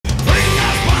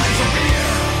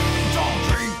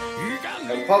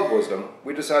Pub Wisdom,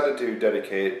 we decided to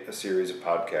dedicate a series of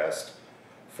podcasts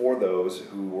for those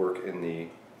who work in the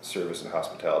service and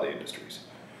hospitality industries.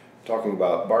 Talking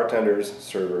about bartenders,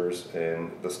 servers,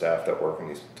 and the staff that work in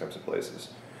these types of places.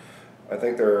 I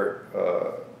think they're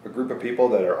a group of people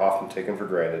that are often taken for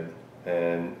granted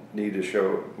and we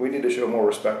need to show more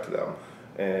respect to them.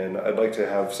 And I'd like to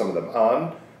have some of them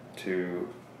on to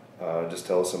just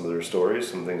tell us some of their stories,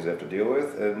 some things they have to deal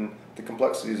with, and the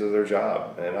complexities of their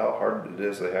job and how hard it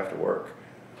is they have to work.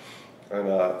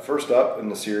 And first up in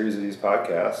the series of these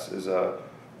podcasts is a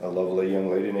lovely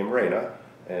young lady named Reina,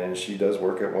 and she does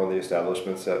work at one of the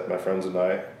establishments that my friends and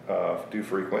I do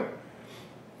frequent.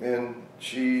 And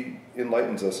she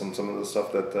enlightens us on some of the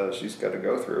stuff that she's got to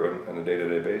go through on a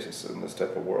day-to-day basis in this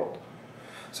type of world.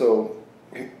 So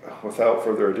without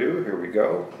further ado, here we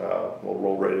go. We'll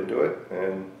roll right into it,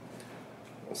 and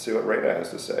we'll see what Reina has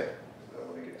to say.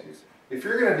 If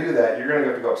you're going to do that, you're going to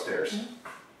have to go upstairs.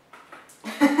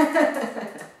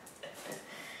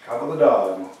 Cobble the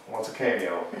dog wants a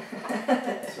cameo.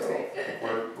 So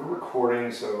we're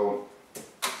recording, so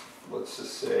let's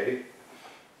just say,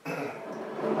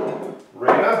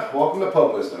 Reina, welcome to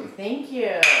Pub Wisdom. Thank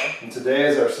you. And today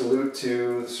is our salute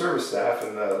to the service staff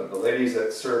and the ladies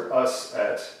that serve us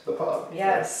at the pub.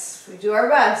 Yes, we do our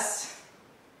best.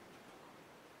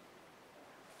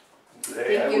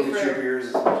 Today I will get your beers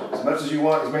as much as you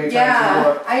want, as many times as you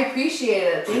want. I appreciate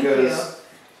it. Thank you. Because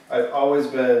I've always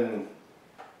been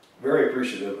very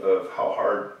appreciative of how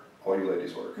hard all you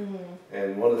ladies work. Mm-hmm.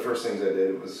 And one of the first things I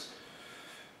did was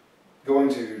going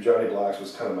to Johnny Black's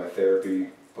was kind of my therapy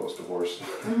post-divorce.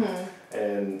 Mm-hmm.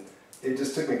 And it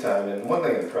just took me time. And one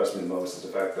thing that impressed me the most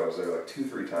is the fact that I was there like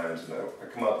 2-3 times, and I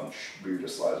come up and beer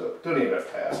just slides up. Don't even have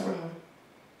to pass. Mm-hmm.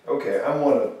 But, okay, I'm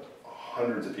one of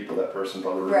hundreds of people that person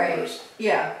probably remembers. Right.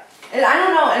 Yeah. And I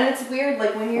don't know, and it's weird,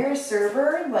 like when you're a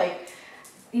server, like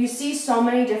you see so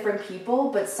many different people,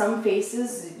 but some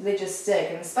faces, they just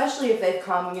stick. And especially if they've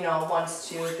come, you know, once,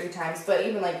 2 or 3 times, but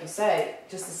even like you said,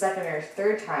 just the second or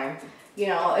third time, you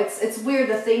know, it's weird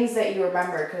the things that you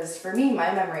remember, because for me,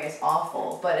 my memory is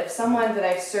awful. But if someone that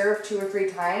I've served 2 or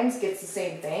 3 times gets the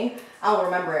same thing, I'll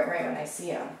remember it right when I see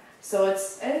them. So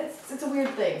it's a weird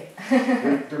thing.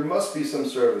 there must be some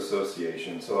sort of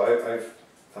association. So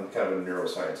I'm kind of a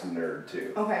neuroscience nerd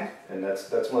too. Okay. And that's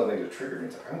one of the things that triggered me.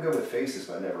 It's like, I'm good with faces,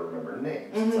 but I never remember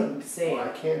names. Mm-hmm. It's like, why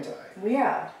can't I? Well,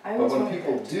 yeah. But when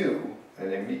people do,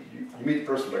 and they meet you meet the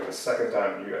person like the second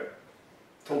time, and you got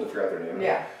totally forgot their name.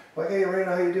 Yeah. Like, hey,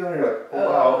 Reina, how you doing? And you're like,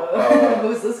 oh, wow.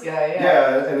 Who's this guy? Yeah.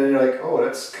 Yeah, and then you're like, oh,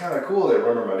 that's kind of cool. They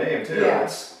remember my name too. Yeah.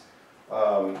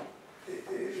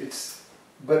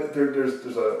 But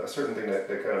there's a certain thing that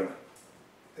kind of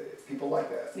people like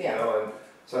that. Yeah. You know, and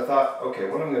so I thought,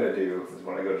 okay, what I'm going to do is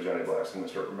when I go to Johnny Black's, I'm going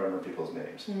to start remembering people's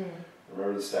names. Mm-hmm.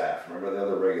 Remember the staff, remember the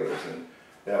other regulars, and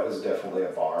that was definitely a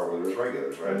bar where there's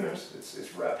regulars, right? Mm-hmm.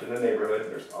 It's wrapped in a neighborhood.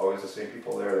 There's always the same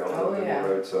people there. They all live in the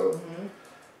neighborhood, so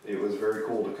it was very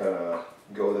cool to kind of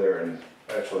go there and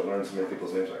actually learn so many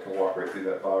people's names. I can walk right through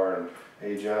that bar and,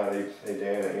 hey John, hey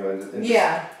Dan, you know, and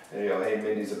you know, hey,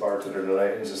 Mindy's a bartender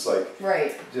tonight, and it's just like...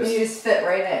 Right. And you just fit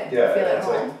right in. Yeah. You feel at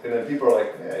home. Like, and then people are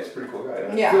like, yeah, he's a pretty cool guy.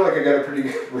 And I feel like I got a pretty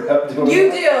good rep doing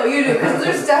You do. Because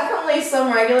there's definitely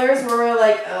some regulars where we're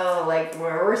like, oh, like,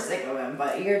 we're sick of him,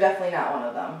 but you're definitely not one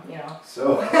of them, you know.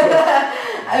 So...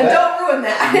 don't ruin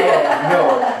that.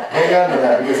 No. Hang on to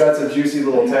that, because that's a juicy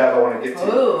little tab I want to get to.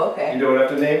 Ooh, okay. You don't have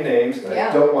to name names. And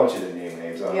I don't want you to name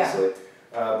names, honestly.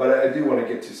 Yeah. But I do want to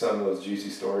get to some of those juicy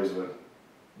stories with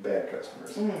bad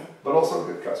customers, but also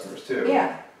good customers too.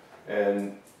 Yeah.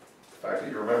 And the fact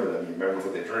that you remember them, you remember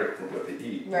what they drink, what they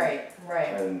eat. Right.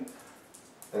 And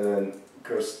then, of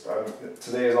course,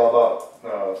 today is all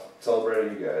about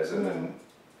celebrating you guys and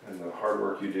the hard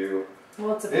work you do.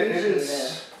 Well, it's appreciated.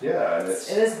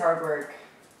 It is hard work.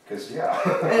 Because it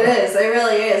is. It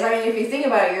really is. I mean, if you think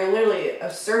about it, you're literally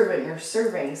a servant. You're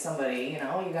serving somebody. You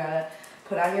know, you gotta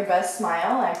put on your best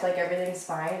smile, act like everything's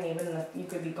fine, even if you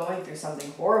could be going through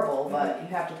something horrible, but you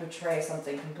have to portray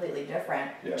something completely different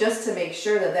just to make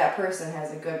sure that that person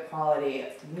has a good quality,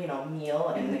 you know,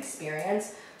 meal and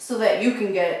experience, so that you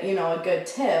can get, you know, a good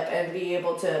tip and be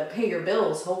able to pay your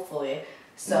bills, hopefully.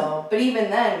 So, but even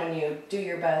then, when you do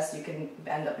your best, you can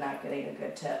end up not getting a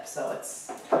good tip. So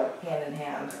it's hand in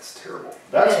hand. That's terrible.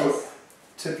 That's what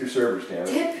tip your servers, damn it.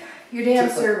 Tip your damn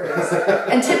servers.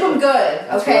 And tip them good,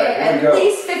 okay? Right. At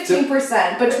least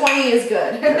 15%, but 20 is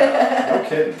good. Yeah, no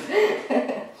kidding.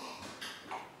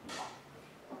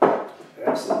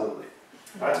 Absolutely.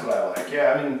 That's what I like.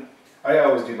 Yeah, I mean, I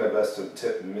always do my best to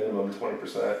tip minimum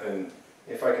 20%, and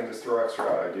if I can just throw extra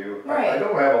out, I do. Right. I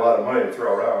don't have a lot of money to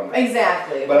throw around.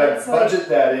 Exactly. But I budget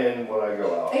that in when I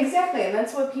go out. Exactly, and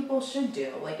that's what people should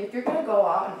do. Like, if you're going to go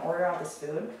out and order out this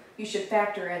food, you should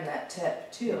factor in that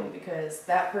tip, too, because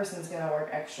that person's going to work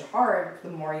extra hard the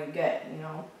more you get, you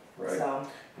know? Right. So.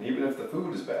 And even if the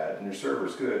food is bad and your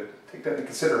server's good, take that into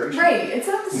consideration. Right, it's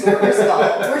not the server's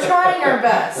fault. We're trying our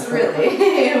best, really.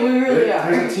 We really are.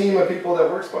 There's a team of people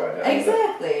that works by it.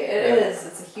 Exactly, it is.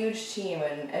 It's a huge team,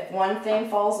 and if one thing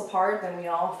falls apart, then we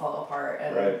all fall apart,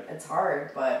 and it's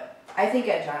hard, but I think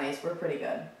at Johnny's we're pretty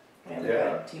good. We have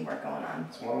good teamwork going on.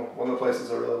 It's one of the places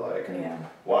I really like, and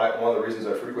one of the reasons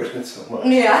I frequent it so much.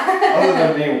 Yeah. Other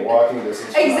than being walking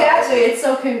distance. Exactly, it's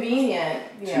so convenient.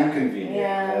 Too convenient.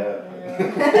 Yeah.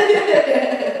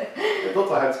 They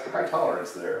built a high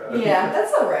tolerance there. Yeah,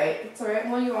 that's all right. It's all right.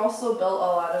 Well, you also built a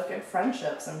lot of good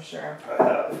friendships, I'm sure. I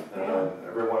have.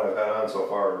 Everyone I've had on so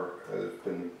far have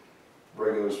been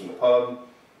regulars from the pub,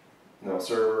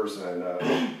 servers, and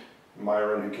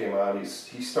Myron, who came on, he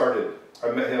started. I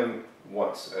met him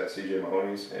once at CJ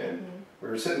Mahoney's, and we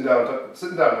were sitting down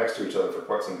next to each other for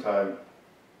quite some time.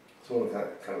 It's one of the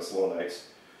kind of slow nights,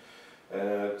 and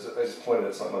I just pointed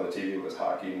at something on the TV. It was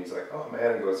hockey, and he's like, "Oh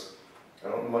man," he goes, "I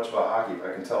don't know much about hockey, but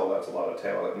I can tell that's a lot of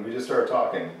talent." And we just started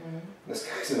talking. This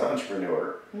guy's an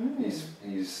entrepreneur.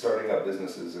 He's starting up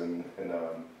businesses in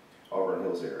Auburn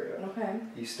Hills area. Okay.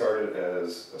 He started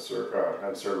as a server,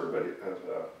 not a server, but as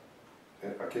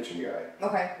a kitchen guy.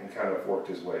 Okay. And kind of worked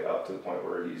his way up to the point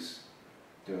where he's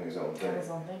doing his own thing.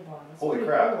 Holy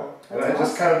crap. Cool. And I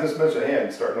just kind of just mentioned, hey,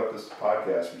 I'm starting up this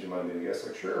podcast. Would you mind being a guest?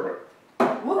 Like, sure.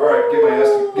 Woo-hoo! All right, get my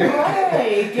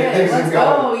ass let's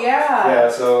go, Yeah,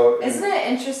 so... Isn't it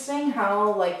interesting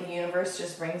how, like, the universe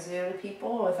just brings you to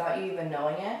people without you even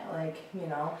knowing it? Like,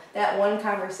 that one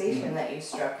conversation that you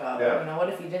struck up. Yeah. What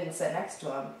if you didn't sit next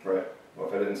to him? Right. Well,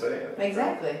 if I didn't say anything.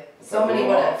 Exactly. So many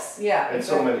what ifs. Yeah. And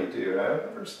so many do. And I never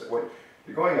understand.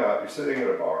 You're going out, you're sitting at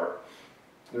a bar,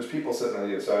 there's people sitting on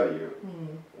the other side of you.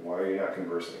 Why are you not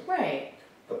conversing? Right.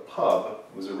 The pub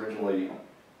was originally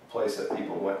a place that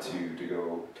people went to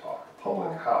go talk.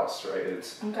 Public house, right?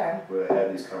 It's where they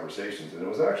had these conversations. And it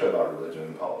was actually about religion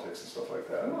and politics and stuff like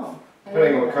that. Oh.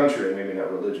 Depending on what country, maybe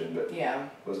not religion, but it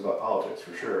was about politics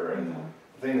for sure. And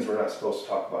things we're not supposed to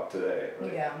talk about today.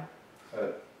 Right? Yeah.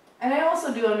 And I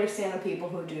also do understand the people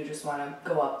who do just want to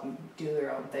go up and do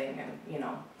their own thing and,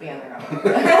 be on their own.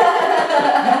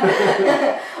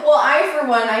 Well,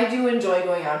 I do enjoy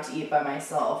going out to eat by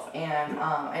myself, and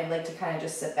I'd like to kind of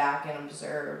just sit back and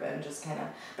observe and just kind of,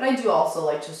 but I do also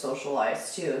like to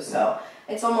socialize too, so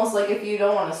it's almost like if you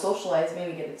don't want to socialize,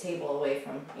 maybe get a table away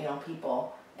from,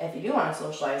 people. If you do want to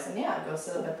socialize, then go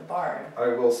sit up at the bar. I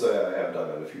will say I have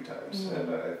done it a few times,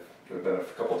 and I've been a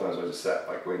couple times I just sat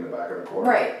way in the back of the corner.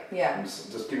 Right, yeah.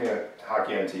 Just give me a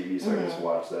hockey on TV so I can just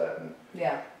watch that.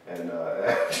 And,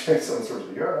 some sort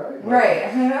of, you're all right. Right.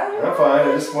 I'm fine.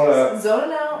 I just want to...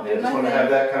 Zone it out. Yeah, I just want to have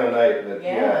that kind of night.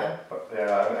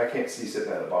 That, I can't see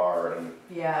sitting at a bar. And,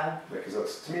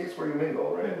 because to me, it's where you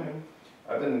mingle, right?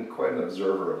 I've been quite an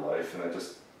observer of life, and I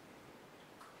just...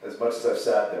 As much as I've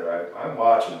sat there, I'm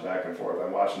watching back and forth.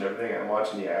 I'm watching everything. I'm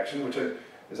watching the action, which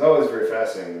is always very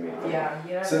fascinating to me.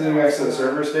 Yeah. Sitting next to the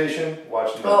server station,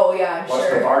 watching the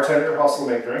bartender hustle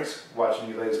make drinks, watching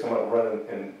you ladies come up running,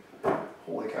 and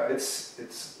holy cow, there's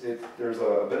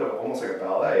a bit of almost like a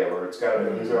ballet where it's got to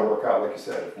work out, like you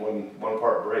said. If one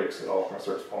part breaks, it all kind of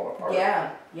starts falling apart.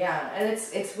 Yeah, and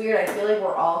it's weird. I feel like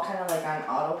we're all kind of like on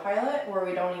autopilot, where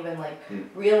we don't even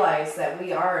realize that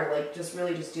we are just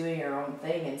really just doing our own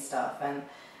thing and stuff.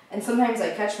 And sometimes I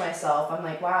catch myself, I'm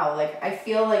like, wow, I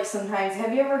feel like sometimes,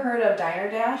 have you ever heard of Diner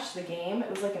Dash, the game? It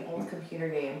was like an old computer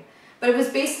game. But it was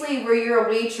basically where you're a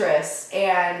waitress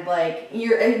and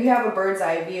you have a bird's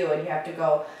eye view and you have to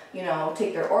go,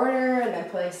 take their order and then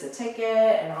place the ticket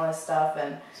and all this stuff.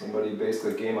 And somebody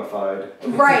basically gamified.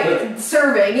 Right,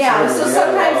 serving, yeah. So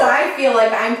sometimes I feel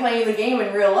like I'm playing the game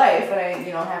in real life and I,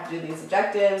 have to do these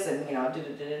objectives and,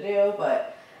 do.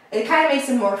 But it kind of makes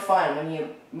it more fun when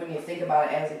you think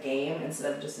about it as a game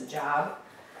instead of just a job.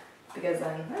 Because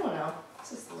then, I don't know. It's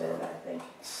just the way that I think.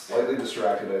 Slightly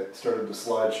distracted. I started the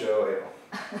slideshow.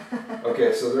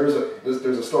 Okay, so there's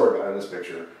a story behind this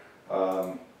picture.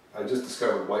 I just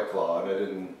discovered White Claw,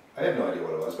 and I had no idea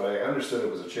what it was, but I understood it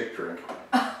was a chick drink.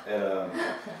 And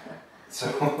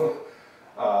so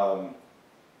I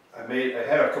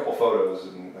had a couple photos,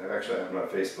 and I actually have them on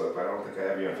Facebook, but I don't think I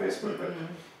have you on Facebook.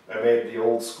 But I made the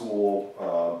old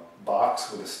school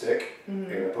box with a stick, and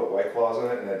I put White Claws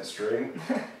in it, and had the string.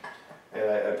 And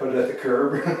I put it at the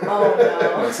curb. Oh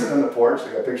no! I'm sitting on the porch.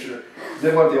 I got a picture.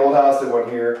 Didn't want the old house. Didn't want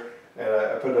here. And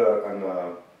I put it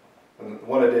on And the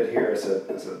one I did here, I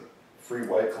said free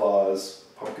White Claws,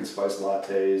 pumpkin spice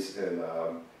lattes, and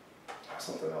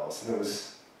something else. And it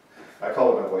was, I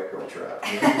call it my white girl trap.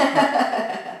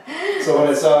 So when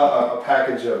I saw a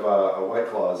package of White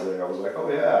Claws there, I was like, oh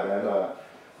yeah, man,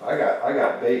 I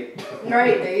got bait.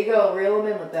 Right, there you go. Reel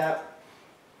them in with that.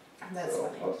 That's so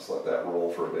funny. I'll just let that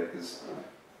roll for a bit, cause,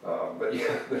 but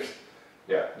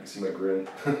yeah, you can see my grin.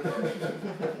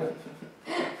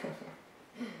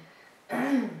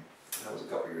 That was a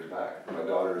couple years back. My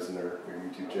daughter is in their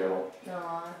YouTube channel.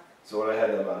 Aww. So when I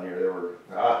had them on here, they were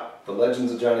the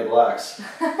Legends of Johnny Blacks.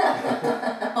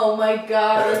 Oh my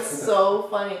God, that's so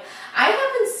funny. I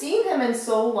haven't seen him in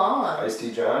so long.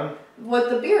 Ice-T John. With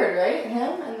the beard, right?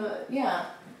 Him and the Yeah.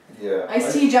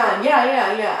 Ice-T John.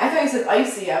 Yeah. I thought you said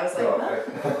icy. I was like,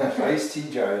 no, Ice-T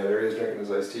John. Yeah, there he is drinking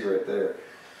his iced tea right there.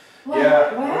 What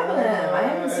happened to him? I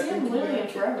haven't seen him literally in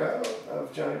forever. Out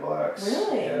of Johnny Blacks.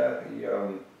 Really? Yeah. He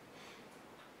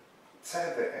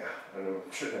sad thing. I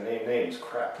shouldn't have named names.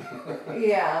 Crap.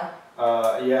 Yeah.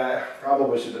 Yeah.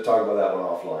 Probably should have talked about that one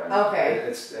offline.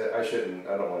 Okay. I shouldn't.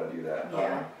 I don't want to do that.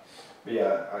 Yeah. But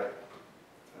yeah, I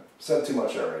said too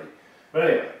much already. But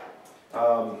anyway,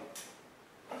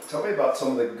 tell me about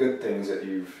some of the good things that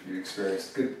you've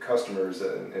experienced, good customers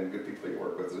and good people you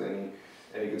work with.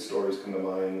 Any good stories come to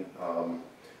mind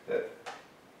that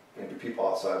maybe people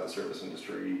outside the service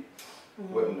industry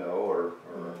wouldn't know, or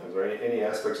is there any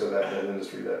aspects of that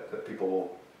industry that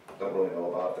people don't really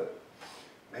know about that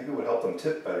maybe would help them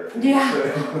tip better?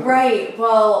 Yeah, right.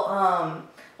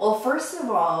 Well, first of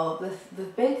all, the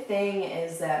big thing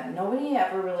is that nobody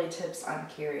ever really tips on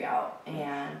carry out,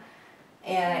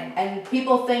 and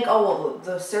people think, oh well,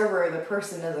 the server, the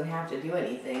person doesn't have to do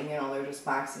anything. You know, they're just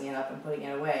boxing it up and putting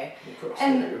it away.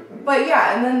 But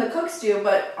yeah, and then the cooks do.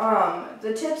 But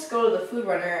the tips go to the food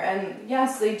runner, and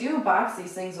yes, they do box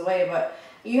these things away. But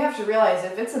you have to realize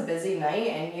if it's a busy night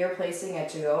and you're placing a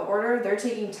to-go order, they're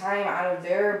taking time out of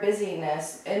their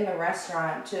busyness in the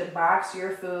restaurant to box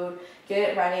your food, get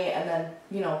it ready, and then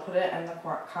put it in the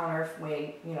counter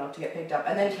waiting to get picked up,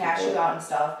 and then cash you out and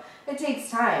stuff. It takes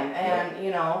time, and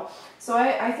so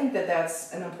I think that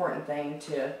that's an important thing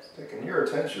to. It's taking your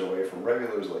attention away from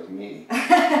regulars like me.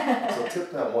 So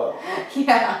tip them well.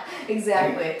 Yeah,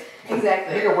 exactly. Make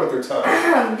it worth their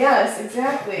time. Yes,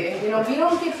 exactly. If you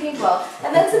don't get paid well,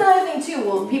 and that's another thing too.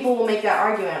 Well, people will make that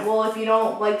argument. Well, if you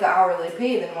don't like the hourly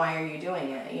pay, then why are you doing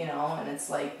it? And it's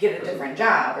like, get a different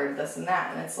job or this and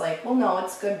that, and it's like, well, no,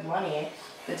 it's good money.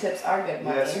 The tips are good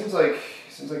money. Yeah, it seems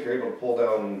like you're able to pull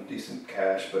down decent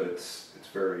cash, but it's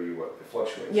very it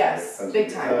fluctuates. Yes, right? big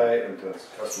time. And to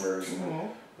customers, and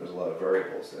there's a lot of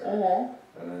variables there.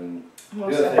 And then the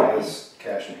Most other thing definitely. is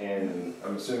cash in hand, and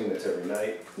I'm assuming that's every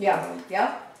night. Yeah.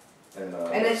 And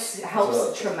it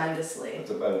helps tremendously.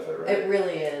 It's a benefit, right? It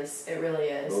really is. It really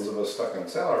is. Those of us stuck on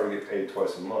salary get paid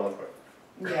twice a month.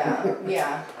 Yeah.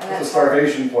 And that's a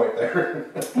starvation point there.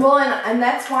 Well, and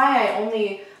that's why I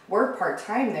only work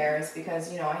part-time there, is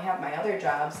because I have my other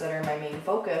jobs that are my main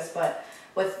focus, but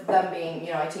with them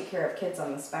being I take care of kids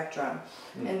on the spectrum,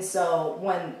 and so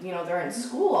when they're in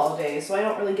school all day, so I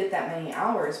don't really get that many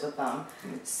hours with them.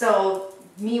 So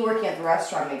me working at the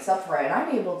restaurant makes up for it, and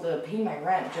I'm able to pay my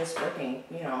rent just working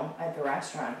at the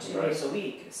restaurant 2 days a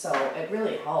week, so it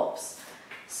really helps.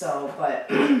 So but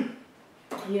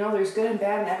there's good and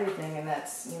bad in everything, and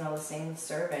that's the same with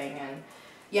serving. And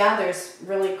yeah, there's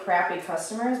really crappy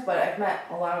customers, but I've met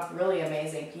a lot of really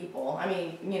amazing people. I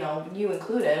mean, you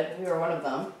included, you were one of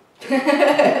them.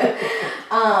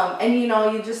 And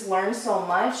you just learn so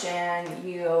much, and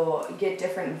you get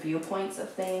different viewpoints of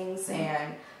things,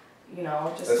 and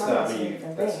just that's talk not about some me.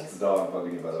 different That's things. the dog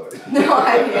bugging you, by the way. No,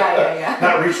 yeah.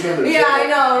 Not reaching in the chair. Yeah, I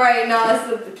know, right? No,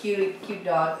 that's the cute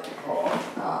dog.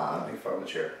 Oh, you found the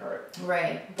chair. All right.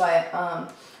 Right, but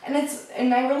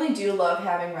and I really do love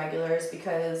having regulars,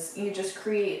 because you just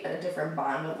create a different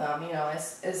bond with them,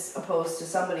 as opposed to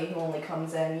somebody who only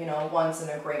comes in, once in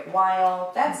a great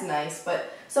while. That's nice,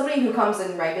 but somebody who comes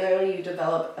in regularly, you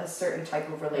develop a certain type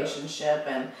of relationship,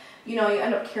 and you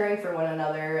end up caring for one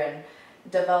another and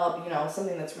develop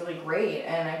something that's really great.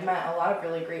 And I've met a lot of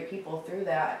really great people through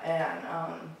that, and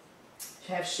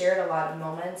have shared a lot of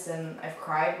moments, and I've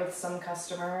cried with some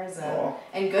customers, and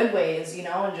in good ways,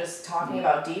 and just talking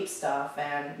about deep stuff,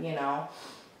 and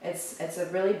it's a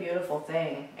really beautiful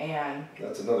thing. And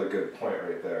that's another good point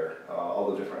right there.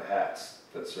 All the different hats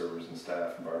that servers and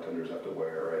staff and bartenders have to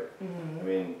wear, right? I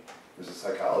mean, there's a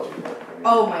psychology there.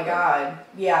 Oh my God,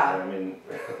 yeah. I mean,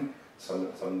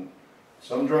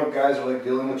 some drunk guys are like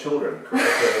dealing with children, correct?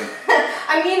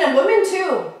 I mean, and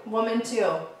women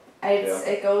too.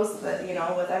 It goes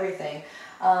with everything.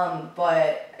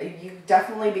 But you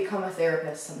definitely become a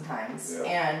therapist sometimes. Yeah.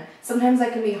 And sometimes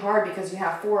that can be hard because you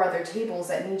have 4 other tables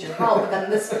that need your help. But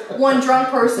then this one drunk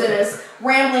person is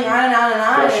rambling on and on and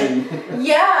on. And,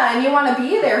 yeah, and you want to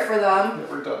be there for them.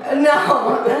 Never done that.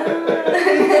 No.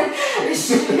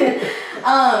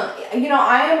 You know,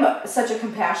 I am such a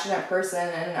compassionate person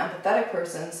and an empathetic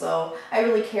person, so I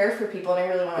really care for people and I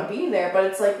really want to be there. But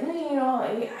it's like, you know,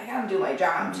 I got to do my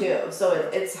job too. So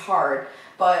it's hard.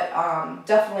 But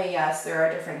definitely, yes, there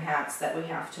are different hats that we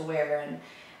have to wear,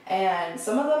 and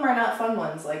some of them are not fun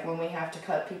ones, like when we have to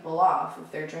cut people off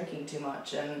if they're drinking too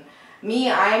much. And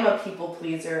me, I'm a people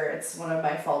pleaser. It's one of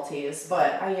my faulties,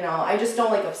 but you know, I just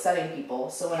don't like upsetting people.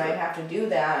 So when I have to do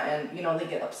that, and you know, they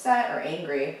get upset or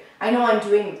angry, I know I'm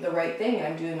doing the right thing and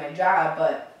I'm doing my job,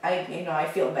 but I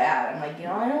feel bad. I'm like, you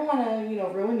know, I don't want to, you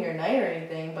know, ruin your night or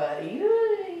anything, but I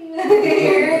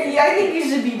think you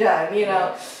should be done, you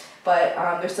know. But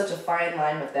there's such a fine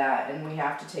line with that, and we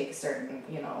have to take certain,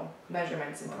 you know,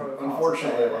 measurements and protocols.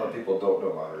 Unfortunately, a lot of people don't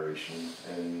know moderation,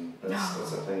 and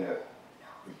that's a thing that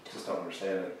we just don't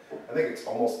understand. I think it's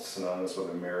almost synonymous with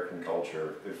American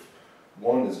culture. If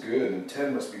 1 is good and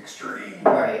 10 must be extreme.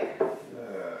 Right.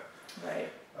 Right.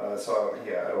 So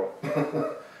yeah, I don't.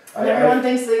 And everyone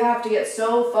thinks they have to get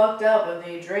so fucked up when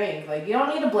they drink. Like, you don't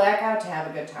need a blackout to have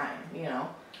a good time, you know.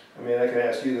 I mean, I can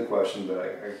ask you the question, but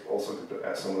I also could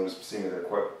ask someone who's seen me there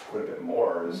quite a bit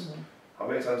more, is how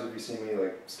many times have you seen me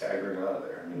like staggering out of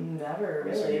there? I mean, never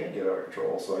really. really. Get out of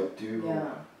control. So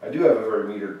I do have a very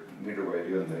meter way of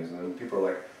doing things, and then people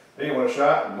are like, hey, you want a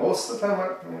shot? And most of the time,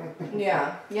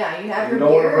 yeah, you have you your don't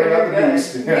beer want to bring and out you're the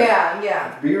beast. good.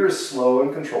 Yeah. Beer is slow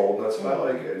and controlled, and that's what I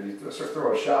like it. You start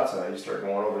throwing shots on it, you start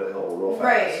going over the hill real fast.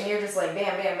 Right, and you're just like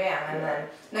bam, bam, bam, and then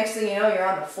next thing you know, you're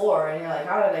on the floor, and you're like,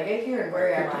 how did I get here, and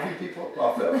where am I? A few people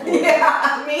off that floor.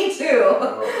 Yeah, me too.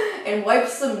 And wipe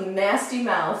some nasty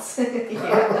mouths.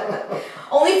 Yeah.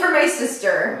 Only for my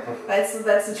sister. That's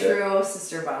a true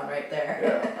sister bond right there.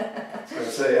 Yeah. I was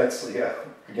gonna say that's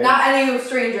Again, not any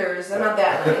strangers. They're not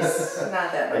that nice.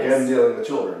 Not that nice. Again, dealing with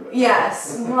children. But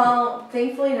yes. Well,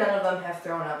 thankfully, none of them have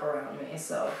thrown up around me,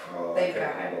 so thank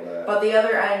God. But the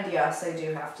other end, yes, I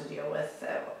do have to deal with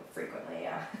frequently.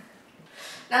 Yeah.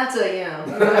 Not to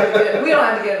we don't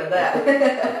have to get into that.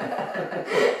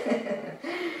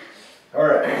 All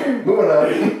right, moving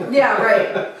on. Yeah.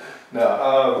 Right.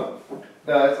 No.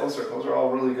 Those are all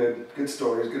really good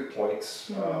stories, good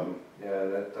points.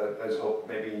 I just hope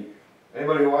maybe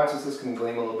anybody who watches this can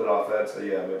glean a little bit off that. So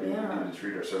maybe we need to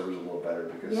treat our servers a little better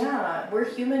because we're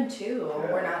human too.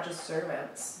 Yeah. We're not just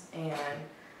servants, and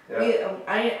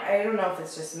I don't know if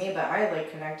it's just me, but I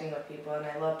like connecting with people and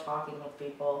I love talking with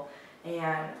people.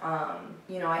 And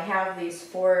I have these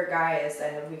 4 guys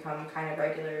that have become kind of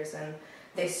regulars, and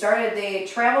they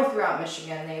travel throughout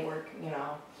Michigan. They work,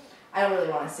 I don't really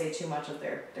want to say too much of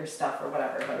their stuff or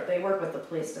whatever, but they work with the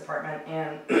police department,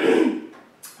 and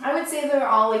I would say they're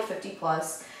all like 50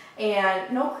 plus,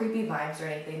 and no creepy vibes or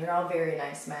anything. They're all very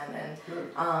nice men,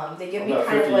 and they give me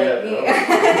kind of like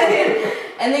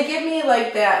and they give me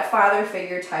like that father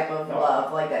figure type of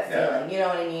love, like that feeling. You know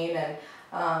what I mean? And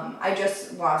I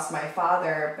just lost my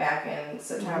father back in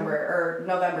September or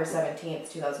November 17th,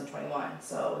 2021.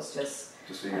 So it was just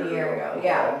a year ago.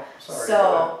 Yeah.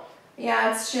 So.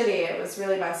 Yeah, it's shitty. It was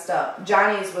really messed up.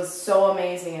 Johnny's was so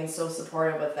amazing and so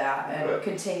supportive with that, and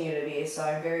continue to be, so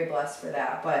I'm very blessed for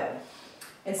that. But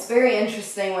it's very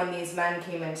interesting when these men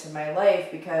came into my life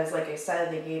because, like I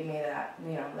said, they gave me that,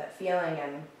 that feeling,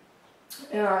 and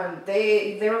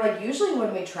they were like, usually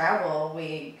when we travel,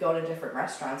 we go to different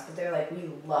restaurants, but they're like,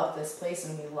 we love this place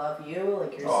and we love you,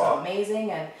 like you're so amazing,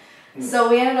 and so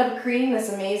we ended up creating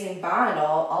this amazing bond,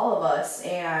 all of us,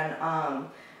 and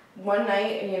one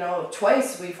night,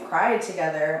 twice we've cried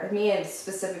together, me and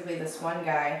specifically this one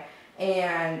guy,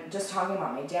 and just talking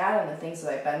about my dad and the things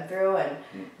that I've been through, and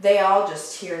they all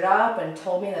just teared up and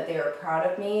told me that they were proud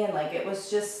of me, and like it was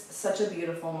just such a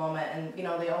beautiful moment, and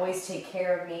they always take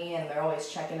care of me, and they're always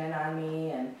checking in on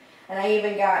me, and I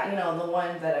even got, the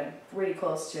one that I'm pretty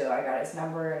close to, I got his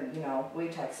number, and we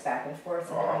text back and forth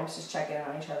sometimes, just checking in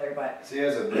on each other. But see,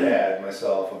 as a dad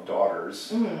myself of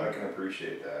daughters, I can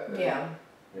appreciate that. And,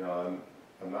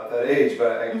 I'm not that age,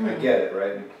 but I get it,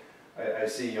 right? And I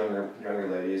see younger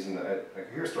ladies, and I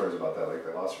hear stories about that, like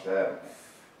they lost her dad.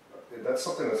 That's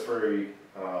something that's very,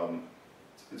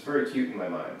 it's very cute in my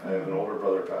mind. I have an older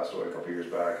brother who passed away a couple years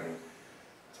back, and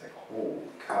it's like, holy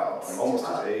cow! I'm almost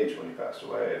his age when he passed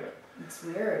away. And it's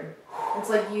weird. It's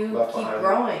like you keep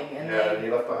growing, and and he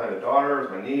left behind a daughter,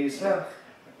 my niece. And,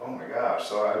 oh my gosh!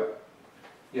 So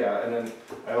Yeah, and then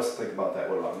I also think about that.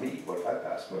 What about me? What if I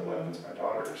pass? What happens to my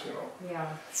daughters? You know.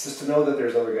 Yeah. It's just to know that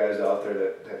there's other guys out there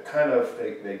that kind of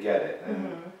they get it,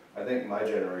 and I think my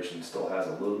generation still has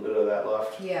a little bit of that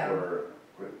left. Yeah. Where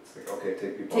it's like, okay,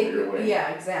 take people under your wing. Yeah,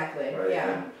 exactly. Right?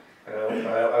 Yeah. And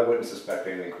I wouldn't suspect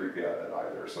anything creepy out of that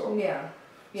either. So. Yeah.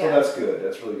 So that's good.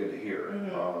 That's really good to hear.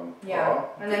 Yeah,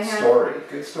 and good story.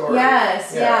 Good story.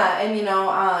 Yes, yeah, and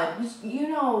well,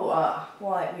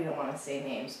 we don't want to say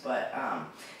names, but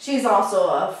she's also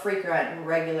a frequent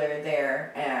regular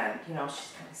there, and she's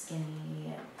kind of skinny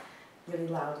and really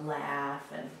loud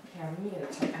laugh, and I'm gonna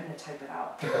type it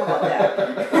out. How about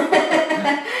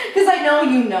that? Because I know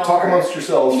you know. Talk amongst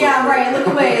yourselves. Yeah, right. Look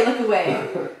away. Look away.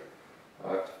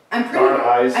 I'm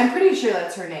pretty sure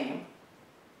that's her name.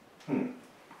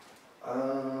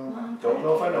 Don't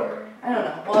know if I know her. I don't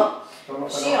know. Well,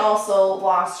 she also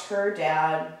lost her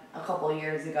dad a couple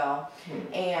years ago,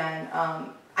 and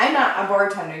I'm not a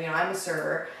bartender, I'm a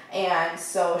server, and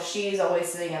so she's always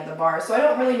sitting at the bar. So I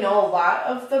don't really know a lot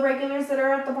of the regulars that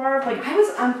are at the bar. Like I was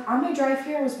on my drive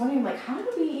here, I was wondering how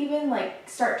do we even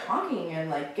start talking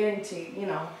and getting to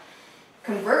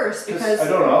converse, because I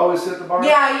don't know. I always sit at the bar.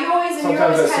 Yeah, you're always kind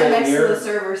of next to the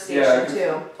server station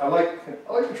too. I like the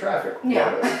traffic.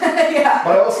 Yeah. Yeah.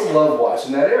 But I also love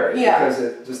watching that area because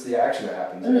just the action that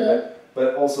happens there.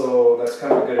 But also that's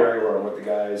kind of a good area where I'm with the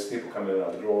guys. People come in and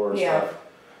out the door and stuff.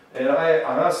 And I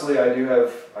honestly I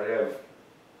have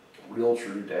real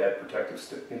true dad protective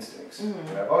instincts.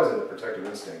 And I've always had a protective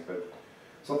instinct, but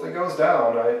something goes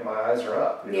down, my eyes are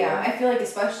up. I feel like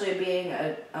especially being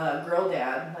a girl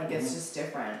dad, it's just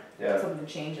different. Yeah. Something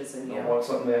changes in you. I don't want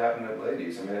something to happen to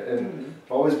ladies. I mean, and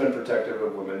I've always been protective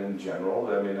of women in general.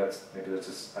 I mean, that's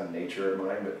just a nature of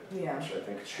mine, but which I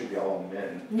think it should be all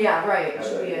men. Yeah, right. It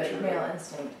should be a male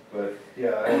instinct. But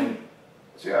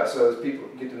so as people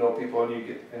get to know people,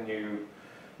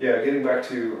 getting back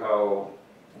to how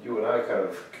you and I kind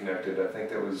of connected, I think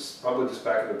that was probably just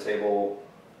back at the table.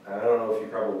 I don't know if you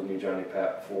probably knew Johnny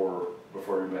Pat before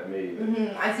you met me.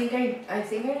 I think I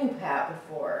knew Pat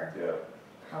before. Yeah.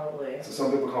 Probably. So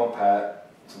some people call him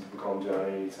Pat, some people call him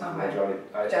Johnny, some people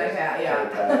call Johnny Pat, yeah. Johnny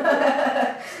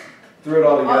Pat. Threw it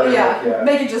all together. Oh yeah.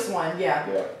 Make it just one, yeah.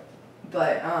 Yeah.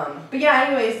 But yeah.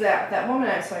 Anyways, that woman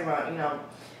I was talking about,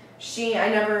 I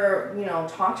never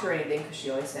talked to her or anything because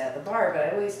she always sat at the bar, but I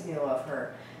always knew of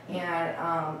her.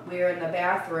 And we were in the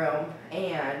bathroom,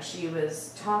 and she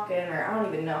was talking, or I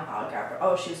don't even know how it got her.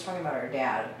 Oh, she was talking about her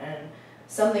dad, and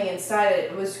something inside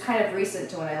it was kind of recent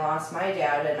to when I lost my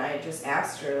dad, and I just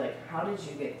asked her, how did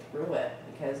you get through it?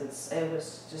 Because it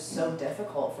was just so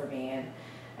difficult for me,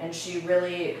 and she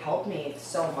really helped me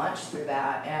so much through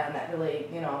that, and that really,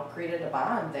 created a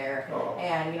bond there. Oh.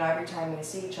 And, every time we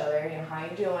see each other, how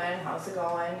you doing? How's it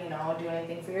going? Do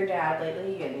anything for your dad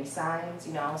lately? You get any signs?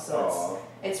 So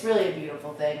it's really a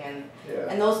beautiful thing,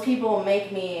 and those people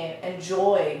make me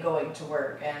enjoy going to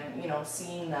work and,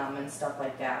 seeing them and stuff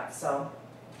like that. So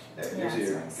it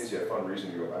gives you a fun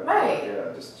reason to go back. Right.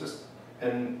 Yeah, just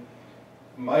and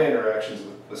my interactions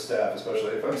with the staff,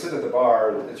 especially if I'm sitting at the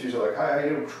bar, it's usually hi, how you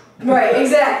doing? Right,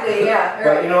 exactly, yeah. Right.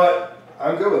 But you know what?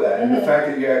 I'm good with that. And the fact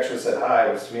that you actually said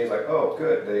hi was to me like, oh,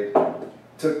 good. They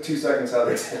took 2 seconds out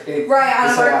of their day. Right,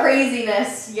 out of our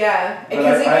craziness, yeah.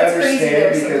 Because it gets crazy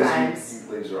there sometimes.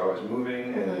 Ladies are always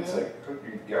moving, and it's like,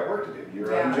 you got work to do.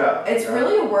 You're on a job. It's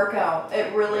really a workout.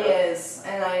 It really is.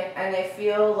 And I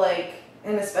feel like,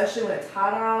 and especially when it's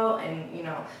hot out, and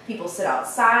people sit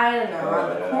outside and they're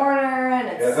around the corner, and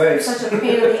it's such a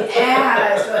pain in the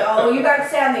ass. Like, you got to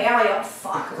stay on the alley. Oh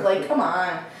fuck! Come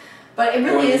on. But it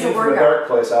really is a workout. From a dark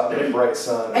place out in the bright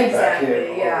sun.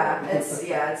 Exactly. Yeah.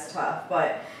 It's tough,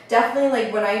 but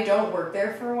definitely when I don't work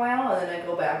there for a while and then I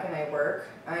go back and I work,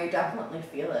 I definitely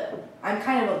feel it. I'm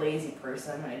kind of a lazy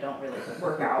person. I don't really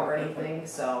work out or anything,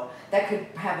 so that could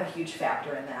have a huge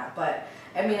factor in that. But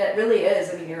I mean, it really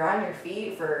is. I mean, you're on your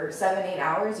feet for 7-8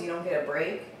 hours. You don't get a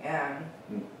break, and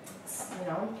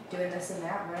doing this and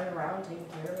that, running around, taking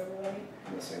care of everybody.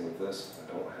 And the same with this.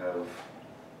 I don't have.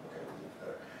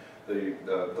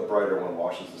 The brighter one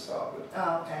washes this out.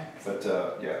 But, okay.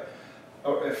 But yeah.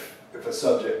 Oh, if a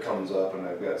subject comes up and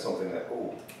I've got something that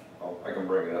I can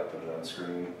bring it up, put it on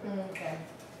screen. Okay.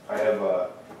 I have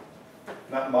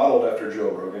not modeled after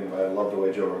Joe Rogan, but I love the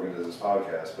way Joe Rogan does his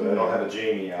podcast. But I don't have a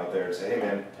Jamie out there and say, "Hey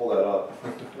man, pull that up."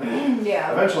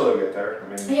 Yeah. Eventually they'll get there.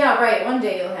 I mean. Yeah, right. One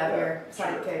day you'll have your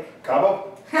sidekick. Sure.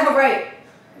 Cabo. Right.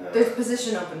 Yeah. There's a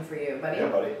position open for you, buddy. Yeah,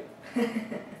 buddy.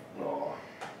 Aww.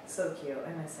 So cute.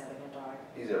 I miss having a dog.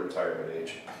 He's at retirement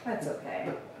age. That's okay.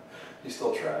 He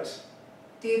still tries.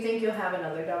 Do you think you'll have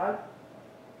another dog?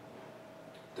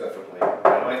 definitely.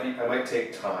 I might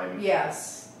take time.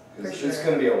 Yes, for It's sure.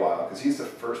 going to be a while because he's the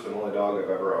first and only dog I've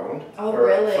ever owned. Oh,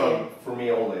 really? For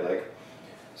me only. Like,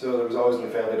 so there was always been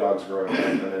family dogs growing up,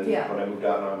 and then when I moved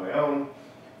out on my own,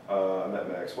 I met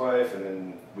my ex-wife, and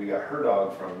then we got her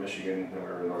dog from Michigan, and we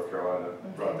were in North Carolina.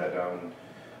 Brought that down, and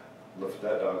lived with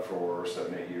that dog for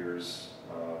 7-8 years.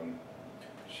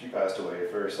 She passed away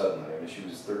very suddenly. I mean, she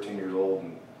was 13 years old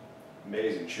and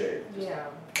amazing shape. Just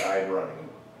died running.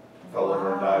 Fell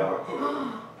over and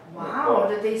died. Wow.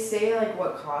 Did they say like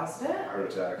what caused it?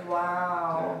 Heart attack.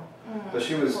 Wow. Yeah. But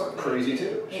she was crazy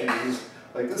too. She was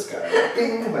like this guy.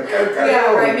 Bing, like,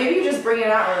 right. Maybe you just bring it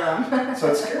out with him.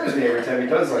 So it scares me every time he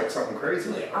does like something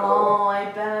crazy. Like, oh, I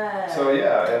bet. So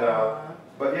yeah, and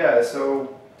but yeah,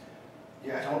 so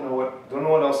yeah, I don't know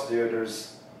what else to do.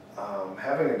 There's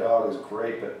having a dog is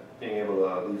great, but being able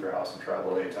to leave your house and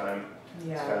travel anytime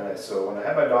is kind of nice. So when I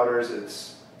have my daughters,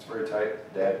 it's very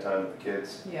tight dad time with the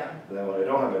kids. Yeah. And then when I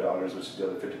don't have my daughters, which is the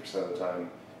other 50% of the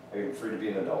time, I'm free to be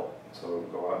an adult. So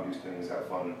go out and do things, have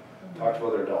fun, talk to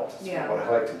other adults. That's what I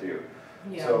like to do.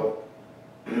 Yeah. So,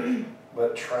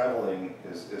 but traveling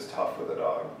is tough with a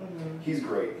dog. He's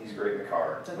great. He's great in the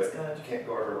car. That's but good. You can't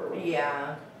go everywhere with him.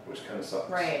 Yeah. Which kind of sucks.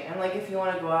 Right, and like if you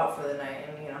want to go out for the night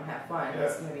and have fun,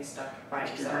 it's gonna be stuck by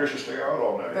yourself. You should stay out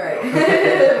all night. Right,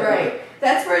 right.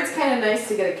 That's where it's kind of nice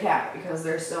to get a cat because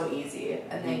they're so easy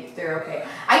and they're okay.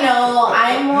 I know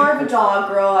I'm more of a dog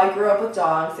girl. I grew up with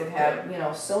dogs. I've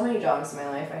had so many dogs in my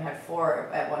life. I had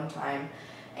 4 at one time,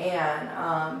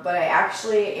 and but I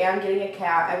actually am getting a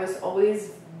cat. I was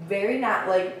always very not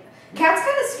like. Cats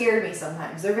kind of scared me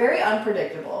sometimes. They're very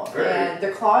unpredictable, and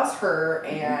their claws hurt,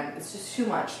 and it's just too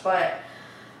much. But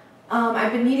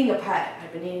I've been needing a pet.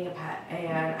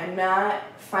 And I'm not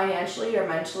financially or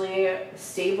mentally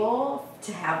stable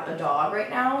to have a dog right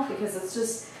now because it's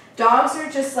just dogs are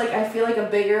just like I feel like a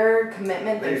bigger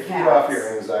commitment than cats. They feed off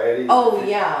your anxiety. Oh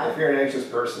yeah. If you're an anxious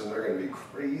person, they're gonna be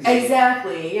crazy.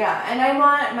 Exactly, yeah. And I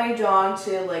want my dog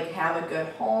to like have a good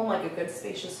home, like a good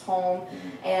spacious home,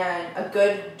 and a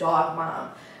good dog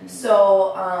mom.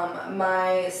 So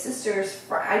my sister's,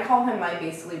 I call him my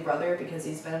basically brother because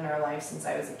he's been in our life since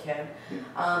I was a kid.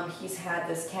 He's had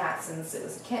this cat since it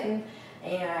was a kitten.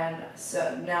 And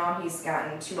so now he's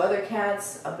gotten 2 other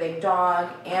cats, a big dog,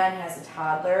 and has a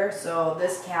toddler. So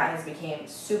this cat has become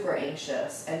super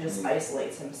anxious and just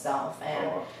isolates himself. And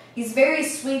he's very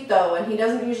sweet though, and he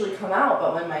doesn't usually come out.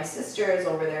 But when my sister is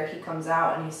over there, he comes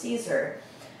out and he sees her.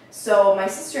 So my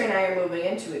sister and I are moving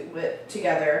into it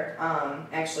together,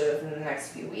 actually within the next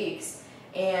few weeks.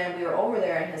 And we were over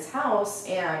there in his house,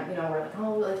 and we're like,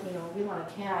 oh, like we want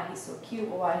a cat. He's so cute.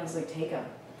 Well, why? He's like, take him.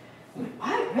 I'm like,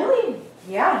 what? Really?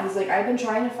 Yeah. He's like, I've been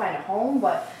trying to find a home,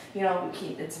 but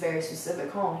it's a very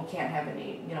specific home. He can't have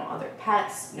any other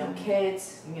pets, no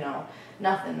kids,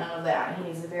 nothing, none of that. And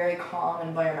he's a very calm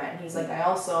environment. And he's like, I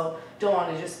also don't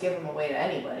want to just give him away to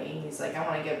anybody. He's like, I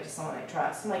want to give it to someone I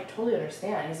trust. I'm like, totally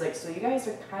understand. He's like, so you guys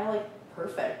are kind of like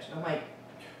perfect. And I'm like,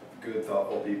 good,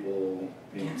 thoughtful people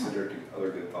being considered to other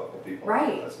good, thoughtful people.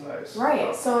 Right. That's nice. Right.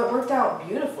 Wow. So it worked out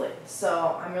beautifully.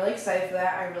 So I'm really excited for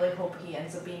that. I really hope he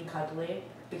ends up being cuddly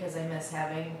because I miss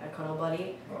having a cuddle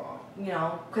buddy.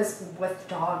 Aww. Because with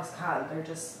dogs, God, they're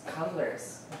just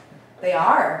cuddlers. They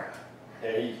are.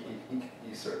 Yeah, he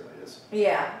certainly is.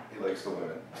 Yeah. He likes the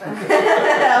women.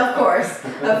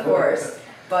 Of course.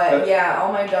 But yeah,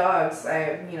 all my dogs,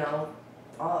 I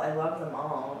love them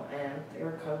all, and they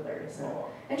were cuddlers,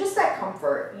 and just that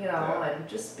comfort, and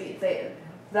just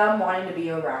them wanting to be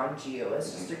around you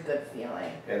is just a good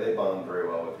feeling. Yeah, they bond very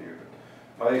well with you.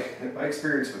 My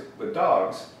experience with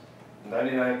dogs,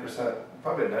 99%,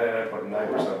 probably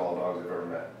 99.9% of all dogs I've ever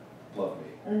met love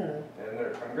me, and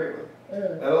I'm great with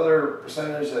them. That other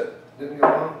percentage that didn't get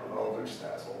along, well, they're just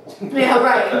assholes. Yeah,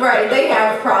 right. They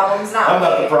have problems, not I'm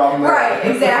not the problem. Right,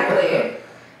 exactly.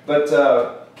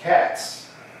 But cats.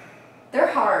 They're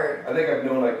hard. I think I've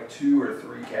known like 2 or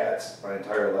 3 cats my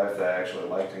entire life that I actually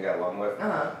liked and got along with.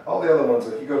 All the other ones,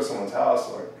 like you go to someone's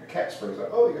house, like a cat springs up,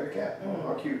 oh, you got a cat, oh,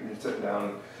 how cute, and you're sitting down,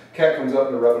 and cat comes up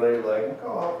and they're rubbing on your leg, like,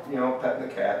 oh, petting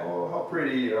the cat, oh, how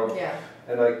pretty, Yeah.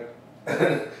 And like,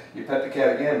 you pet the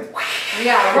cat again.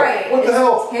 Yeah, right. What the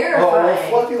hell? Terrifying. Oh, well,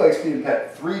 Fluffy likes being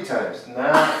pet 3 times,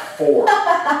 not 4.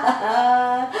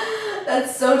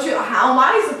 That's so true. How am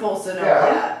I supposed to know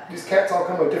that? These cats all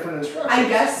come with different instructions. I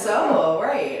guess so,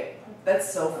 right.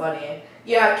 That's so funny.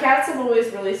 Yeah, cats have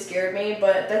always really scared me,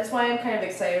 but that's why I'm kind of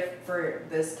excited for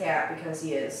this cat because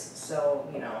he is so,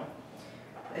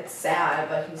 it's sad,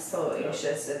 but he's so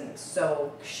anxious and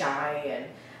so shy, and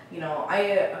you know,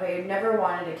 I never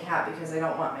wanted a cat because I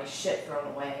don't want my shit thrown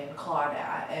away and clawed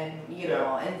at, and you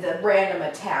know, and the random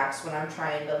attacks when I'm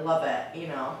trying to love it, you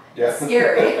know, it's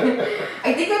scary.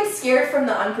 I think I'm scared from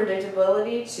the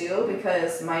unpredictability too,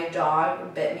 because my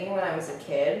dog bit me when I was a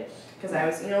kid, because I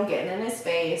was, you know, getting in his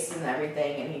face and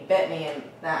everything, and he bit me, and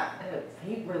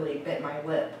he really bit my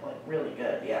lip, like, really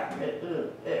good, yeah,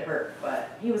 it hurt,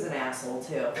 but he was an asshole,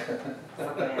 too.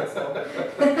 Fucking asshole.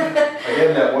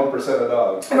 Again, that 1% of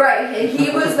dogs. Right,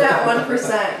 he was that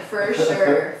 1%,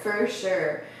 for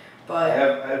sure, but...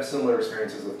 I have similar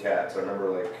experiences with cats. I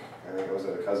remember, like, I think I was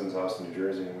at a cousin's house in New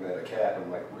Jersey, and they had a cat, and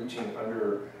I'm, like, reaching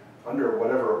under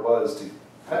whatever it was to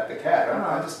pet the cat.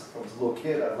 I was a little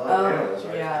kid, I love animals,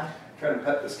 right? Yeah. Trying to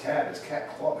pet this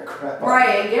cat clawed the crap out of me.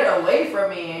 Right, get away from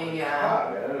me, yeah.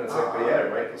 God, man, it's like, but yeah,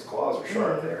 right, those claws are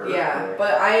sharp, they hurt. Yeah, right?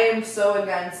 but I am so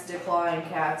against declawing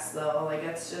cats, though, like,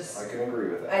 it's just... I can agree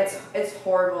with that. It's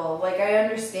horrible. Like, I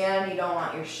understand you don't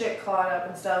want your shit clawed up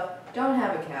and stuff. Don't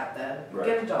have a cat, then. Right.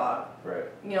 Get a dog. Right.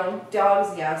 You know,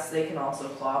 dogs, yes, they can also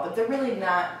claw, but they're really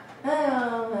not...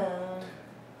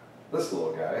 This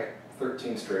little guy,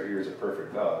 13 straight years of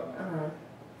perfect dog. A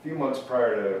few months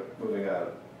prior to moving out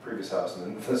of previous house and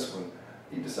then this one,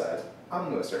 he decides,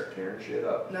 I'm going to start tearing shit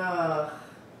up. No.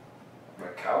 My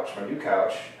new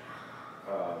couch,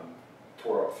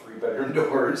 tore up 3 bedroom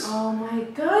doors. Oh my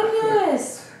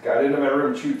goodness! Got into my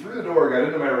room, chewed through the door, got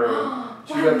into my room,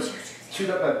 chewed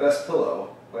up my best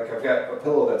pillow. Like, I've got a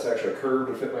pillow that's actually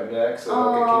curved to fit my neck, so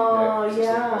I don't get kicked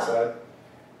neck, just sleep on my side.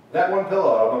 That one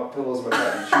pillow, I don't know pillows in my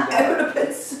bed. I would have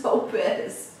been so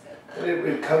pissed.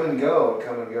 It'd come and go,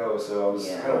 so I was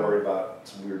kind of worried about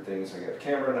some weird things. I got a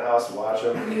camera in the house to watch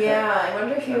them. Yeah, I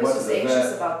wonder if he was just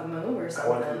anxious about the move or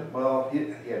something. Well,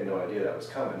 he had no idea that was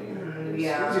coming either.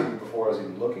 It was even before I was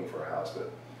even looking for a house, but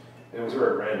it was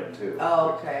very random too.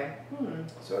 Oh, okay.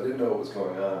 So I didn't know what was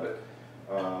going on, but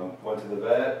went to the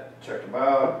vet, checked him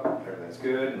out, everything's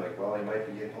good, and like, well, he might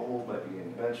be getting old, might be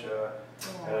getting dementia.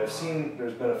 And I've seen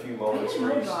there's been a few moments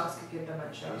where my dogs could get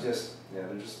dementia.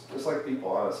 They're just like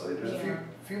people, honestly. There's a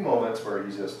few moments where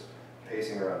he's just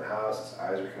pacing around the house, his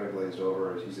eyes are kind of glazed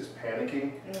over, he's just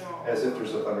panicking, as if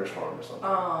there's a thunderstorm or something.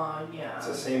 Oh, yeah. It's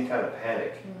the same kind of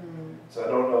panic. So I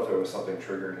don't know if there was something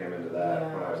triggering him into that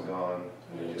when I was gone.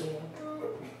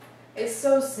 It's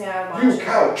so sad watching. You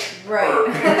couch!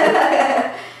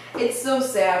 Right. It's so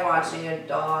sad watching a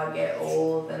dog get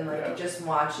old and like just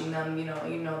watching them, you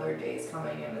know their day's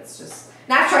coming, and it's just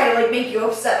not trying to like make you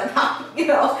upset about, he's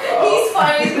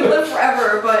fine, he's gonna live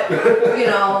forever, but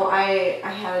I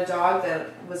had a dog that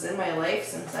was in my life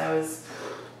since I was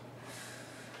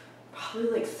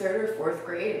probably like 3rd or 4th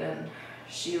grade, and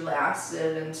she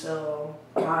lasted until,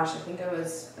 gosh, I think I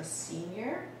was a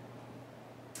senior.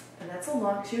 And that's a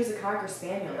long, she was a Cocker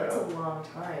Spaniel, that's a long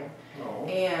time. Oh.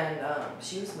 And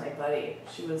she was my buddy,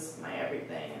 she was my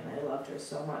everything, and I loved her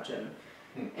so much. And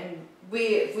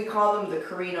we call them the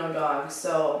Carino dogs,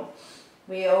 so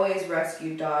we always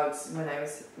rescued dogs when I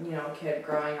was, a kid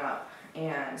growing up.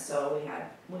 And so we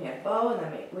had Bo, and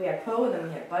then we had Poe, and then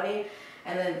we had Buddy,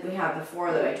 and then we had the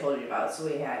 4 that I told you about. So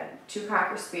we had 2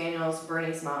 Cocker Spaniels,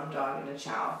 Bernie's mom dog, and a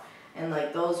Chow. And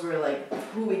like those were like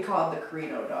who we called the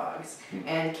Carino dogs.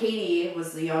 And Katie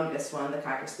was the youngest one, the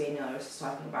Cocker Spaniel I was just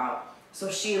talking about. So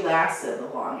she lasted the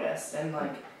longest, and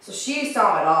like so she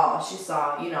saw it all. She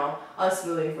saw, us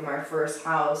moving from our first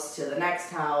house to the next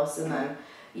house, and then,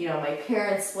 my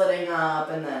parents splitting up,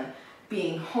 and then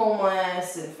being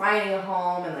homeless and finding a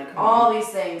home, and like all these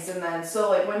things. And then so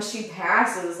like when she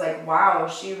passed, it was like, wow,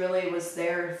 she really was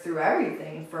there through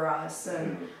everything for us,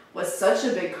 and was such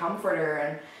a big comforter.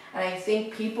 And I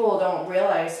think people don't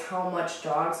realize how much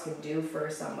dogs can do for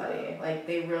somebody. Like,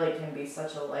 they really can be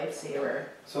such a lifesaver.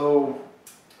 So,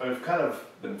 I've kind of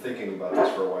been thinking about this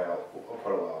for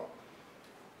quite a while.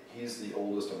 He's the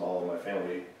oldest of all of my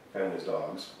family's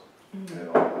dogs. And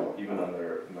even on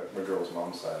my girl's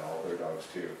mom's side, all their dogs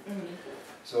too.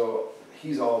 So,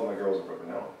 he's all of my girls have ever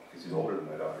known, because he's older than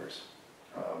my daughters.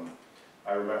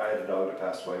 I remember I had a dog that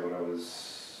passed away when I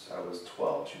was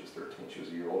 12, she was 13, she was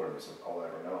a year older than me, so all I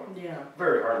ever known. Yeah.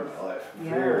 Very hard in my life.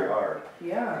 Yeah. Very hard.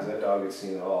 Yeah. Because that dog had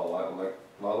seen it all, a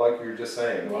lot like you were just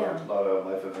saying, a lot of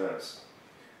life events.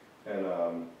 And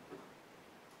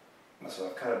so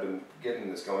I've kind of been getting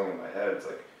this going in my head. It's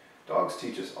like, dogs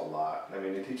teach us a lot. I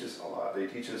mean, they teach us a lot. They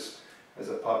teach us, as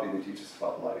a puppy, they teach us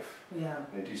about life. Yeah.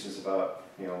 And they teach us about,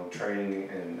 training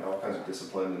and all kinds of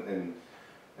discipline and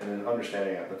then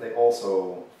understanding it, but they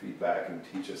also feed back and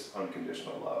teach us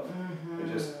unconditional love. They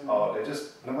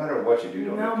just, no matter what you do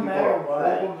to them, people are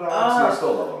horrible dogs, they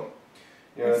still love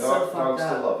them. Dogs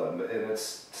still love them, and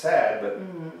it's sad,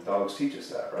 but dogs teach us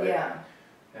that, right? Yeah.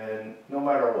 And no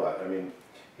matter what, I mean,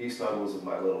 he snuggles with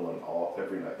my little one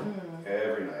every night.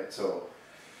 Every night. So,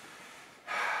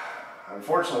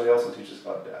 unfortunately, they also teach us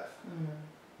about death.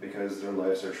 Because their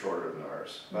lives are shorter than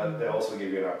ours. But they also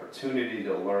give you an opportunity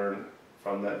to learn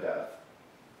from that death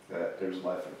that there's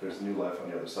new life on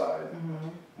the other side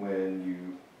when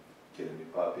you get a new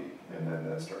puppy, and then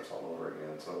that starts all over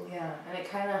again. So yeah, and it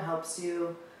kind of helps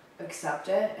you accept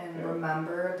it and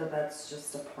remember that that's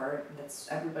just a part. That's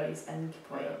everybody's end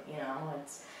point. You know,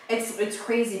 it's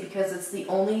crazy because it's the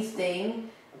only thing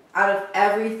out of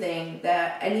everything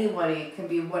that anybody can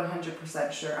be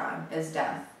 100% sure on is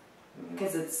death.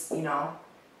 Because it's, you know,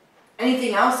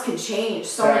 anything else can change.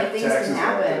 So many things can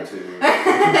happen.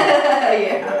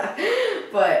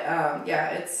 But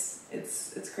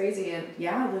it's crazy,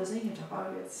 and losing a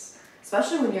dog. It's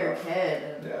especially when you're a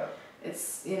kid, and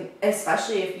it's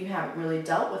especially if you haven't really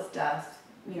dealt with death.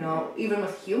 You know, even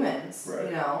with humans. Right.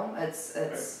 You know, it's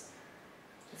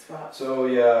rough. So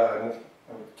I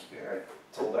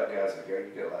told that guy, I was like,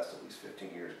 you gotta last at least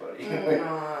 15 years, buddy.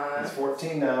 He's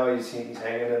 14 now, he's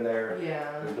hanging in there.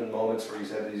 Yeah. There's been moments where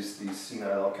he's had these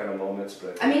senile kind of moments,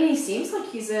 but I mean, he seems like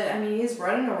he's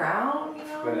running around, you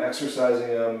know. Been exercising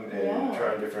him and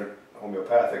trying different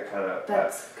homeopathic kind of.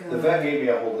 That's good. The vet gave me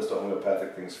a whole list of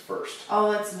homeopathic things first.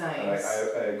 Oh, that's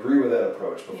nice. And I agree with that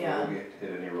approach before we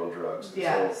hit any real drugs.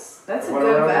 Yes, so that's a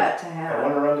good vet to have. I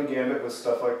want to run the gambit with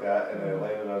stuff like that, and I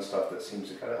landed on stuff that seems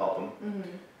to kind of help him.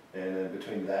 And then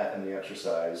between that and the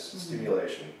exercise,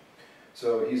 stimulation.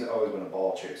 So he's always been a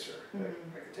ball chaser. I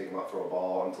could take him out, throw a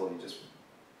ball until he just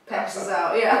passes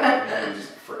out. And just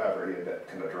forever, he had that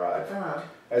kind of drive.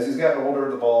 As he's gotten older,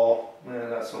 the ball,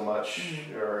 not so much,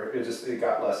 or it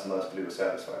got less and less, but he was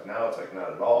satisfied. Now it's like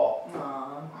not at all.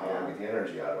 How do I get the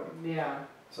energy out of him? Yeah.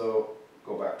 So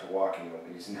go back to walking him.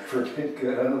 He's never been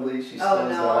good on the leash. He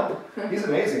slows up. He's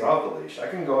amazing off the leash. I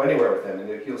can go anywhere with him,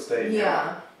 and he'll stay.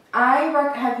 Yeah.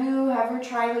 Have you ever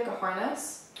tried like a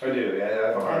harness? I do. Yeah, I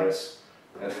have a harness.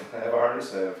 I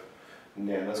have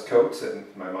Nana's coats, and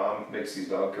my mom makes these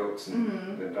dog coats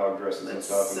and dog dresses and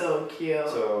stuff. So cute.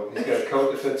 So he's got a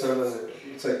coat that fits him, and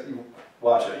it's like you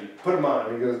watch it. You put him on,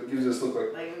 and he gives this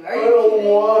look like I don't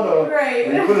wanna. Right.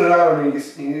 And you put it on, and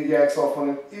he acts all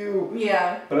funny. Ew.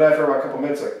 Yeah. But after about a couple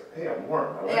minutes, like, hey, I'm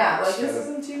warm. I like this. This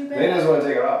isn't too bad. Then he doesn't want to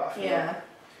take it off. Yeah. You know?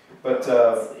 But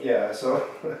so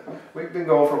we've been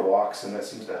going for walks, and that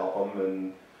seems to help him,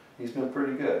 and he's been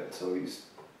pretty good. So he's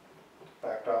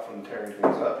backed off on tearing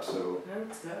things up, so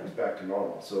he's back to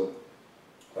normal. So,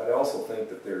 but I also think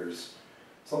that there's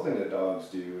something that dogs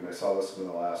do, and I saw this with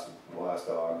the last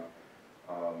dog.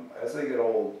 As they get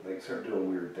old, they start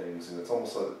doing weird things, and it's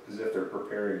almost as if they're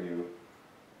preparing you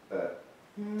that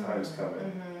time's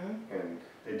coming, and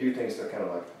they do things that kind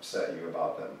of like upset you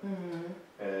about them.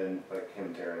 And like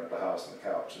him tearing up the house and the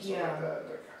couch and stuff like that.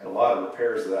 Like, I had a lot of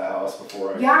repairs to that house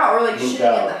before I or like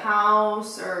shitting in the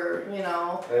house, or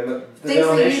things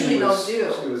they usually don't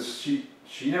do.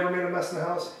 She never made a mess in the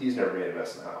house. He's never made a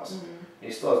mess in the house.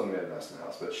 He still hasn't made a mess in the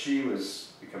house. But she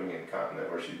was becoming incontinent,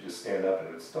 where she'd just stand up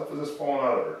and stuff was just falling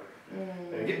out of her.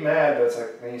 And you get mad, but it's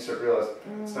like then you start to realize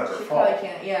it's not her fault. Probably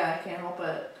can't. Yeah, I can't help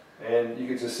it. And you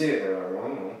could just see it there,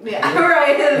 like, yeah,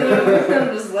 right.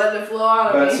 Just letting it flow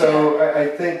out of me. But so I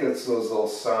think that's those little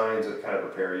signs that kind of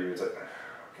prepare you. It's like,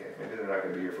 okay, maybe they're not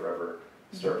going to be here forever.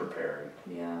 Start preparing.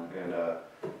 Yeah. And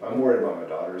I'm worried about my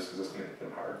daughters because it's going to make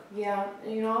them hard. Yeah,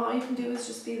 all you can do is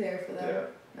just be there for them.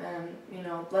 Yeah.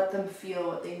 And let them feel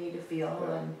what they need to feel,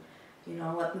 and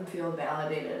let them feel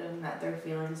validated and that their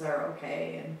feelings are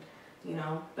okay, and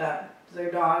that their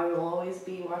dog will always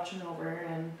be watching over,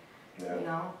 and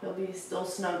he'll be still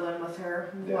snuggling with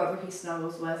her, whoever he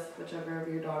snuggles with, whichever of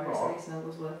your daughters that he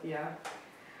snuggles with,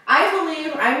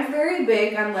 I'm very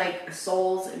big on like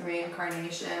souls and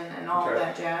reincarnation and all of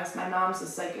that jazz. My mom's a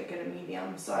psychic and a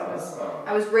medium, so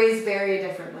I was raised very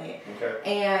differently.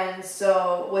 And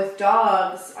so with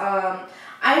dogs, I'm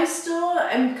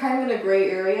kind of in a gray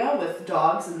area with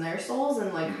dogs and their souls,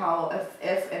 and like how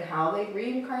if and how they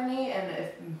reincarnate, and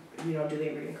if do they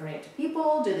reincarnate to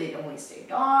people? Do they only stay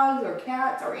dogs or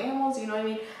cats or animals? You know what I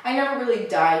mean? I never really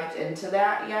dived into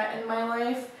that yet in my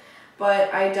life,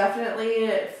 but I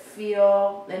definitely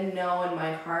feel and know in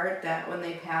my heart that when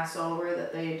they pass over,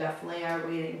 that they definitely are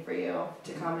waiting for you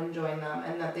to come and join them,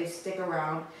 and that they stick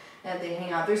around and they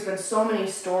hang out. There's been so many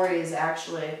stories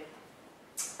actually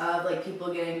of like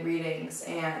people getting readings,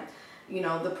 and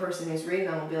the person who's reading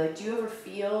them will be like, do you ever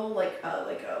feel like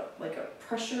a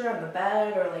pressure on the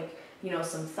bed, or like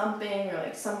some thumping, or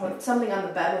like something on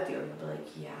the bed with you? And they'll be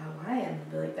like, yeah, why? And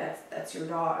they'll be like, that's your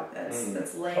dog,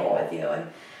 that's laying with you.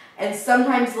 And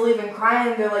sometimes they'll even cry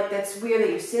and they're like, that's weird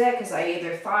that you say that because I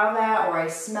either thought of that or I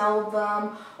smelled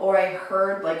them or I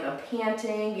heard like a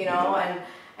panting, you know,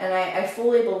 and I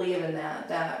fully believe in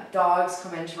that dogs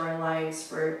come into our lives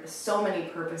for so many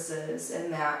purposes,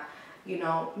 and that, you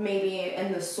know, maybe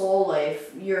in the soul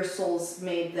life, your soul's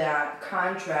made that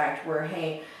contract where,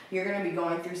 hey, you're going to be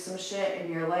going through some shit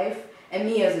in your life, and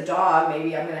me as a dog,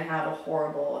 maybe I'm going to have a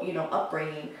horrible, you know,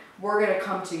 upbringing. We're going to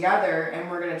come together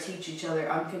and we're going to teach each other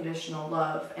unconditional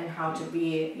love and how to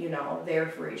be, you know, there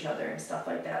for each other and stuff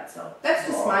like that. So that's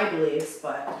just my beliefs,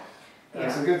 but yeah.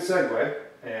 That's a good segue,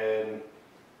 and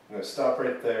I'm going to stop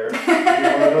right there.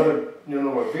 You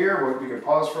want a beer? We can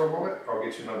pause for a moment. I'll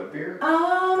get you another beer.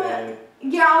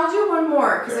 Yeah, I'll do one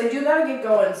more because I do got to get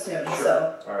going soon. Sure.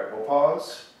 So. All right, we'll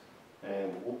pause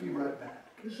and we'll be right back.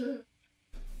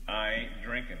 I ain't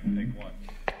drinking. Take one.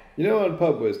 You know, on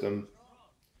pub wisdom,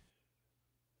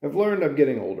 I've learned I'm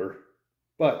getting older,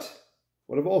 but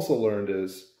what I've also learned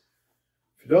is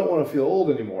if you don't want to feel old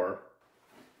anymore,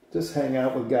 just hang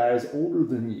out with guys older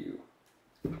than you.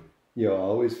 You'll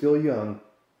always feel young.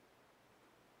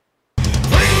 Bring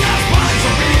us pints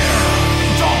of beer.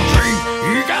 Don't drink,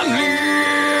 you can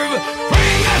live.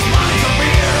 Bring us pints of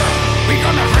beer. We're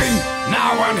gonna drink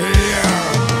now and here.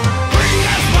 Bring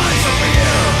us pints of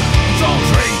beer. Don't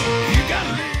drink, you can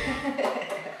live.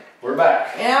 We're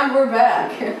back. And we're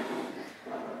back.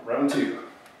 Round 2.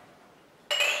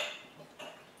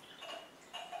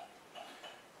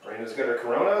 Reina's got her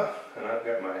Corona, and I've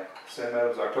got my Sam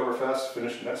Adams Oktoberfest,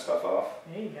 finishing that stuff off.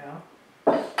 There you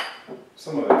go.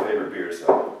 Some of my favorite beers,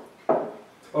 though.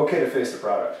 Okay to face the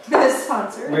product.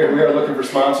 Sponsor. We are looking for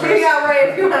sponsors. Yeah, right.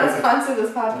 If you want to sponsor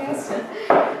this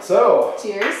podcast. So,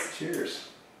 Cheers. Cheers.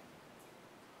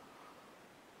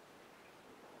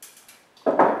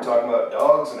 We're talking about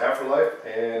dogs and afterlife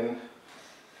and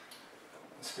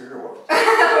the spirit world.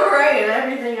 Right, and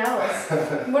everything else.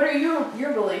 What are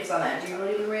your beliefs on that? Do you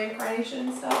believe in reincarnation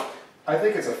and stuff? I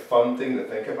think it's a fun thing to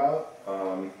think about.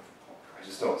 I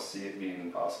just don't see it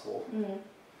being possible. Mm-hmm.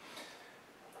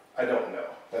 I don't know.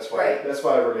 That's why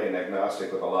I remain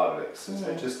agnostic with a lot of it. Since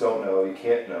I just don't know. You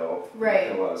can't know.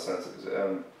 Right. In a lot of senses.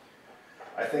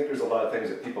 I think there's a lot of things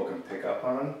that people can pick up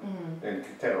on and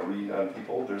can kind of read on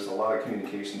people. There's a lot of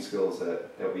communication skills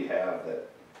that we have that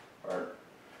aren't,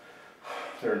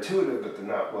 they're intuitive, but they're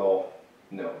not well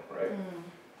known, right?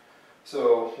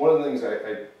 So one of the things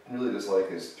I really dislike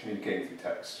is communicating through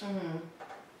text.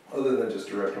 Other than just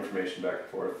direct information back and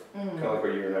forth. Kind of like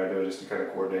what you and I are doing, just to kind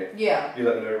of coordinate. Yeah. You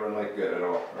let me know everyone like good at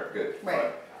all. All right, good. Right.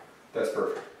 Fine. That's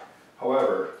perfect.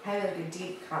 However, having like a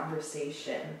deep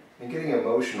conversation. And getting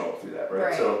emotional through that, right?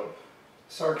 Right. So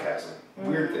sarcasm,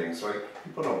 weird things, like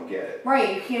people don't get it.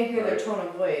 Right, you can't hear their tone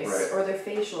of voice or their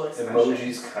facial expression.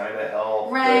 Emojis kind of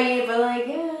help. Right, but like,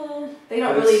 they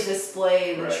don't really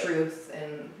display the truth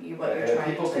and what you're trying to do.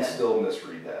 And people can still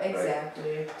misread that.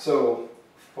 Exactly. Right? So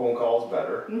phone calls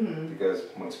better because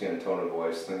once again, tone of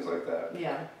voice, things like that.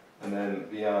 Yeah. And then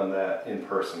beyond that, in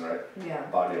person, right? Yeah.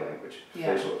 Body language,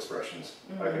 facial expressions.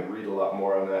 I can read a lot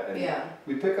more on that, and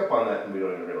we pick up on that, and we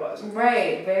don't even realize it.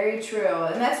 Right, very true.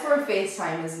 And that's where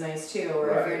FaceTime is nice too,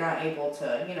 or if you're not able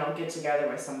to, get together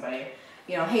with somebody,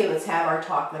 hey, let's have our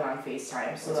talk then on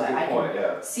FaceTime so that I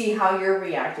can see how you're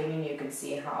reacting and you can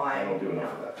see how I don't do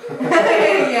enough of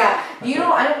that.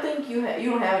 Yeah, I don't think you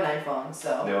don't have an iPhone,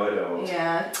 so. No, I don't.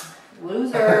 Yeah,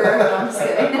 loser. No, I'm just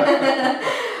kidding.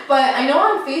 But I know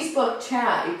on Facebook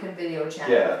chat you can video chat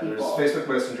with people. There's Facebook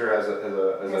Messenger has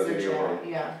a video link.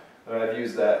 Yeah. And I've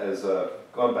used that as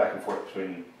gone back and forth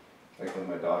between, like with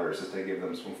my daughters, just to give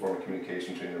them some form of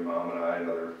communication between their mom and I and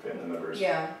other family members.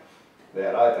 Yeah. They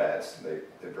had iPads.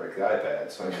 They break the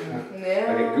iPads. So I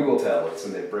get Google tablets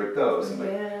and they break those. And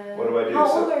like, what do I do? How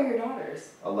old are your daughters?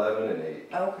 11 and 8.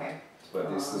 Okay. But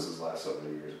this is last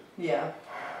several years. Yeah.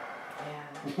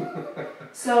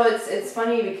 So it's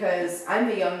funny because I'm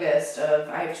the youngest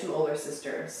I have 2 older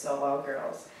sisters, so all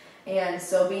girls. And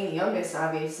so being the youngest,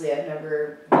 obviously I've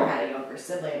never had a younger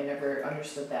sibling, I never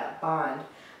understood that bond.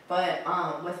 But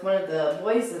with one of the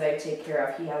boys that I take care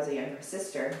of, he has a younger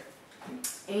sister.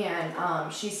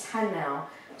 And she's 10 now,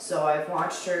 so I've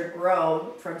watched her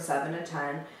grow from 7 to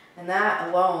 10. And that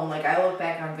alone, like I look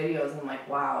back on videos and I'm like,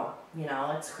 wow,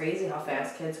 it's crazy how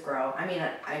fast kids grow. I mean,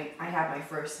 I have my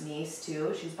first niece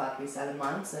too. She's about to be 7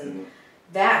 months, and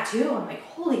that too, I'm like,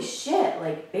 holy shit,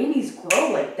 like babies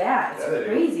grow like that. It's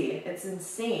crazy. It's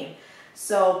insane.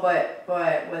 So, but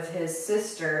with his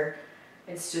sister,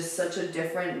 it's just such a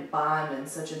different bond and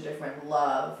such a different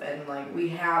love, and like we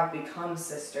have become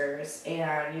sisters,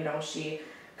 and she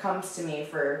comes to me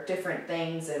for different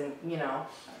things, and you know,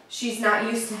 she's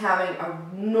not used to having a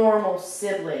normal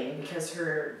sibling because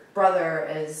her brother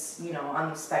is, you know, on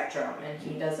the spectrum, and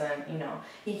he doesn't, you know,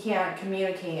 he can't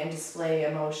communicate and display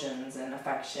emotions and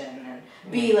affection and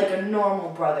be like a normal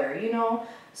brother, you know.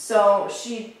 So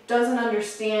she doesn't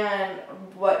understand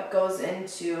what goes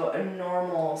into a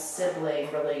normal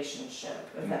sibling relationship,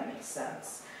 if that makes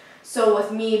sense. So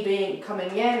with me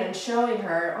coming in and showing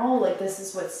her, oh, like this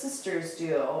is what sisters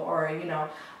do, or you know,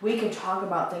 we can talk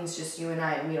about things just you and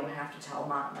I, and we don't have to tell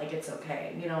mom, like it's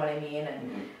okay, you know what I mean?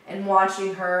 And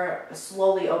watching her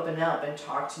slowly open up and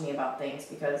talk to me about things,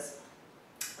 because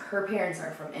her parents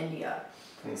are from India,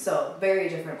 so very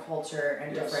different culture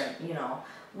and different, you know,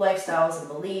 lifestyles and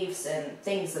beliefs and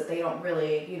things that they don't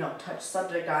really, you know, touch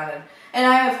subject on. And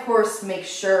I, of course, make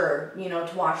sure, you know,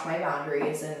 to watch my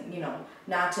boundaries and, you know,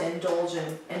 not to indulge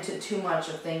into too much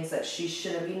of things that she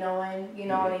shouldn't be knowing, you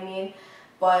know what I mean?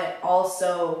 But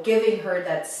also giving her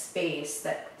that space,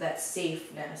 that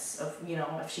safeness of, you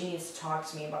know, if she needs to talk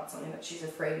to me about something that she's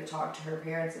afraid to talk to her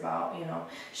parents about, you know,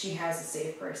 she has a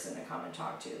safe person to come and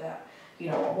talk to that, you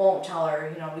know, won't tell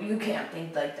her, you know, you can't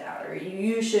think like that, or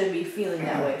you shouldn't be feeling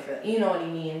that way for, you know what I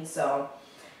mean? So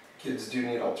kids do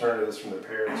need alternatives from their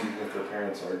parents, even if their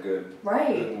parents are good,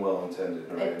 good and well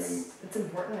intended. Right? It's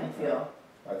important, I feel.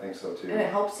 I think so too. And it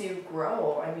helps you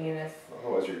grow. I mean, if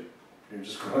otherwise you're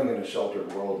just growing in a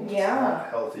sheltered world, and it's not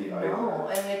healthy either. No,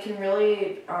 and it can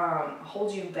really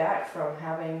hold you back from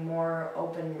having more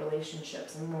open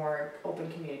relationships and more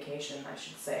open communication, I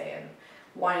should say, and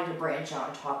wanting to branch out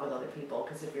and talk with other people,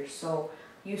 because if you're so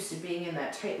used to being in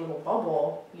that tight little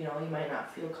bubble, you know, you might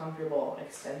not feel comfortable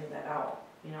extending that out,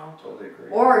 you know. Totally agree.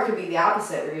 Or it could be the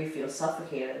opposite, where you feel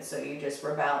suffocated, so you just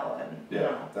rebel and, you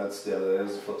know. That is the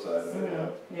flip side of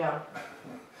it, yeah.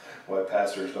 Why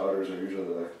pastors' daughters are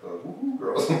usually like the woo-hoo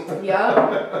girls.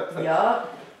 Yup.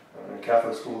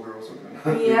 Catholic school girls.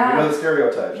 Yeah. You know the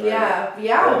stereotypes, right? Yeah,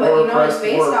 but you know, it's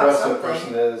based off something. The more oppressed a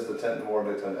person is, the more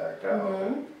they tend to act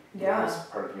out. Yeah. It's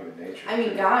part of human nature. I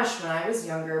mean, gosh, when I was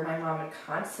younger, my mom would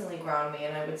constantly ground me,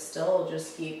 and I would still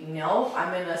just keep, no,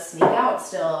 I'm going to sneak out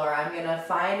still, or I'm going to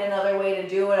find another way to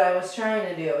do what I was trying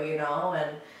to do, you know,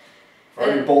 and... I've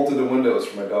already bolted the windows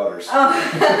for my daughters.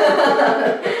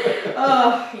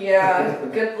 Oh, yeah,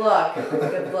 good luck,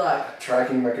 good luck.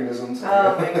 Tracking mechanisms.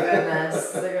 Oh, my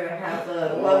goodness, they're going to have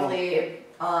the lovely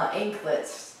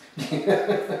anklets.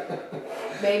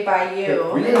 Made by you.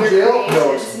 Were you in jail?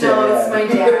 No, it's my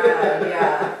dad.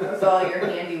 Yeah, with all your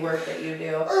handiwork that you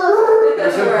do.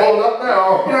 There's him pulling up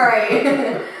now.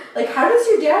 Right. Like, how does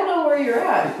your dad know where you're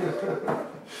at?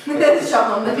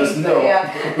 Show him the just know.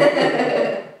 Yeah.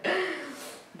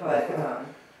 But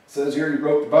says here you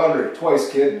broke the boundary twice,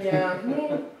 kid. Yeah.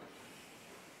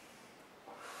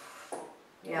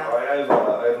 Yeah. I have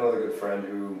another good friend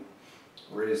who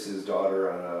raised his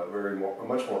daughter on a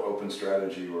much more open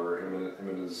strategy, where him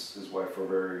and his wife were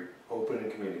very open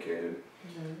and communicated.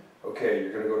 Okay,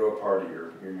 you're going to go to a party,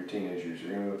 you're in your teenage years,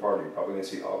 you're going to the party, you're probably going to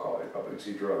see alcohol, you're probably going to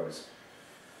see drugs.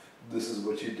 This is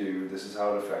what you do, this is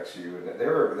how it affects you. And they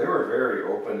were very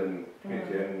open and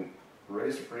communicated, and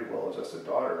raised a pretty well-adjusted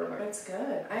daughter. And that's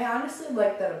good. I honestly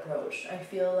like that approach. I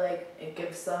feel like it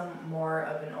gives them more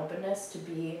of an openness to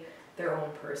be their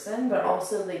own person, but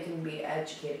also they can be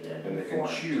educated and informed.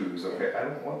 They can choose, okay, I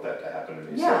don't want that to happen to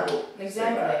me, yeah, so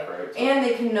exactly. Back, right? So, and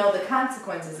they can know the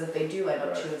consequences if they do end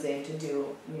up choosing to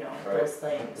do, you know, those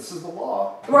things. This is the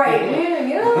law. Right,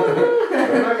 yeah.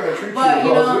 They're not going to treat you as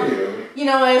well as we do. You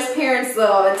know, as parents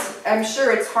though, I'm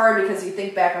sure it's hard, because you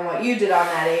think back on what you did on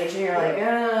that age, and you're like,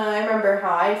 I remember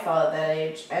how I felt at that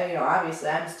age. And, you know, obviously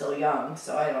I'm still young,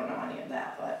 so I don't know any of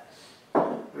that, but...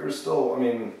 There's still, I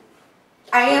mean...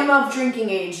 I am of drinking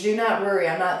age. Do not worry.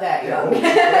 I'm not that young.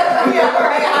 Yeah,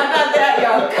 right. I'm not that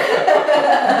young.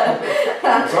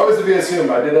 It's always to be assumed.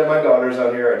 I did have my daughters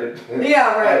on here. I did.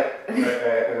 Yeah, right. I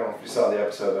don't know if you saw the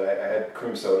episode, but I had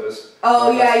cream sodas.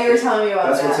 Oh, yeah, you were telling me about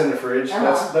that. That's what's in the fridge.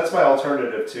 That's my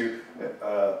alternative to.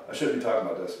 I shouldn't be talking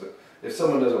about this, but if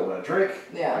someone doesn't want to drink,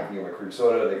 I can get my cream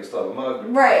soda. They can still have a mug.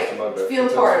 Right. Feel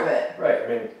part of it. Right. I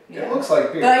mean, it looks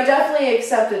like beer. But I definitely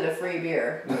accepted a free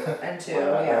beer and two.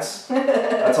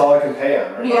 That's all I can pay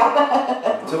on, right?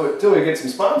 Yeah. Until we get some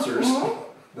sponsors.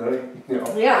 Then you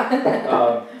know.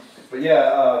 Yeah. But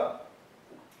yeah,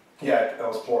 I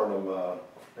was pouring them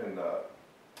in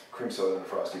cream soda in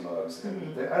frosty mugs,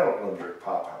 and I don't let them drink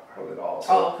pop hardly at all.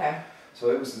 So, okay.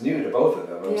 So it was new to both of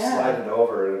them. I was sliding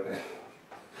over, and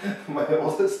my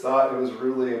oldest thought it was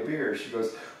really a beer. She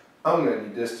goes, I'm going to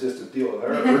need this just to deal with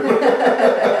her.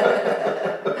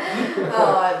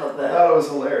 Oh, I love that. I thought it was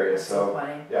hilarious. That's so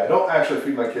funny. Yeah, I don't actually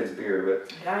feed my kids beer,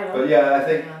 but yeah, I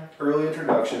think early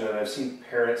introduction, and I've seen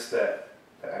parents that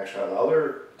actually allow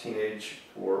their teenage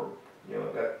or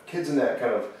that kids in that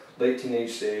kind of late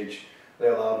teenage stage, they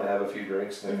allow them to have a few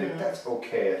drinks, and I think that's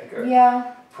okay. I think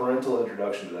a parental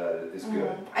introduction to that is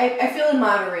good. I feel in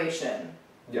moderation.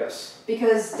 Yes.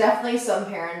 Because definitely some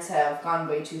parents have gone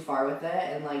way too far with it,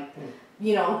 and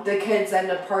the kids end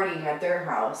up partying at their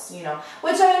house,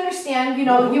 which I understand, you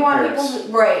want people to,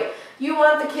 right, you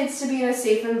want the kids to be in a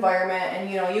safe environment, and,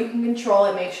 you can control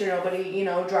it, make sure nobody,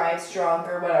 drives drunk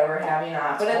or whatever, have you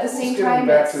not, but at the same time,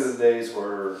 back to the days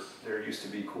where there used to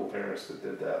be cool parents that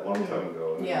did that a long time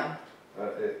ago. And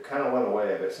it kind of went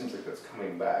away, but it seems like that's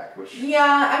coming back, which...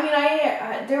 Yeah, I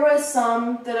mean, there was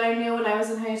some that I knew when I was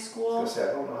in high school. I was gonna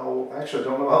say, I don't know how old, actually I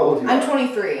don't know how old you are. I'm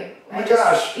 23. Oh my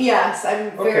gosh! Yes,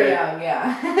 I'm very young,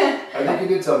 yeah. I think you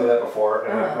did tell me that before,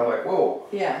 and I'm like, whoa.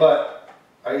 Yeah. But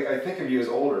I think of you as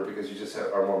older because you just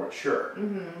are more mature.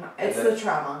 It's the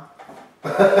trauma.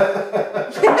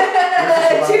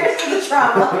 Cheers to the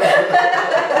trauma.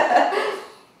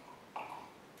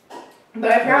 But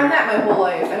I've found that my whole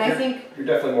life, and I think... You're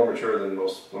definitely more mature than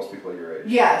most people your age.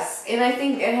 Yes, and I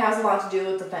think it has a lot to do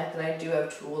with the fact that I do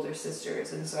have 2 older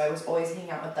sisters, and so I was always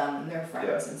hanging out with them and their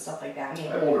friends and stuff like that. I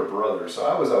have older brothers, so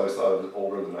I was always thought I was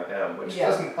older than I am, which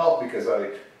doesn't help because I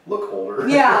look older.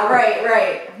 Yeah,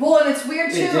 right. Well, and it's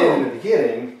weird too. It did in the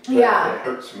beginning, but it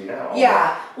hurts me now.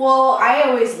 Yeah, well, I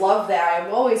always loved that.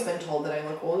 I've always been told that I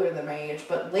look older than my age,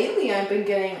 but lately I've been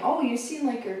getting, oh, you seem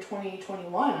like you're 20,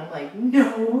 21. I'm like,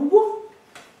 no.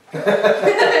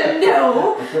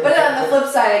 No. But on the flip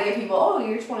side, I get people, oh,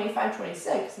 you're 25,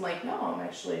 26. I'm like, no, I'm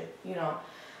actually,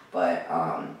 But,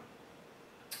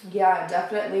 yeah,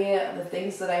 definitely the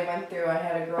things that I went through, I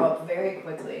had to grow up very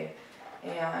quickly.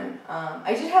 And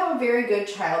I did have a very good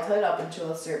childhood up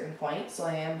until a certain point, so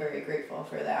I am very grateful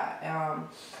for that.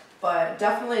 But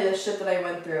definitely the shit that I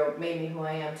went through made me who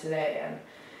I am today. And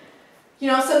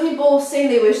some people say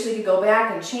they wish they could go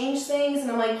back and change things,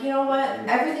 and I'm like, you know what?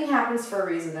 Everything happens for a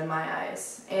reason in my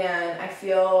eyes. And I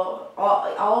feel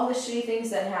all of the shitty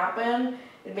things that happen,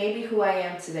 it made me who I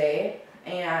am today.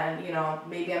 And,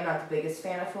 maybe I'm not the biggest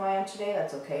fan of who I am today,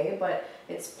 that's okay, but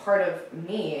it's part of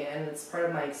me, and it's part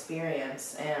of my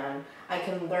experience, and I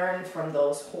can learn from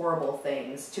those horrible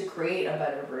things to create a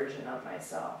better version of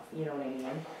myself, you know what I mean?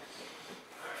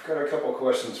 I've got a couple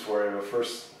questions for you, but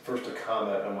first a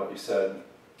comment on what you said.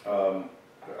 I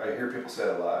hear people say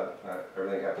it a lot,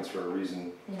 everything happens for a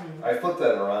reason. I flip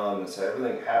that around and say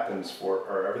everything happens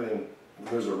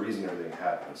there's a reason everything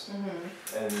happens.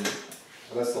 And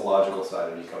so that's the logical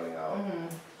side of me coming out.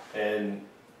 And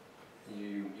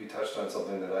you touched on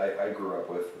something that I grew up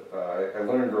with. I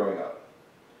learned growing up.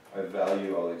 I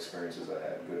value all the experiences I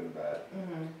had, good and bad.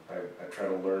 I try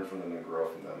to learn from them and grow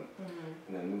from them,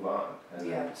 and then move on. And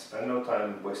then spend no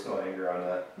time, waste no anger on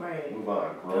that. Right. Move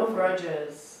on, grow. No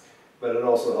grudges. But it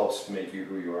also helps make you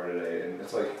who you are today. And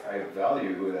it's like, I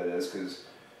value who that is, because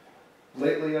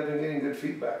lately I've been getting good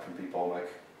feedback from people. Like,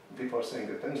 people are saying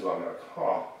good things about me, like,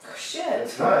 oh, shit,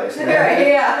 it's nice. Right,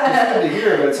 yeah. It's good to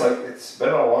hear, but it's like, it's been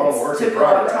a long work in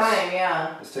progress. It's taken a long time,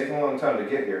 yeah. It's taken a long time to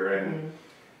get here, and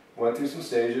went through some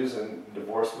stages, and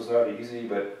divorce was not easy,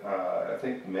 but I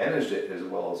think managed it as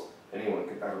well as anyone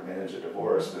could ever manage a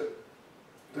divorce, but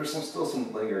there's still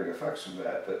some lingering effects from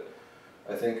that, but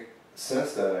I think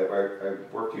since then I've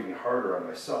worked even harder on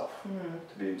myself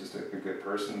to be just a good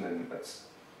person, and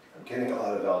I'm getting a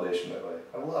lot of validation that way.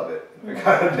 I love it. I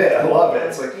gotta admit, I love it.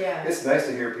 It's like, it's nice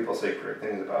to hear people say great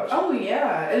things about you. Oh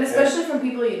yeah, and especially from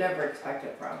people you never expect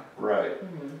it from. Right.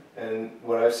 And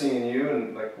what I've seen in you,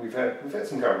 and like we've had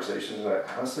some conversations, and I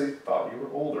honestly thought you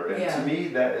were older, and to me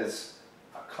that is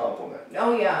a compliment.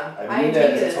 Oh yeah, I mean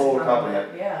that as a total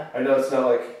compliment. Yeah. I know it's not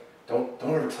like, don't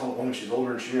ever tell a woman she's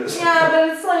older than she is. Yeah, but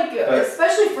it's like,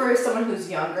 especially for someone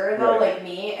who's younger, though, like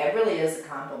me, it really is a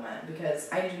compliment, because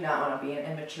I do not want to be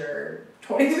an immature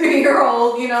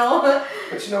 23-year-old, But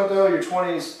though, your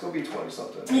 20s, go be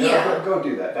 20-something. Go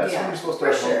do that. That's when you're supposed to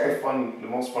have the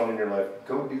most fun in your life.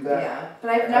 Go do that. Yeah,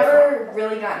 but I've never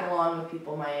really gotten along with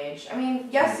people my age. I mean,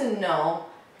 yes and no.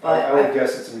 But I would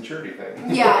guess it's a maturity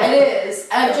thing. Yeah, it is.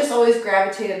 I've just always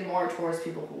gravitated more towards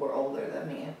people who were older than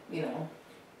me,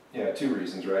 Yeah, 2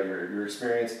 reasons, right? Your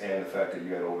experience and the fact that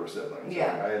you had older siblings.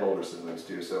 Yeah. I had older siblings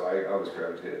too, so I always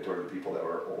gravitated toward the people that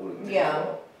were older than me as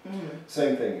well.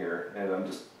 Same thing here, and I'm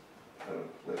just at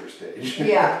a later stage.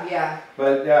 Yeah.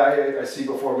 But yeah, I see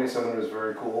before me someone who's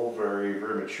very cool, very,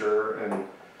 very mature, and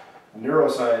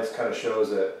neuroscience kind of shows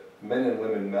that men and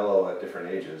women mellow at different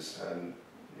ages, and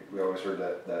we always heard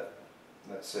that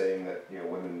saying that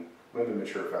women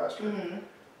mature faster,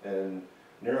 and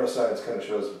neuroscience kind of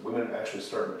shows women actually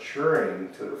start maturing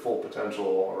to their full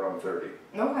potential around 30.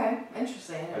 Okay,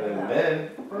 interesting. And then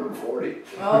men around 40.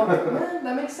 Oh,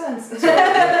 that makes sense.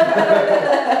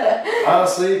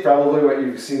 Honestly, probably what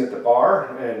you've seen at the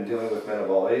bar and dealing with men of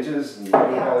all ages and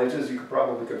women of all ages, you could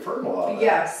probably confirm a lot of that.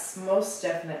 Yes, most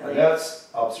definitely. And that's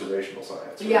observational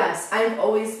science. Right? Yes, I've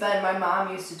always been, my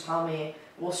mom used to tell me,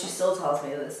 well, she still tells me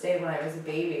to this day when I was a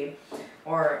baby,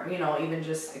 or, even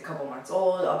just a couple months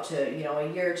old, up to,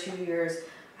 a year, 2 years,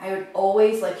 I would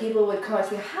always, people would come up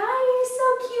to me, hi, you're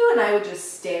so cute, and I would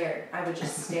just stare. I would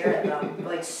just stare at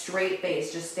them, straight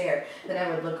face, just stare. Then I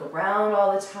would look around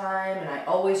all the time, and I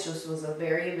always just was a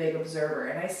very big observer,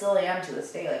 and I still am to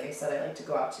this day. Like I said, I like to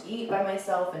go out to eat by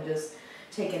myself and just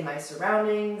take in my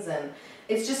surroundings, and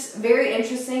it's just very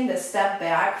interesting to step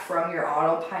back from your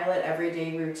autopilot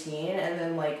everyday routine and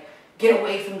then get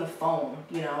away from the phone,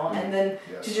 and then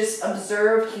to just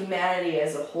observe humanity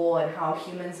as a whole and how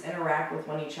humans interact with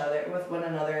one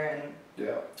another,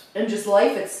 and just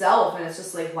life itself. And it's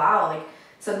just wow,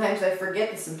 sometimes I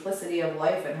forget the simplicity of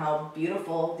life and how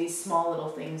beautiful these small little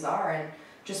things are, and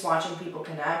just watching people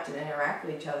connect and interact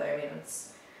with each other. I mean,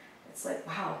 it's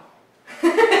wow.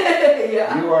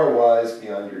 Yeah. You are wise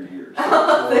beyond your years.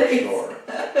 Sure.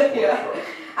 Yeah. Sure.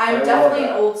 I'm definitely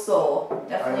an old soul.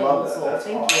 Definitely I love an old that. soul. That's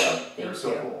Thank awesome. you. You're Thank so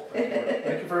you. cool.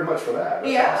 Thank you very much for that.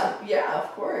 That's awesome. Yeah,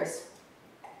 of course.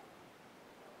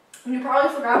 You probably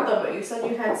forgot them, but you said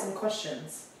you had some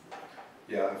questions.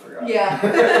 Yeah, I forgot. Yeah.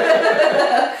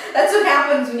 That's what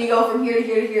happens when you go from here to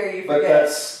here to here, you forget. But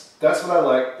that's what I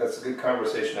like. That's a good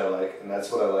conversation I like, and that's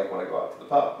what I like when I go out to the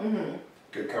pub. Mm-hmm.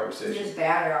 Good conversation. You just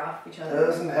batter off each other. It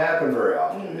doesn't happen very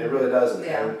often. Mm-hmm. It really doesn't.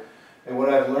 Yeah. And what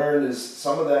I've learned is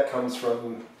some of that comes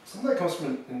from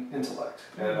intellect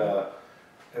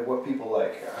and what people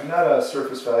like. I'm not a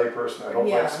surface value person. I don't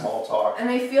like small talk. And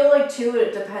I feel too,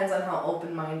 it depends on how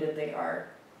open-minded they are.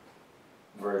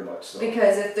 Very much so.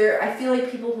 Because I feel like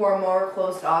people who are more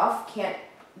closed off can't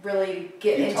really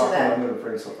get into that. I'm going to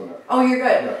bring something up. Oh, you're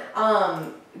good. Yeah.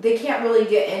 They can't really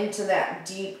get into that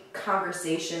deep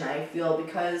conversation, I feel,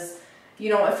 because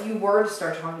if you were to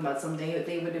start talking about something,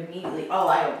 they would immediately, oh,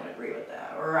 I don't agree with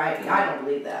that, or I don't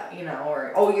believe that,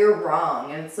 or, oh, you're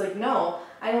wrong. And it's no,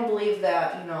 I don't believe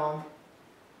that,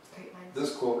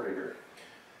 This quote right here.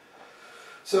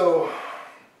 So,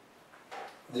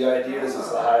 the idea is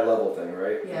it's a high level thing,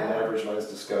 right? Yeah. And average minds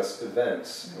discuss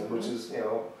events, which is,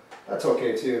 that's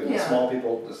okay too. Yeah.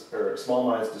 Small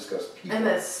minds discuss people. And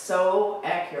that's so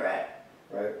accurate.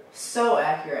 Right? So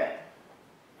accurate.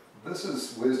 This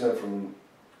is wisdom from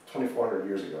 2,400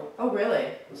 years ago. Oh,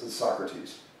 really? This is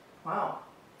Socrates. Wow.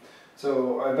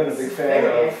 So I've been a big fan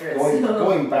of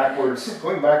going backwards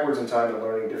in time and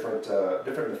learning different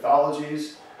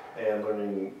mythologies and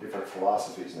learning different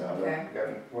philosophies. Now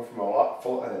went from a lot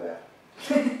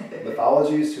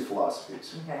mythologies to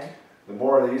philosophies. Okay. The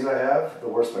more of these I have, the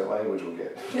worse my language will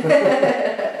get.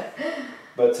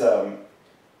 But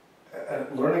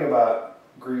learning about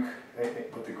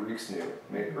what the Greeks knew.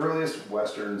 I mean, earliest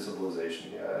Western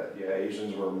civilization. Yeah,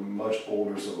 Asians were much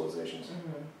older civilizations,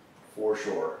 for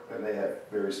sure, and they had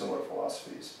very similar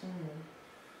philosophies.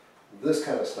 This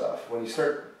kind of stuff, when you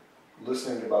start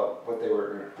listening about what they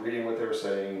were reading, what they were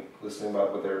saying, listening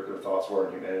about what their thoughts were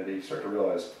on humanity, you start to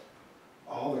realize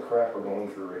all the crap we're going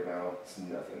through right now is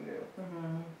nothing new.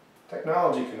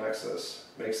 Technology connects us,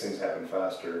 makes things happen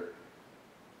faster,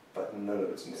 but none of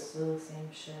it's new. It's still the same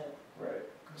shit. Right.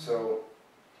 So,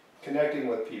 connecting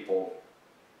with people,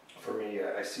 for me,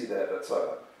 I see that's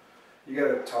you got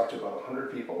to talk to about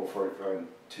 100 people before you find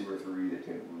 2 or 3 that you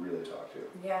can really talk to.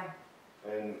 Yeah.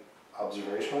 And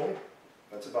observationally,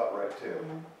 that's about right too.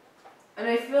 And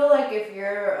I feel like if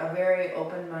you're a very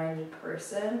open-minded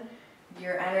person,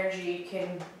 your energy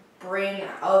can bring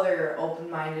other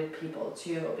open-minded people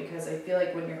too, because I feel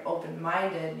like when you're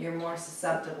open-minded, you're more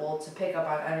susceptible to pick up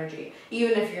on energy,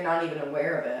 even if you're not even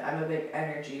aware of it. I'm a big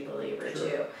energy believer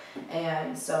too.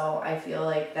 And so I feel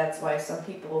like that's why some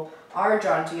people are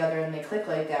drawn together and they click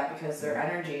like that, because their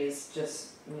energy is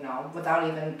just, without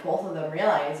even both of them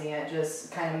realizing it,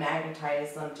 just kind of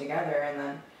magnetize them together, and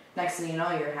then next thing you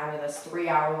know, you're having this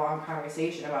 3-hour-long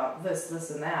conversation about this,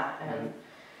 and that, and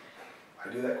I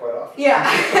do that quite often. Yeah,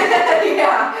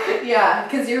 yeah,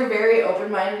 because you're a very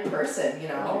open-minded person,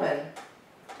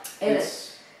 and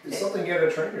it's something you got to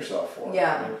train yourself for.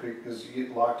 Yeah. Because you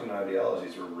get locked in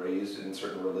ideologies or raised in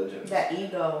certain religions. That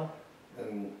ego.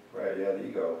 And the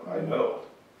ego. I know.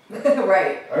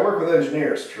 Right. I work with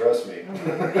engineers. Trust me.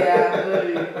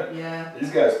 Yeah.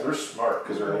 These guys, they're smart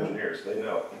because they're engineers. They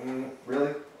know.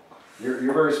 Really?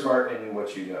 you're very smart in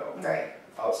what you know. Right.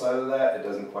 Outside of that, it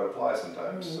doesn't quite apply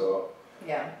sometimes. So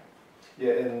yeah,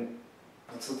 and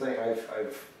that's the thing.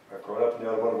 I've grown up in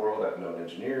the automotive world. I've known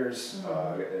engineers.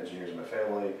 I've got engineers in my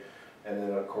family, and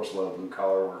then of course a lot of blue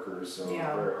collar workers. So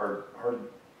very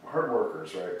hard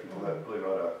workers, right? People that really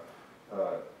know how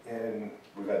to. And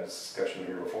we've had this discussion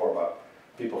here before about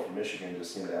people from Michigan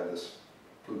just seem to have this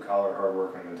blue collar, hard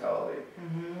working mentality.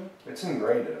 It's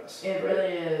ingrained in us. It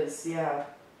really is, yeah.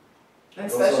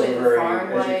 Especially the very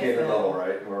farm educated life level,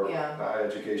 right? We're yeah. the high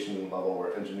education level,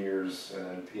 we're engineers and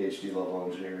then PhD level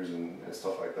engineers and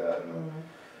stuff like that. And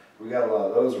we got a lot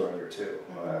of those around here too.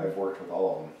 I've worked with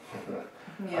all of them.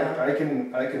 Yeah. I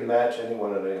can match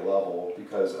anyone at any level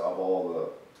because of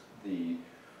all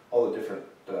the different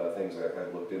things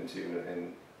I've looked into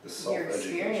and the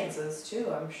self-education. Your experiences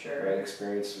too, I'm sure. Right,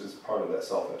 experience is part of that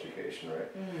self-education,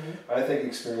 right? I think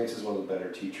experience is one of the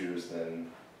better teachers than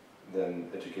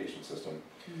education system.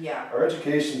 Yeah. Our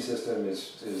education system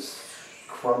is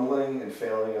crumbling and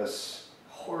failing us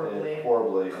horribly.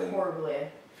 And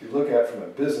if you look at it from a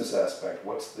business aspect,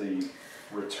 what's the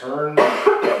return?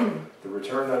 The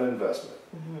return on investment.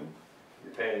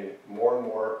 You're paying more and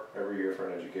more every year for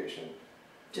an education.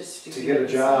 Just to get a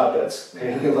job that's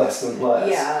paying you less and less.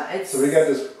 Yeah, so we got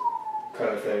this kind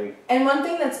of thing. And one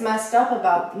thing that's messed up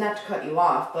about, not to cut you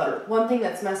off, but one thing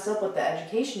that's messed up with the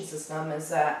education system is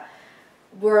that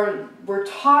we're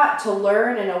taught to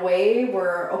learn in a way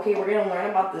where, okay, we're going to learn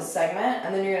about this segment,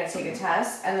 and then you're going to take a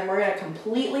test, and then we're going to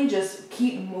completely just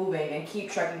keep moving and keep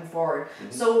trekking forward.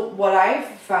 So what I've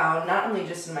found, not only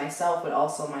just in myself, but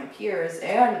also my peers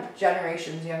and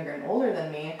generations younger and older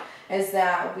than me, is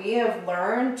that we have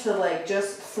learned to like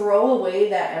just throw away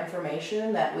that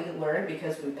information that we learned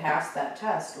because we passed that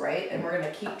test, right? And we're going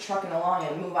to keep trucking along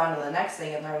and move on to the next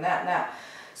thing and learn that and that.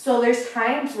 So there's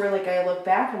times where like I look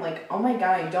back and I'm like, oh my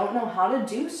God, I don't know how to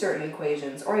do certain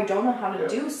equations, or I don't know how to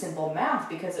do simple math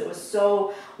because it was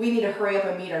so, we need to hurry up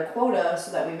and meet our quota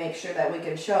so that we make sure that we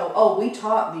can show, oh, we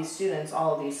taught these students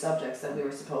all of these subjects that we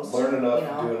were supposed to. Learn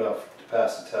enough, do enough to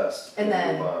pass the test. And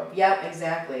then, move on. Yep,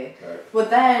 exactly. Right. But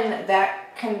then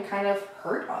that can kind of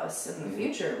hurt us in the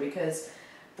future because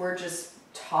we're just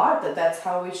taught that that's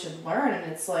how we should learn,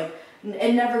 and it's like,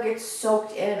 it never gets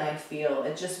soaked in, I feel.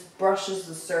 It just brushes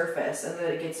the surface and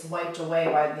then it gets wiped away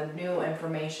by the new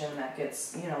information that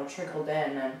gets, trickled in.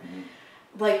 And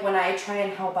like when I try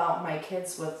and help out my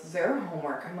kids with their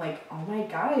homework, I'm like, oh my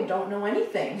God, I don't know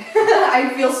anything.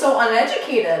 I feel so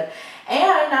uneducated.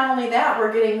 And not only that,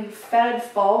 we're getting fed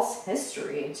false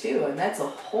history too. And that's a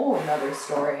whole nother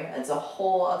story. That's a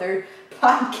whole other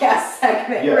podcast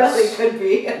segment. Really could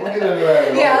be. We'll get into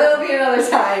that. Yeah, that'll be another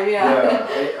time. Yeah,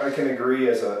 I can agree.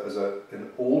 As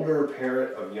an older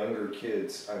parent of younger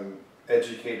kids, I'm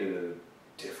educated in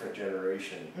a different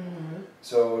generation.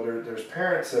 So there's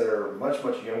parents that are much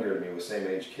younger than me with same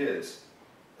age kids,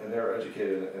 and they're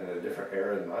educated in a different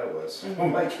era than I was.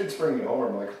 When my kids bring me home,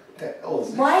 I'm like, what the hell is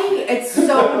this? Right, it's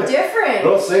so different.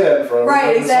 Don't say that in front of me.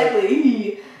 Right,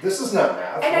 exactly. This is not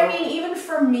math. And I mean, even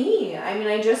for me,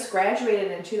 I just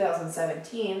graduated in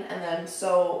 2017, and then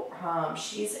so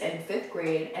she's in 5th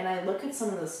grade, and I look at some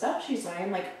of the stuff she's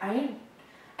learning, like, I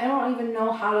don't even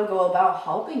know how to go about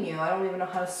helping you. I don't even know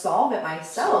how to solve it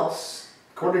myself. So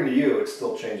according to you, it's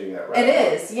still changing that route. It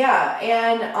is, yeah.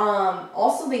 And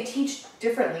also they teach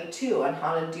differently too on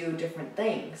how to do different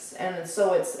things. And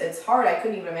so it's hard. I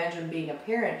couldn't even imagine being a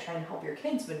parent trying to help your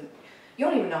kids when you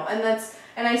don't even know.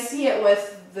 And I see it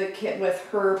with the kid, with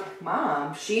her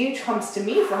mom. She comes to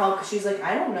me for help because she's like,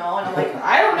 I don't know. And I'm like,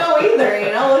 I don't know either,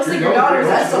 Looks like your daughter's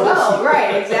SOL.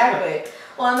 Right, exactly.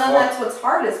 Well, and then that's what's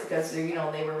hard is because,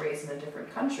 they were raised in a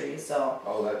different country, so.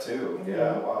 Oh, that too.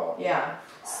 Yeah, wow. Yeah.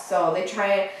 So they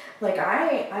try, like,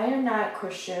 I am not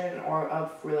Christian or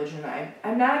of religion.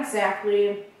 I'm not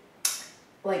exactly,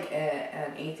 like,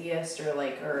 an atheist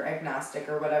or agnostic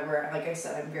or whatever. Like I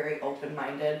said, I'm very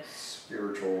open-minded.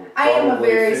 Spiritual. I am a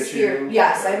very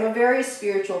yes, I'm a very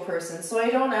spiritual person, so I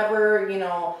don't ever,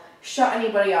 shut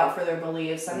anybody out for their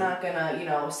beliefs. I'm not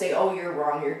gonna, say, oh, you're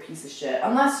wrong, you're a piece of shit.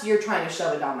 Unless you're trying to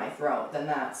shove it down my throat, then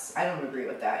I don't agree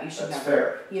with that. You should that's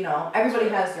never, fair. Everybody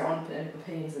has their own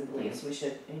opinions and beliefs. We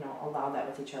should, allow that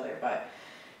with each other. But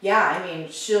yeah,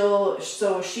 she goes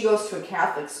to a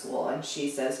Catholic school and she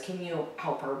says, can you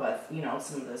help her with,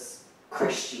 some of this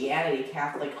Christianity,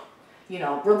 Catholic,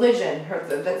 religion.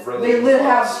 Their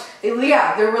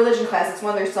religion class. It's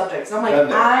one of their subjects. And I'm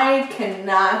like, I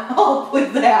cannot help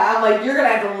with that. I'm like, you're gonna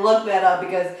have to look that up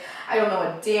because I don't know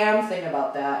a damn thing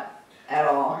about that at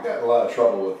all. I got in a lot of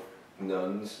trouble with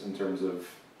nuns in terms of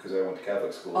because I went to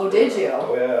Catholic school. Oh, did you?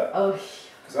 Oh yeah. Oh.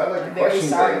 Because I like to I'm very question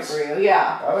sorry things. for you.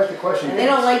 Yeah. I like to question And things.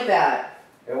 they don't like that.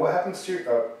 And what happens to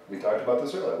your... we talked about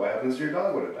this earlier. What happens to your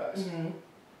dog when it dies? Mm-hmm.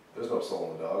 There's no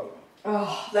soul in the dog.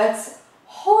 Oh, that's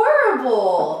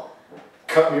horrible.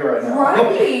 Cut me right now.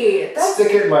 Right. That's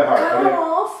Stick it in my heart. god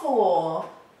awful.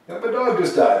 Yeah, my dog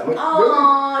just died. What,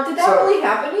 Aw, really? did that really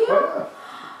happen to you? Yeah.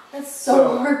 That's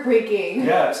so heartbreaking.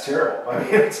 Yeah, it's terrible. I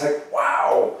mean, it's like,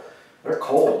 wow. They're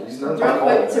cold. These nuns are Real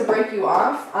cold. quick, to break you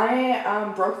off,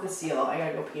 I broke the seal. I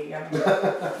gotta go pee again.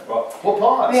 Well, we'll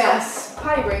pause. Yes,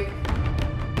 potty break.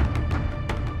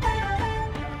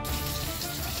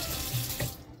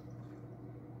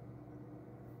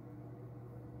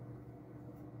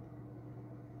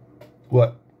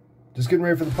 What? Just getting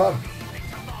ready for the pub.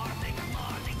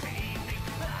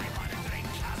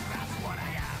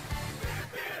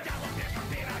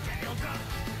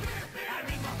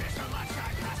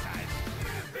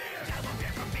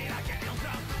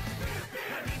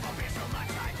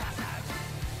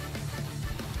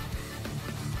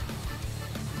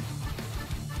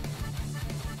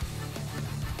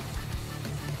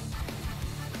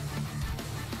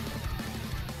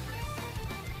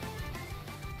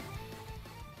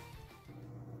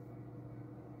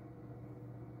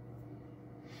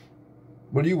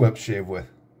 What do you web shave with?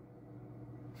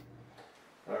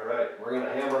 All right, we're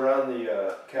gonna hammer around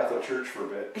the Catholic Church for a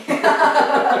bit.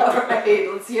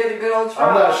 Alright, let's hear the good old I'm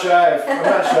trauma. not shy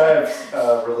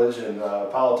of religion.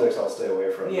 Politics, I'll stay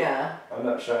away from. Yeah. I'm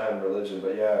not shy on religion,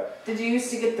 but yeah. Did you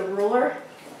used to get the ruler?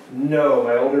 No,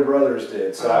 my older brothers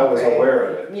did, so I was aware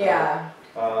of it. Yeah.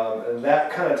 And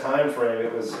that kind of time frame,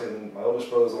 it was in my oldest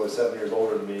brother was only 7 years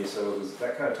older than me, so it was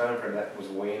that kind of time frame that was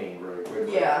waning really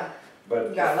quickly. Yeah.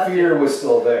 But got the lucky. fear was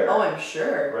still there. Oh, I'm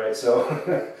sure. Right, so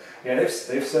yeah, they've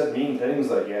said mean things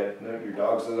like, yeah, no, your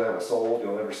dog doesn't have a soul,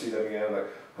 you'll never see them again. Like,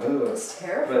 ugh. It's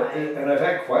terrifying. And I've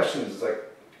had questions. It's like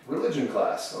religion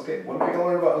class. Okay, what are we gonna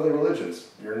learn about other religions?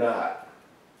 You're not.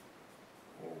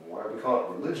 Well, why do we call it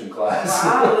religion class?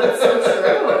 Wow, that's so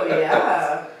true.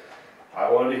 Yeah. I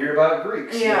wanted to hear about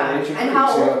Greeks. Yeah. Ancient And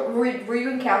Greeks, how old were you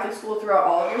in Catholic school throughout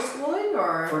all of your schooling,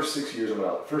 or? First 6 years of my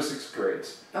life, first 6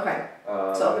 grades. Okay.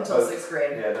 So up until 6th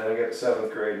grade. Yeah, then I got to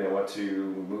 7th grade and I went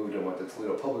to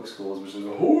Toledo Public Schools, which is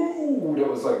that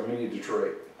was like mini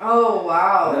Detroit. Oh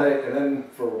wow. And then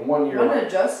for 1 year, What an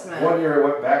adjustment. 1 year I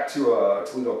went back to a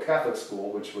Toledo Catholic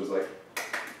school, which was like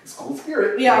school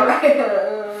spirit. Yeah,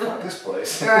 right. Fuck this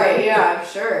place. Right, yeah, I'm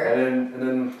sure. And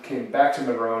then came back to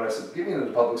Monroe and I said, get me into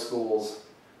the public schools.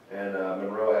 And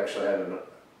Monroe actually had an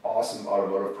awesome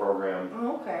automotive program.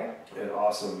 Oh, okay.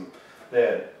 They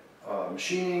had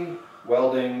machining,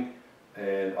 welding,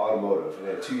 and automotive. And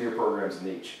they had 2-year programs in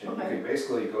each. And you can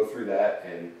basically go through that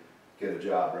and get a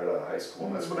job right out of high school.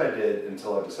 And that's what I did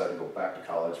until I decided to go back to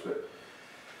college. But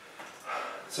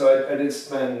so I did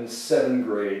spend 7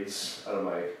 grades out of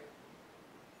my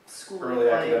early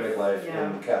academic life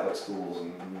in Catholic schools.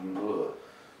 And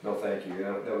no thank you.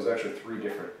 That was actually 3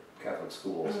 different Catholic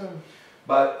schools.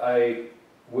 But I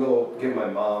will give my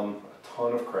mom a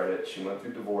ton of credit. She went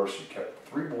through divorce. She kept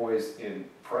 3 boys in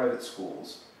private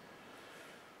schools.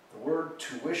 The word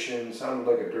tuition sounded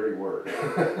like a dirty word.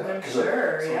 I'm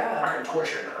sure, yeah.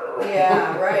 Tuition.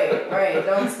 Yeah, right.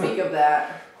 Don't speak of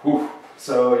that. Whew.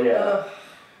 So yeah. Ugh.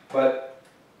 But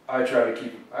I try to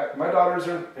keep, my daughters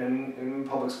are in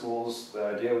public schools. The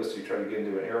idea was to try to get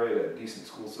into an area, a decent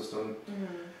school system.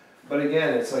 But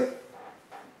again, it's like,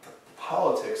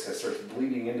 politics that starts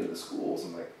bleeding into the schools.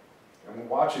 I'm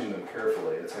watching them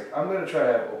carefully. It's like, I'm going to try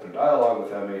to have open dialogue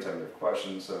with them anytime they have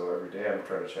questions. So every day I'm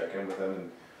trying to check in with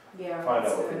them and find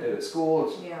out what they did at school.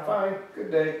 It's fine, good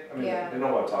day. I mean, they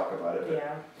don't want to talk about it. But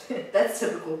yeah. That's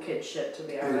typical kid shit, to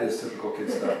be honest. it is typical kid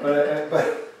stuff.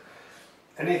 But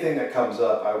anything that comes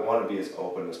up, I want to be as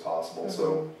open as possible.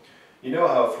 So you know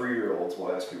how 3-year-olds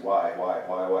will ask you why,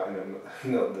 and then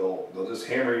they'll just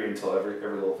hammer you until every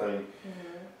little thing.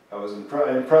 I was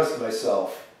impressed with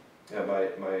myself. Yeah, my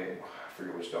I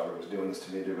forget which daughter was doing this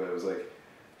to me, but it was like,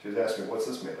 she was asking me, what's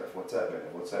this made of? What's that made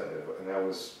of? What's that made of? And that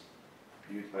was,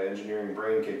 my engineering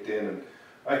brain kicked in, and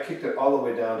I kicked it all the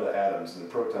way down to atoms and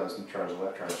protons, neutrons,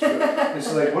 electrons.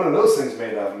 It's like, what are those things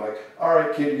made of? I'm like, all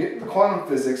right, kid, you get into quantum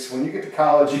physics. When you get to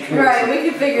college, you can. Right, we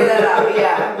can figure that out.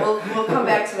 Yeah, we'll come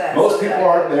back to that. Most people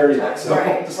aren't there yet. So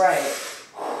Right.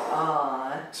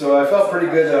 So I felt pretty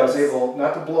good that I was able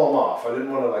not to blow them off. I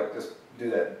didn't want to just do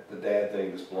the dad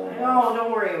thing, just blow them off. No,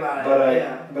 don't worry about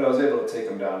it. But I was able to take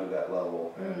them down to that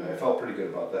level, and I felt pretty good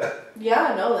about that.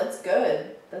 Yeah, no, that's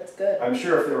good. That's good. I'm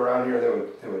sure if they were around here,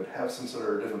 they would have some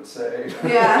sort of different say.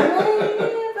 Yeah,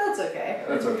 that's okay.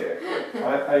 That's okay.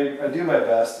 I do my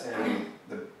best, and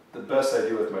the best I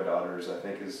do with my daughters, I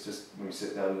think, is just when we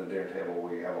sit down at the dinner table,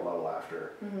 we have a lot of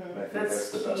laughter. And I think that's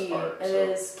the best part. It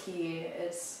is key.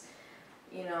 It's,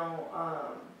 you know,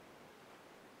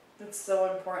 it's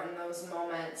so important, those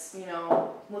moments, you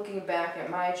know, looking back at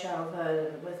my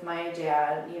childhood with my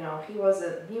dad, you know, he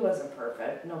wasn't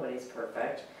perfect. Nobody's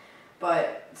perfect.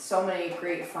 But so many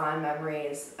great fond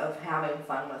memories of having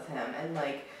fun with him, and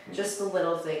like just the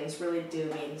little things really do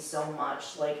mean so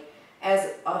much. Like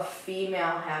as a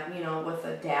female, you know, with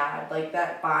a dad, like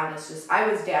that bond is just. I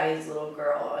was daddy's little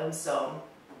girl, and so,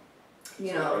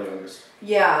 you know,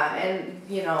 yeah, and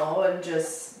you know, and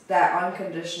just that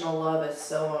unconditional love is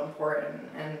so important,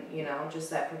 and you know,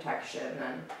 just that protection,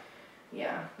 and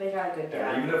yeah, they got a good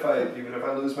dad. Yeah, even if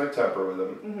I lose my temper with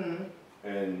them.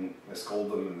 And I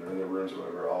scold them and they're in their rooms or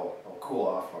whatever, I'll cool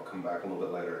off, I'll come back a little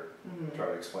bit later, try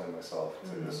to explain myself.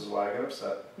 It's like, this is why I get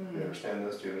upset. You understand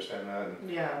this? Do you understand that? And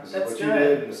this is what you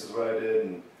did, and this is what I did.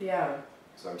 And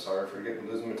so I'm sorry for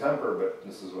losing my temper, but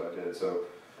this is what I did. So,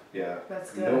 yeah,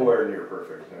 that's good. Nowhere near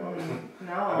perfect. No.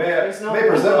 No, I may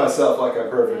present myself like I'm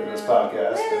perfect in this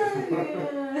podcast.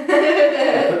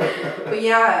 But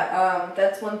yeah,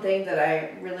 that's one thing that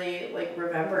I really like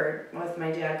remembered with my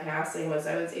dad passing was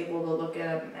I was able to look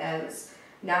at him as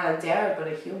not a dad but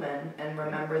a human, and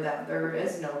remember that there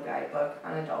is no guidebook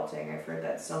on adulting. I've heard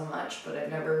that so much, but it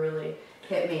never really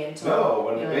hit me until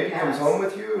when the baby comes home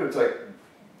with you, it's like,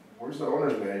 where's the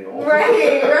owner's manual?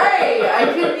 Right. I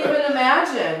couldn't even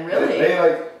imagine, really. They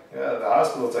like. Yeah, the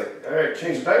hospital, it's like, all right,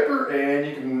 change the diaper and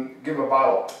you can give them a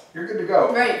bottle. You're good to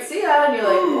go. Right, see that and you're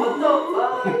like,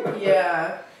 what the fuck?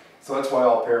 Yeah. So that's why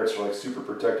all parents are like super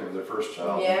protective of their first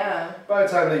child. Yeah. By the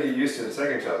time they get used to the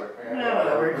second child, like,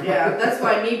 whatever. Yeah, that's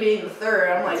why me being the third,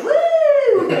 I'm like,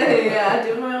 woo! Yeah,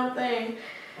 doing my own thing.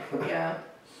 Yeah.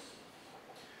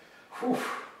 Whew.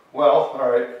 Well, all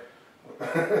right.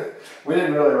 We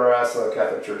didn't really harass the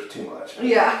Catholic Church too much.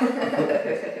 Yeah.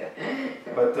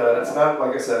 But it's not,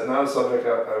 like I said, not a subject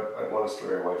I want to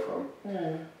stray away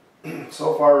from.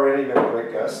 So far, Reina, you've been a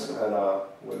great guest, and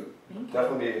would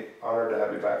definitely be honored to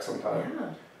have you back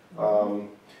sometime. Yeah.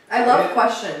 I love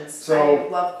questions. So, I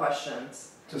love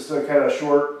questions. Just a kind of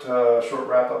short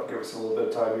wrap up. Give us a little bit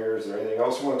of time here. Is there anything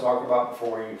else you want to talk about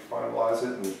before we finalize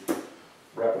it and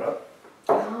wrap it up?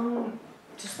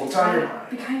 Just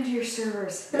be kind to your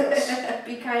servers. Yes.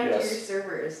 Be kind to your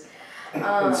servers. In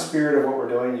the spirit of what we're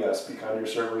doing, yes, be kind to your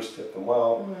servers, tip them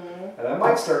well. And I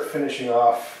might start finishing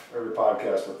off every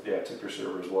podcast with, tip your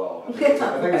servers well. I think it's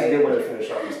a good way to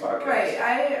finish off these podcasts. Right,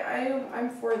 I'm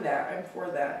for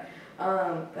that.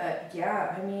 But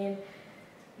yeah, I mean,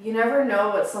 you never know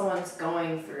what someone's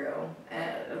going through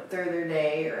through their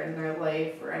day or in their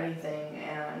life or anything,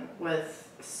 and with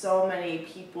so many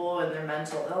people and their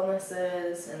mental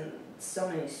illnesses and so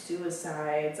many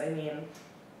suicides, I mean...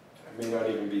 It may not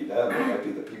even be them, it might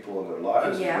be the people in their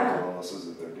lives with mental illnesses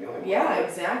that they're dealing with. Yeah,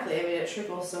 exactly. I mean, it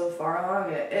trickles so far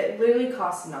along. It literally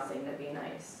costs nothing to be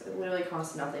nice. It literally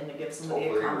costs nothing to give somebody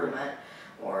a compliment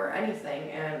or anything.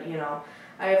 And, you know,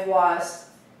 I lost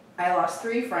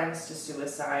 3 friends to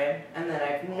suicide, and then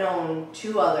I've known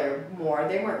 2 other more.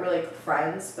 They weren't really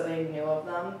friends, but I knew of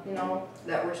them, you know,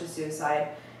 that were to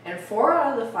suicide. And 4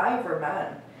 out of the 5 were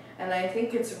men. And I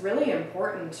think it's really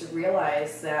important to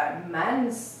realize that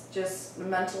men's just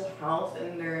mental health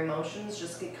and their emotions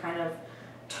just get kind of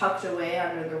tucked away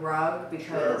under the rug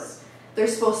because they're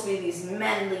supposed to be these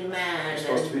manly men. You're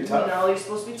supposed to be tough. You know, you're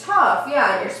supposed to be tough,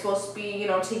 and you're supposed to be, you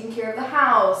know, taking care of the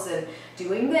house and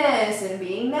doing this and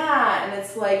being that. And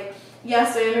it's like,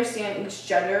 yes, I understand each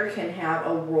gender can have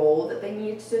a role that they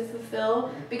need to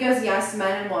fulfill because, yes,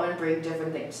 men and women bring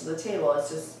different things to the table. It's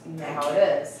just how it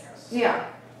is. Yes. Yeah.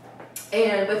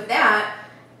 And with that,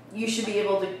 you should be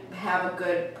able to have a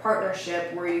good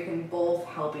partnership where you can both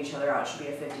help each other out. It should be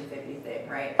a 50-50 thing,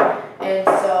 right? And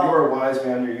so... You're a wise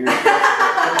man, your years.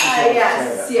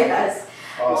 Yes.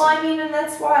 Awesome. Well, I mean, and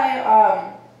that's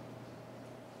why,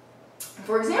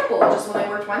 for example, just when I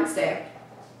worked Wednesday,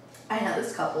 I had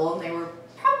this couple, and they were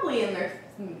probably in their,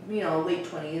 you know, late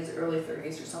 20s, early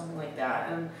 30s or something like that,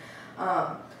 and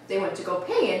they went to go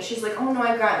pay, and she's like, oh no,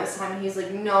 I got it this time, and he's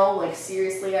like, no, like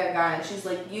seriously, I got it. She's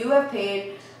like, you have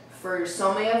paid for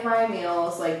so many of my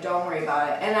meals, like don't worry about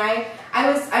it. And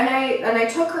I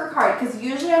took her card, because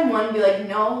usually I'm one to be like,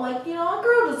 no, like, you know, a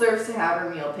girl deserves to have her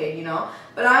meal paid, you know,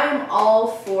 but I'm all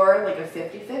for like a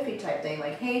 50-50 type thing,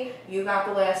 like, hey, you got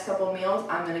the last couple meals,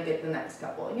 I'm gonna get the next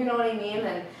couple, you know what I mean?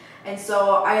 And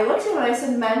so I looked at him and I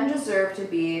said, men deserve to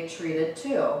be treated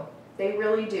too. They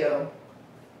really do.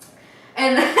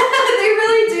 And they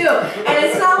really do. And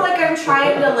it's not like I'm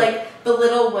trying to like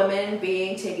belittle women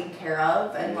being taken care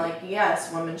of, and like,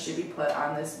 yes, women should be put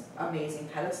on this amazing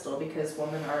pedestal because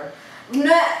women are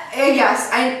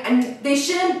and they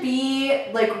shouldn't be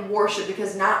like worshipped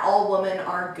because not all women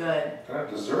are good. They're not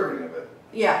deserving of it.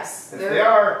 Yes. If they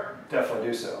are, definitely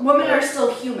do so. Women are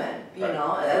still human, you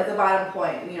know, at the bottom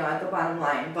point, you know, at the bottom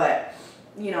line. But,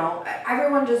 you know,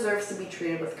 everyone deserves to be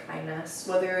treated with kindness,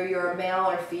 whether you're a male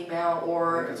or female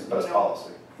or, I think it's the best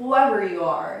policy. Whoever you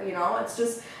are, you know. It's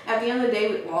just, at the end of the day,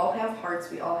 we all have hearts,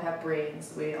 we all have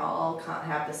brains, we all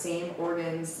have the same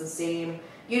organs, the same,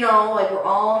 you know, like we're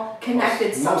all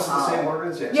connected somehow. Most of the same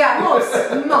organs, yes. Yeah,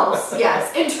 most,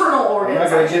 yes. Internal organs. I'm not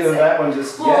going to get into that one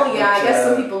just yet. Well, yeah, I guess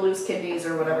some people lose kidneys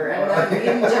or whatever, and then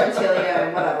even genitalia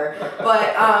and whatever.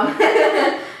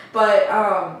 But,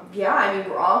 yeah, I mean,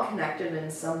 we're all connected in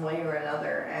some way or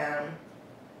another, and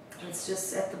it's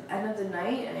just at the end of the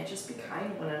night, and just be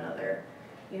kind to one another.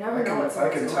 You never know what's I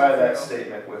can tie that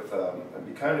statement with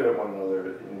be kind to one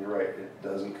another, and you're right, it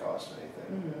doesn't cost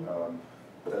anything.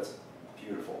 That's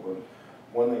beautiful. But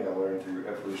one thing I learned through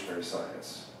evolutionary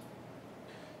science,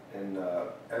 and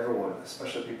everyone,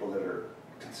 especially people that are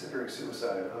considering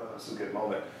suicide, this is a good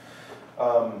moment.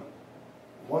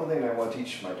 One thing I want to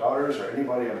teach my daughters or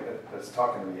anybody that's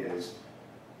talking to me is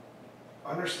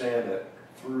understand that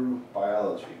through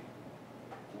biology,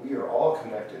 we are all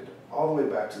connected all the way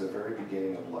back to the very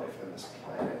beginning of life on this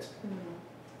planet.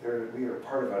 We are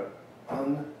part of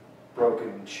an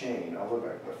unbroken chain all the way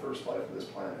back to the first life of this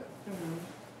planet.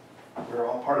 We're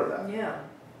all part of that. Yeah.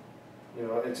 You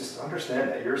know, and just understand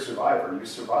that you're a survivor. You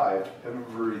survived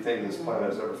everything this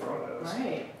planet has ever thrown at us.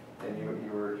 Right. And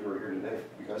you were here today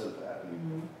because of that.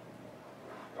 And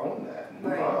own that and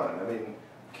move Right. on. I mean,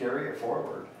 carry it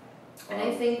forward. And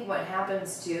I think what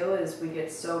happens too is we get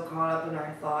so caught up in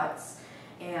our thoughts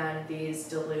and these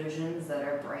delusions that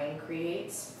our brain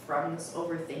creates from this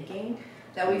overthinking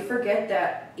that we forget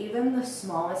that even the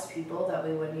smallest people that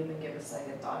we wouldn't even give a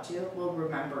second thought to will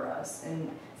remember us and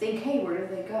think, hey, where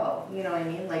did they go? You know what I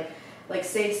mean? Like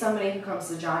say somebody who comes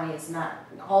to Johnny, it's not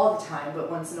all the time,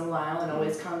 but once in a while, and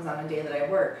always comes on a day that I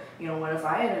work. You know, what if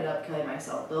I ended up killing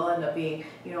myself? They'll end up being,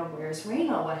 you know, where's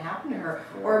Reina? What happened to her?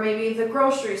 Yeah. Or maybe the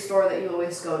grocery store that you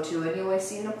always go to and you always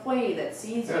see an employee that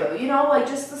sees Yeah. you. You know, like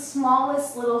just the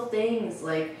smallest little things,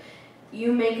 like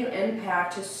you make an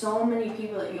impact to so many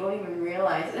people that you don't even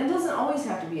realize. And it doesn't always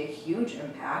have to be a huge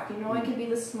impact, you know, it could be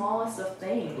the smallest of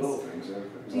things. Little things,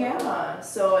 exactly. Yeah,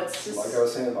 so it's just... Like I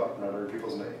was saying about remembering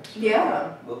people's names.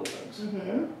 Yeah. Little things.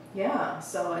 Yeah,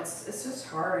 so it's just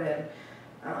hard, and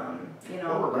you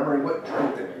know. Or remembering what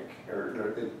drink they make, or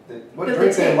what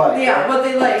drink they like. Yeah, what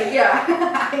they like.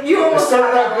 Yeah, you almost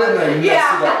started out good, then you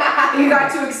messed it up. you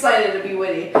got too excited to be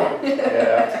witty. Yeah,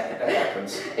 that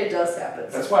happens. It does happen.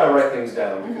 That's why I write things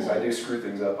down, because I do screw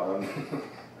things up on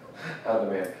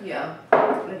demand. Yeah,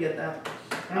 I get that.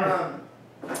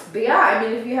 But yeah, I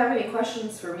mean, if you have any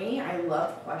questions for me, I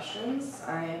love questions.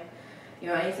 You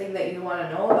know, anything that you want to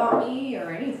know about me or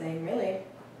anything, really.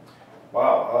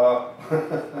 Wow.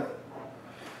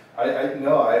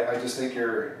 I just think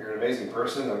you're an amazing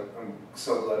person. I'm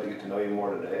so glad to get to know you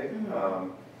more today.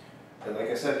 And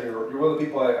like I said, you're one of the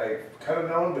people I kind of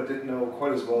known, but didn't know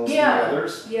quite as well as the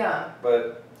others. Yeah.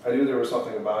 But I knew there was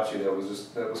something about you that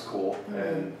was cool,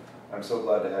 and I'm so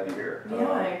glad to have you here. Yeah,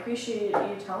 I appreciate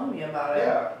you telling me about it.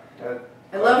 Yeah.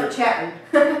 I love chatting.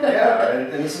 Yeah,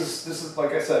 and this is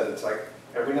like I said, it's like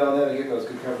every now and then I get those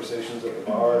good conversations at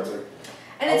the bar. It's like,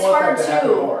 and it's hard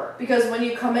too, because when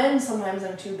you come in, sometimes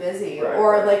I'm too busy,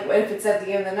 or like if it's at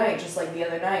the end of the night, just like the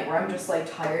other night, where I'm just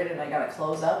like tired and I gotta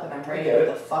close up and I'm ready to get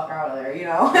the fuck out of there, you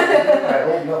know.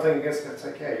 I hold nothing against it. It's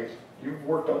like, yeah, you've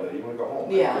worked all day. You want to go home?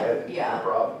 Yeah. No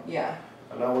problem. Yeah.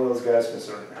 I'm not one of those guys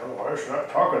concerned. Oh, why is she not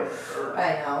talking to her?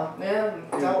 I know. Yeah,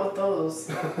 I've dealt with those.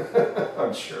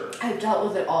 I'm sure. I've dealt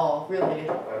with it all, really.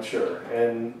 I'm sure,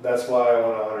 and that's why I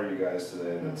want to honor you guys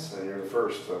today. And you're the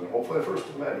first, and hopefully the first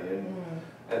of many.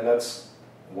 And that's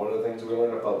one of the things we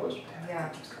learn at Publish. Yeah.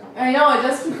 I know, it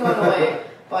does keep going away.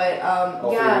 But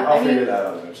I'll figure that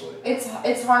out eventually.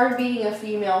 It's hard being a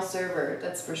female server,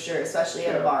 that's for sure, especially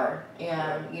at a bar.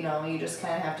 And you know, you just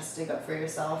kind of have to stick up for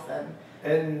yourself.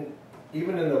 And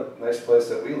even in a nice place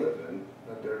that we live in,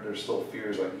 there's still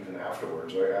fears, like even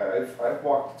afterwards. Like I've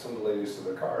walked some of the ladies to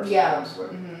their cars. Yeah.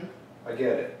 Like, I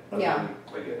get it. I get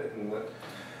it. And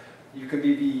you could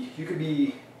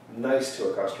be nice to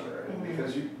a customer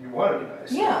because you want to be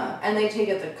nice. Yeah, and they take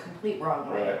it the complete wrong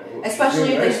way. Right. Well,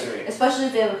 especially if if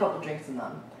they have a couple drinks in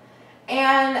them.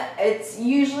 And it's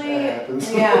usually, That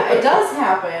happens. yeah, it does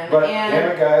happen. But and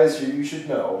damn it, guys, you should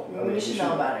know. I mean, you should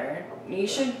know better. You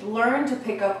should learn to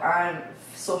pick up on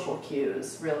social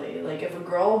cues, really. Like, if a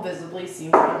girl visibly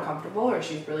seems uncomfortable or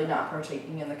she's really not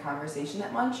partaking in the conversation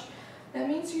that much, that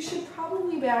means you should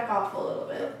probably back off a little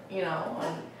bit, you know,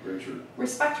 and Very true.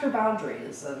 respect her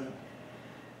boundaries. And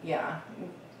yeah,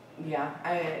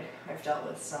 I've dealt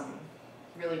with some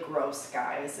really gross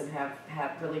guys and have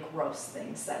had really gross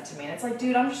things said to me. And it's like,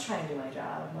 dude, I'm just trying to do my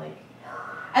job. Like,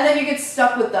 and then you get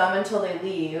stuck with them until they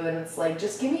leave, and it's like,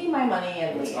 just give me my money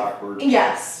and leave. It's awkward.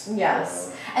 Yes.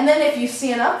 And then if you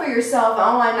stand up for yourself,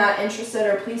 oh, I'm not interested,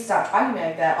 or please stop talking to me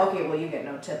like that, okay, well, you get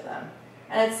no tip then.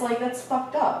 And it's like, that's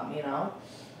fucked up, you know?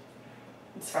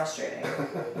 It's frustrating.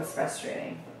 It's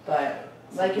frustrating. But,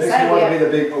 like you Makes said, you want to be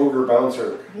the big ogre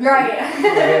bouncer. Right.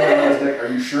 Are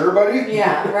you sure, buddy?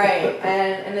 Yeah, right.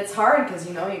 And it's hard because,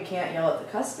 you know, you can't yell at the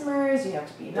customers, you have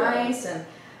to be nice, and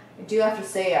I do have to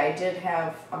say I did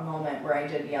have a moment where I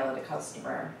did yell at a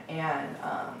customer, and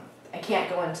I can't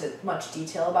go into much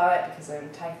detail about it because I'm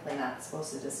technically not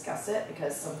supposed to discuss it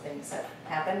because some things have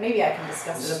happened. Maybe I can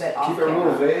discuss it a bit off Keep it a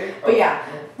little vague. But yeah,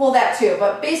 well, that too.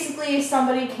 But basically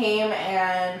somebody came,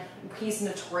 and he's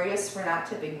notorious for not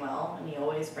tipping well, and he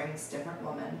always brings different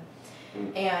women.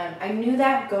 And I knew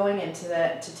that going into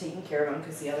that, to taking care of him,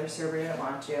 because the other server didn't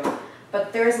want to.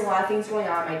 But there's a lot of things going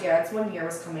on. My dad's 1 year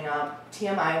was coming up,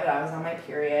 TMI, but I was on my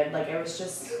period. Like, I was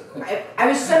just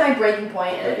at my breaking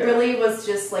point, and it really was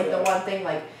just like the one thing,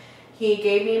 like, he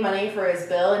gave me money for his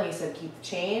bill, and he said keep the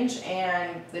change,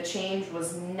 and the change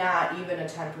was not even a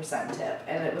 10% tip,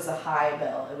 and it was a high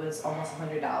bill. It was almost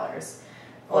 $100,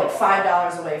 like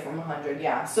 $5 away from 100.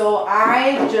 Yeah. So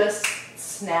I just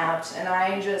snapped, and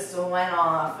I just went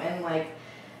off, and like,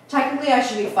 technically I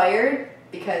should be fired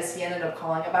because he ended up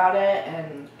calling about it,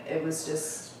 and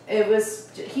his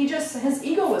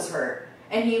ego was hurt,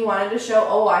 and he wanted to show,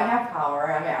 oh, I have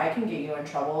power. I mean, I can get you in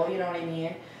trouble. You know what I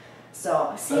mean?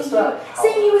 So saying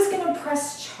he was gonna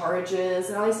press charges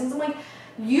and all these things, I'm like,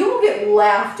 you will get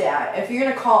laughed at if you're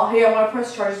gonna call, hey, I want to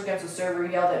press charges against a server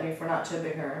who yelled at me for not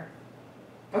tipping her.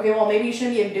 Okay, well, maybe you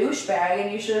shouldn't be a douchebag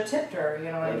and you should have tipped her.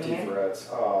 You know what I mean? Threats.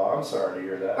 Oh, I'm sorry to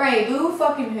hear that. Right, boo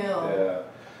fucking who? Yeah.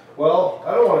 Well,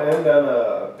 I don't want to end on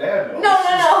a bad note. No,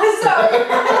 sorry.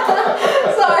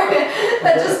 Sorry.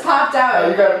 That just popped out.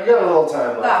 You got a little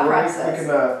time left. Thought process. We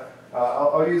can,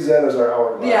 I'll use that as our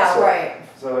hourglass. Yeah, right.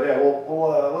 So yeah,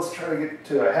 we'll let's try to get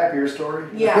to a happier story.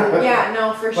 Yeah,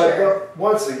 no, for sure. But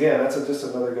once again, that's just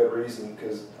another good reason,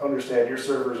 because understand your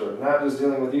servers are not just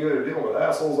dealing with you; they're dealing with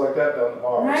assholes like that down the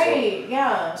bar. Right.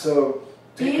 Yeah. So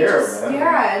take care of them, man.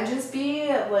 Yeah, and just be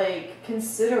like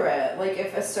considerate. Like,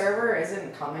 if a server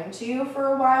isn't coming to you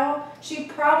for a while, she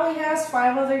probably has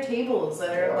 5 other tables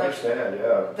that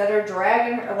are that are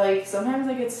dragging her. Like, sometimes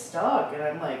I get stuck, and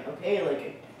I'm like, okay,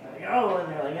 like, I gotta go,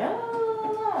 and they're like,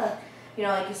 ah. You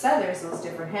know, like you said, there's those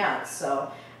different hats. So,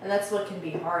 and that's what can be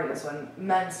hard, is when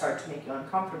men start to make you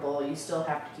uncomfortable, you still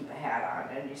have to keep a hat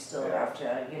on, and you still have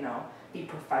to, you know, be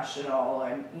professional,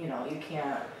 and, you know, you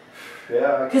can't.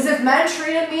 Yeah. Because if men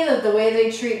treated me the way they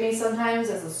treat me sometimes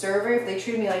as a server, if they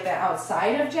treated me like that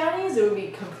outside of Johnny's, it would be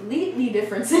a completely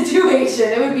different situation.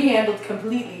 It would be handled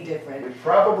completely different. You'd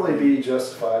probably be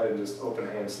justified in just open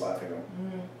hand slapping them.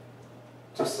 Mm-hmm.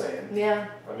 Just saying. Yeah.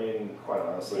 I mean, quite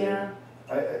honestly. Yeah.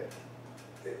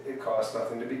 It costs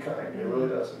nothing to be kind. It really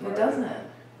doesn't. It doesn't.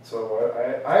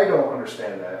 So I don't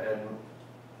understand that, and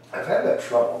I've had that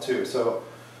trouble too. So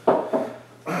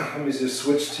let me just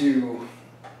switch to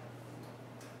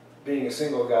being a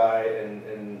single guy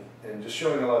and just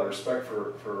showing a lot of respect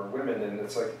for women. And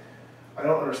it's like, I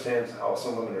don't understand how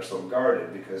some women are so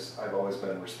guarded, because I've always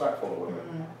been respectful to women.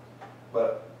 Mm-hmm.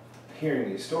 But hearing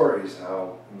these stories,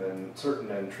 how certain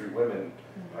men treat women,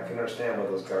 I can understand why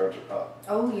those guards are up.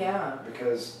 Oh yeah.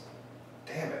 Because,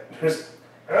 damn it, there's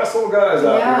asshole guys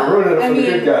out there ruining it for the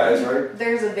good guys, right?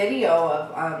 There's a video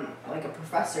of like a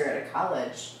professor at a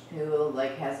college who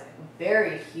like has a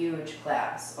very huge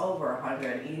class, over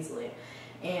 100 easily,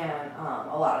 and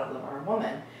a lot of them are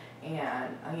women.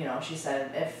 And you know, she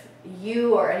said, if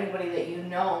you or anybody that you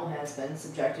know has been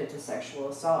subjected to sexual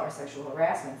assault or sexual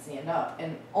harassment, stand up.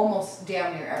 And almost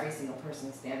damn near every single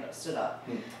person stood up.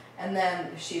 And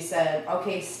then she said,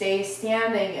 okay, stay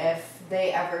standing if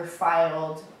they ever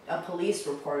filed a police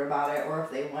report about it, or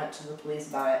if they went to the police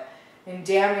about it. And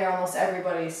damn near almost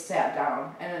everybody sat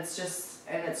down. And it's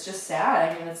just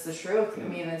sad. I mean, it's the truth. I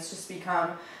mean, it's just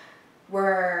become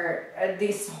where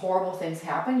these horrible things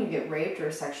happen. You get raped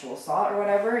or sexual assault or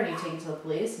whatever, and you take it to the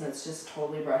police, and it's just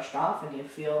totally brushed off, and you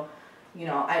feel, you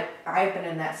know, I've been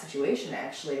in that situation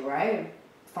actually, where I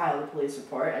filed a police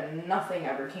report, and nothing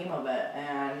ever came of it.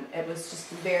 And it was just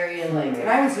very like, and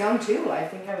I was young too. I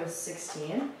think I was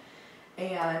 16,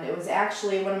 and it was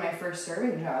actually one of my first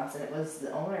serving jobs, and it was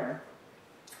the owner.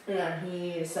 And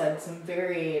he said some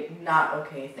very not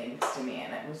okay things to me,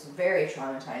 and it was very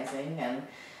traumatizing. And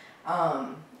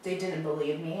they didn't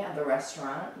believe me at the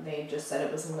restaurant. They just said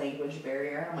it was a language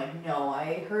barrier. I'm like, no,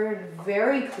 I heard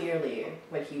very clearly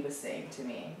what he was saying to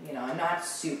me. You know, I'm not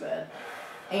stupid.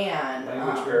 And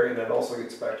language barrier, and that also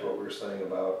gets back to what we were saying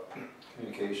about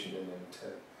communication and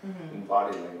intent, and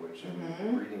body language,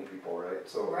 and reading people, right?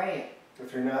 So right.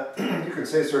 If you're not, you can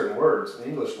say certain words. The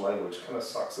English language kind of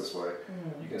sucks this way.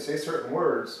 You can say certain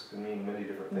words and mean many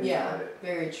different things. Yeah,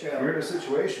 very true. If you're in a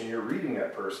situation, you're reading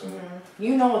that person.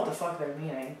 You know what the fuck they're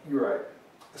meaning. You're right.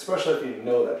 Especially if you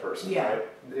know that person, Yeah. right?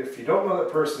 If you don't know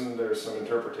that person, there's some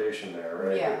interpretation there,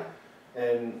 right? Yeah.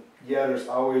 And yeah, there's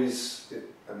always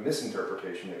a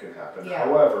misinterpretation that can happen. Yeah.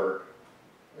 However,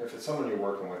 if it's someone you're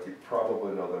working with, you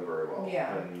probably know them very well.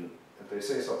 Yeah. And if they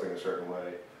say something a certain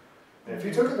way, and if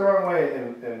you took it the wrong way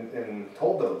and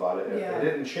told them about it, and Yeah. it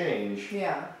didn't change.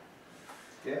 Yeah.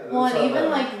 Yeah. Well, and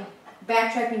even like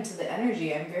backtracking to the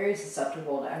energy, I'm very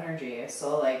susceptible to energy.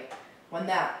 So like when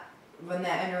that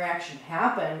interaction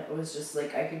happened, it was just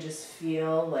like I could just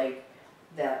feel like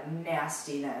that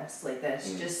nastiness, like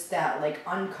that's just that like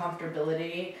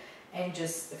uncomfortability and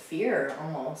just fear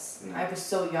almost. I was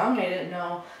so young, I didn't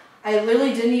know. I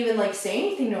literally didn't even like say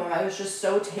anything to him. I was just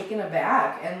so taken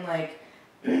aback, and like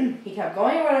he kept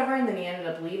going or whatever, and then he ended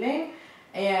up leaving.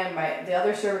 And the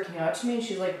other server came up to me and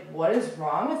she's like, "What is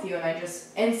wrong with you?" And I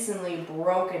just instantly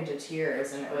broke into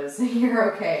tears, and it was,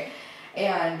 "You're okay."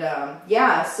 And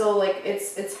yeah, so like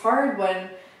it's hard when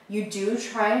you do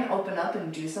try and open up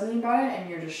and do something about it, and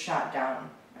you're just shot down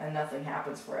and nothing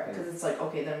happens for it, because it's like,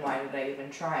 okay, then why did I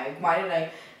even try? Why did I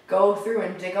go through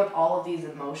and dig up all of these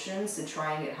emotions to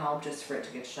try and get help just for it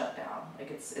to get shut down?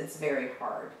 Like it's very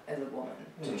hard as a woman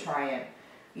to try and,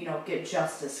 you know, get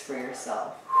justice for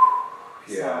yourself.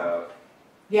 Yeah. So,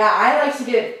 yeah, I like to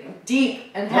get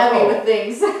deep and heavy with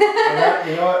things. And that,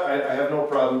 you know what? I have no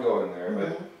problem going there,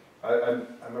 but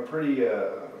I'm a pretty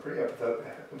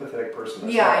empathetic person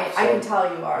myself. Yeah, I so can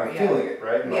tell you are. I'm feeling it,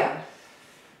 right? Yeah.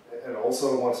 And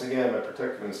also, once again, my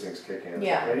protective instincts kick in.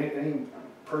 Yeah. Any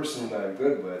person that I'm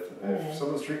good with, if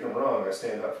someone's treating them wrong, I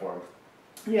stand up for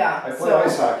them. Yeah. I play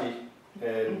ice hockey,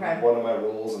 and Okay. one of my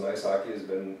roles in ice hockey has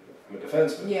been I'm a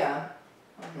defenseman. Yeah.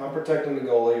 I'm protecting the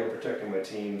goalie, I'm protecting my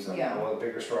teams, I'm Yeah. one of the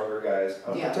bigger, stronger guys.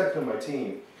 I'm Yeah. protecting my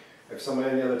team. If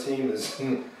somebody on the other team is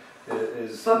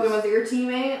Fucking with your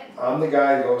teammate? I'm the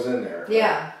guy that goes in there.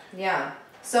 Yeah, yeah.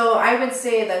 So I would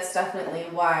say that's definitely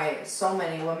why so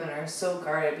many women are so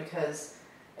guarded, because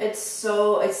it's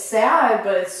sad,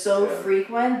 but it's so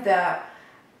frequent that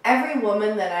every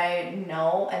woman that I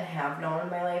know and have known in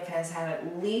my life has had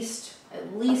at least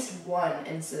one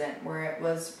incident where it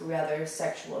was rather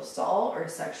sexual assault or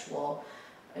sexual,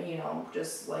 you know,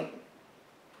 just like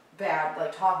bad,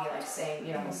 like talking, like saying,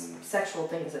 you know, sexual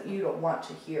things that you don't want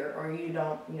to hear or you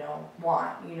don't, you know,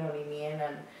 want, you know what I mean,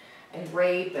 and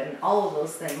rape and all of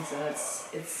those things, and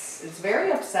it's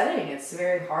very upsetting. It's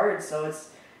very hard. So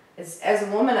it's as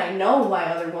a woman, I know why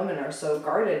other women are so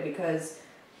guarded, because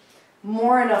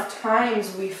more enough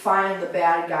times we find the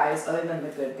bad guys other than the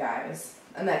good guys.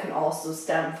 And that can also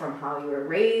stem from how you were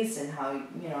raised and how,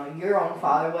 you know, your own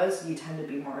father was. You tend to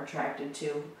be more attracted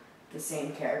to the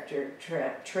same character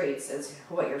traits as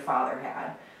what your father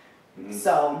had.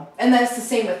 So, and that's the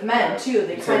same with men too.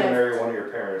 They kind of marry one of your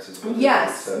parents. Is what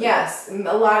yes.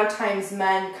 A lot of times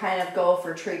men kind of go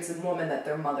for traits in women that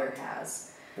their mother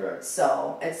has. Right.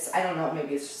 So I don't know.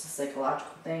 Maybe it's just a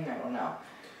psychological thing. I don't know.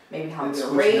 Maybe how it's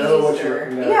you're raised.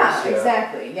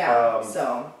 Exactly. Yeah.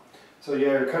 So yeah,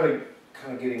 you're kind of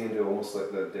getting into almost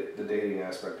like the dating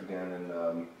aspect again,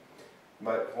 and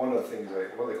one of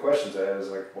the questions I have is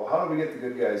like, well, how do we get the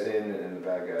good guys in and the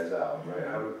bad guys out,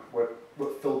 right?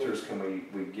 What filters can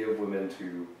we give women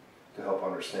to help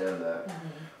understand that?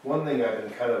 One thing I've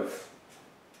been kind of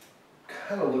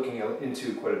looking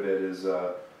into quite a bit is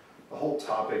the whole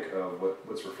topic of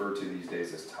what's referred to these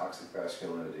days as toxic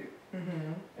masculinity,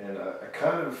 and I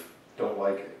kind of don't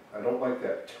like it. I don't like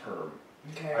that term.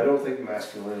 okay. I don't think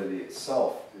masculinity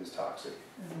itself is toxic,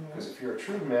 because if you're a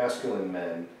true masculine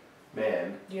man,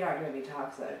 You're not going to be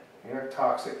toxic. you're not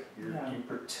toxic. No. You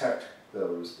protect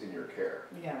those in your care,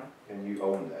 Yeah. and you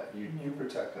own that. You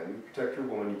protect them. You protect your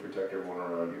woman. You protect everyone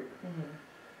around you.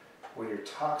 When you're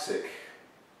toxic,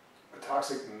 a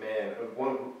toxic man.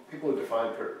 People who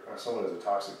define someone as a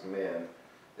toxic man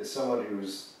is someone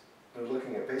they're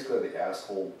looking at basically the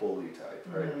asshole bully type,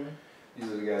 right? These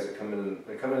are the guys that come in.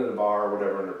 They come into the bar or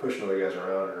whatever, and they're pushing other guys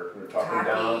around, or they're talking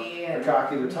down. They're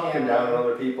cocky. They're talking down on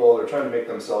other people. They're trying to make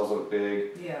themselves look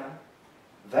big. Yeah.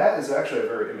 That is actually a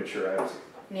very immature attitude.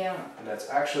 Yeah. And that's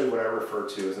actually what I refer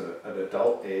to as an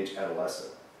adult age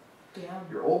adolescent. Yeah.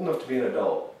 You're old enough to be an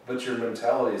adult, but your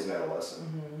mentality is an adolescent.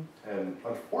 And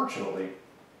unfortunately,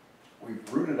 we've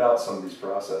rooted out some of these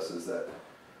processes that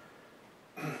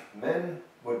men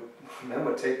would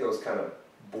take those kind of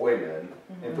boy men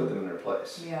and put them in their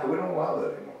place. Yeah. But we don't allow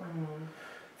that anymore.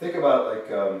 Think about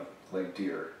like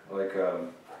deer,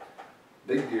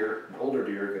 big deer, older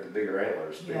deer get the bigger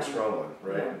antlers, big strong one,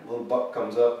 right? Yeah. Little buck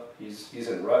comes up, he's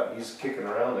in rut, he's kicking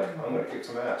around like I'm gonna kick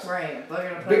some ass. Right.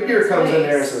 Big deer comes in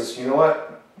there and says, you know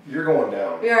what, you're going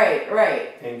down.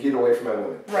 Right. And get away from my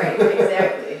woman. Right.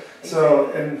 Exactly.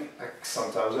 So and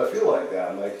sometimes I feel like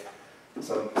that. I'm like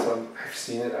some I've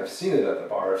seen it at the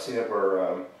bar. I've seen it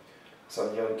where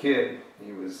some young kid,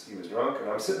 he was drunk, and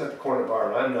I'm sitting at the corner of the bar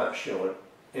and I'm not showing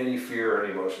any fear or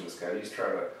any emotion. This guy, he's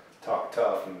trying to talk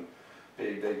tough and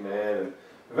big man, and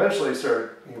eventually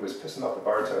he was pissing off the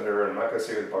bartender, and I'm not gonna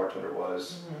say who the bartender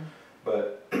was,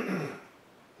 but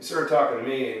he started talking to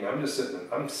me, and I'm just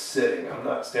sitting, I'm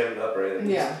not standing up or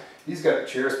anything. Yeah. He's got the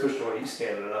chairs pushed away, he's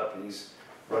standing up, and he's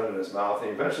running his mouth, and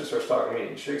he eventually starts talking to me,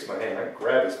 and he shakes my hand, I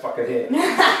grab his fucking hand,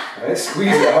 and I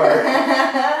squeeze it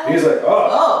hard. He's like,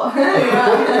 oh.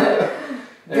 Yeah.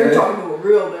 You're talking to a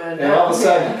real man now. And all of a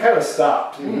sudden, he kind of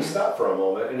stopped. He stopped for a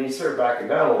moment, and he started backing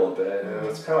down a little bit, and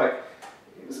it's kind of like,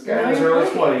 he was a guy in his early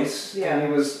 20s, and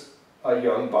he was a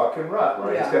young buck and rut,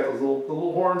 right? He's got the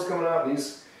little horns coming out, and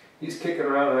he's kicking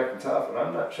around and acting tough, and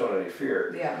I'm not showing any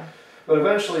fear. Yeah. But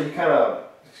eventually,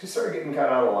 he started getting kind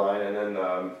of out of line, and then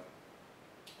the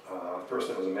person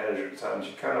that was a manager at the time,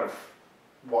 she kind of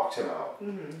walked him out,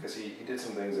 because he did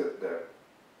some things that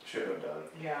shouldn't have done.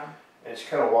 Yeah. And she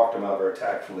kind of walked him out very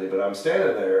tactfully, but I'm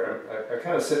standing there, I'm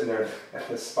kind of sitting there at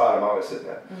this spot I'm always sitting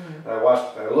at. And I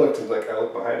looked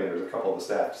behind me, there was a couple of the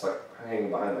staff just like hanging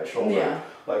behind my shoulder,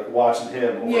 like watching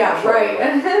him. Yeah, right.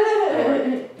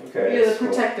 Like, okay. You're the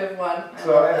protective one.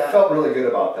 So I felt really good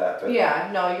about that. But, no, you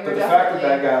were definitely. But the fact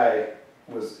that guy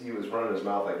he was running his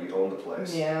mouth like he owned the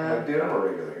place. Yeah. I'm like, dude, I'm a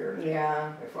regular here.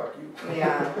 Yeah. Like, fuck you.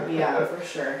 Yeah, for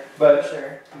sure.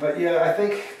 But yeah, I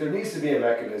think there needs to be a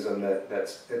mechanism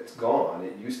it's gone.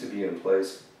 It used to be in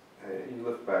place. You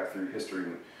look back through history,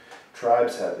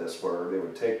 tribes had this where they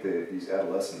would take these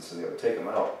adolescents and they would take them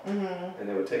out, and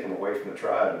they would take them away from the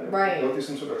tribe, and they would go through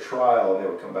some sort of trial, and they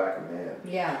would come back a man.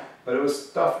 Yeah. But it was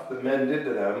stuff that men did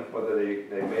to them, whether they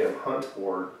made them hunt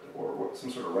or some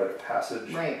sort of rite of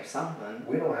passage. Right, or something.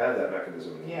 We don't have that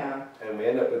mechanism anymore. Yeah. And we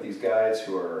end up with these guys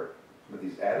who are with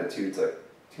these attitudes like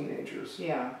teenagers.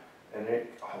 Yeah. And they're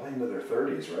all into their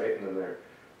 30s, right? And then they're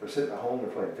sitting at home, they're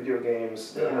playing video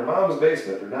games. They're in their mom's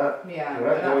basement. They're not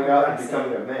going out and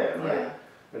becoming a man, right? Yeah.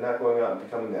 They're not going out and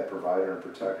becoming that provider and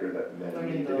protector that men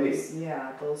need to be.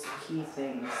 Yeah, those key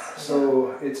things.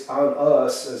 So it's on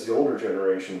us as the older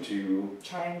generation to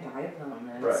try and guide them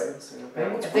in some sort of way.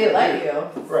 If they let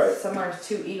you. Right. Some are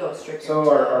too ego-stricken. So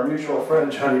our mutual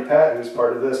friend Johnny Patton, who's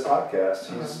part of this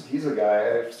podcast, he's a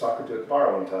guy I was talking to at the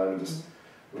bar one time, and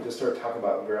we just started talking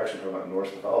about, we were actually talking about Norse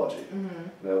mythology.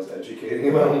 And I was educating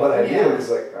him on what I do, because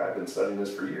like, I've been studying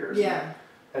this for years. Yeah.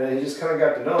 And then he just kind of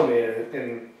got to know me,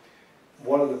 and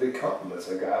one of the big compliments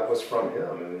I got was from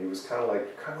him, and he was kind of like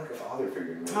a father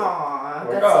figure to me. Aww,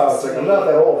 like, it's like, I'm not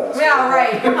that old ass. Yeah,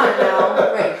 right, come on now.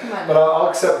 But I'll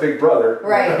accept big brother.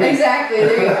 Right, exactly,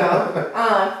 there you go.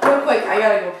 Real quick, I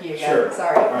gotta go pee again. Sure.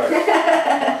 Sorry. All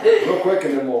right. Real quick,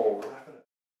 and then we'll wrap it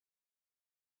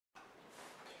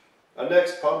up. On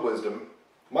next Pub Wisdom,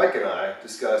 Mike and I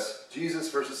discuss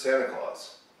Jesus versus Santa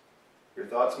Claus. Your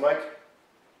thoughts, Mike?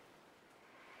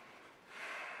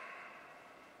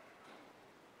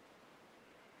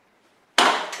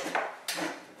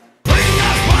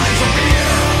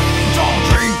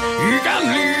 You can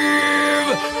live.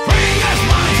 Bring us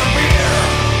pints of beer.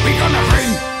 We gonna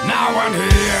drink now and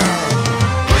here.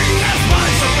 Bring us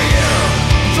pints of beer.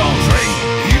 Don't drink.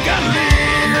 You can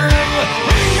live.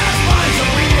 Bring us pints of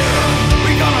beer.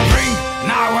 We gonna drink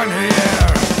now and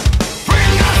here.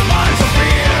 Bring us pints of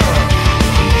beer.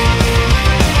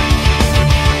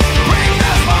 Bring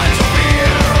us pints of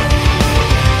beer.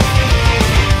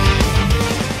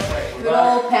 Good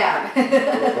old Pat.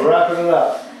 We're wrapping it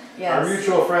up. Yes. Our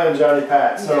mutual friend Johnny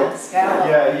Pat. So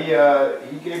yes,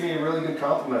 he gave me really good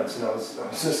compliments, and I was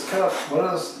just kind of one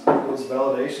of those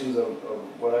validations of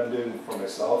what I'm doing for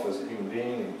myself as a human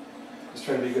being, and just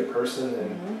trying to be a good person.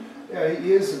 And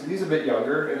he's a bit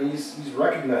younger, and he's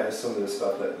recognized some of this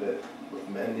stuff that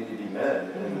men need to be men,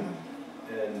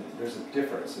 and there's a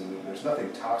difference, and there's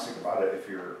nothing toxic about it if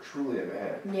you're truly a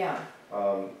man. Yeah.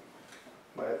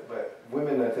 But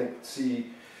women, I think,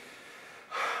 see.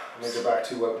 I'm gonna go back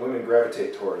to what women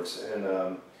gravitate towards,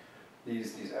 and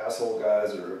these asshole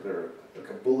guys they're like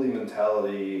a bully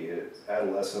mentality,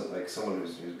 adolescent, like someone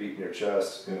who's beating their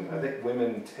chest, and I think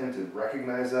women tend to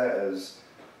recognize that as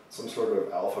some sort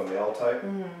of alpha male type,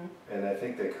 and I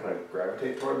think they kind of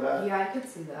gravitate toward that. Yeah, I could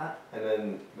see that. And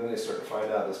then they start to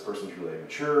find out this person's really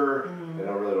immature. They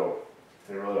really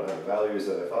don't have the values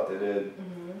that I thought they did,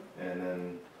 and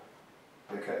then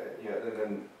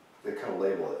they kind of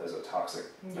label it as a toxic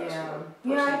masculine person.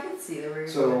 Yeah, I can see where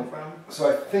you're coming from. So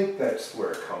I think that's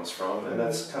where it comes from, and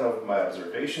that's kind of my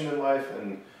observation in life,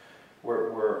 and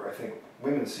where I think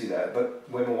women see that, but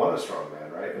women want a strong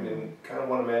man, right? I mean, kind of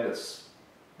want a man that's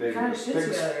big kind and of shit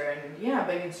together, and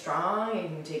big and strong, and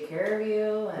can take care of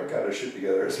you. And got their shit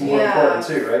together is more important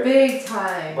too, right? Big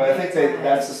time. But I think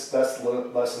that's the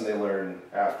lesson they learn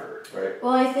after, right?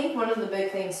 Well, I think one of the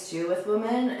big things too with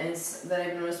women is that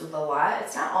I've noticed with a lot.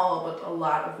 It's not all, but a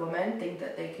lot of women think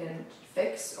that they can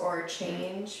fix or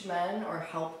change men or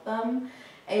help them.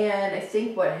 And I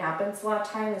think what happens a lot of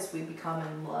times is we become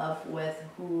in love with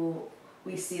who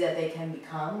we see that they can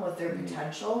become, with their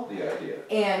potential. The idea.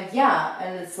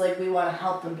 And it's like we want to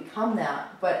help them become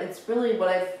that. But it's really what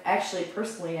I've actually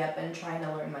personally have been trying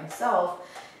to learn myself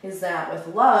is that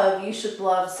with love, you should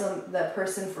love that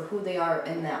person for who they are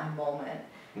in that moment.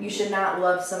 You should not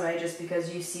love somebody just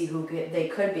because you see who they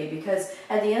could be, because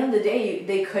at the end of the day,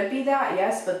 they could be that,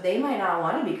 yes, but they might not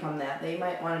want to become that. They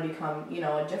might want to become,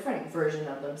 a different version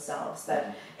of themselves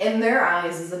that in their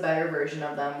eyes is a better version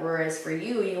of them, whereas for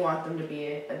you, you want them to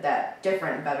be that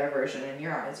different, better version in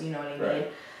your eyes, you know what I mean?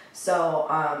 So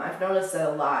I've noticed that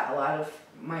a lot of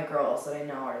my girls that I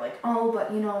know are like, oh,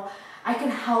 but I can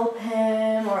help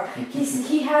him, or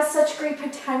he has such great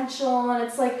potential, and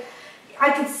it's like, I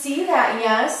could see that,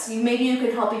 yes, maybe you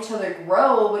could help each other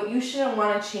grow, but you shouldn't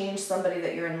want to change somebody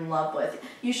that you're in love with.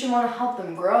 You should want to help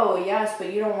them grow, yes,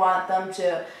 but you don't want them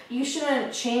to, you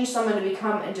shouldn't change someone to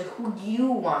become into who you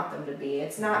want them to be.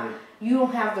 It's not, you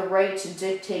don't have the right to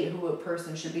dictate who a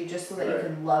person should be just so that you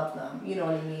can love them, you know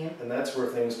what I mean? And that's where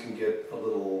things can get a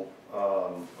little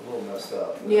messed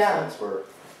up. In that sense where,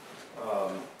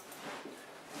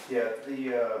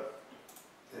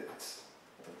 it's,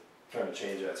 trying to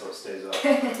change that so it stays up.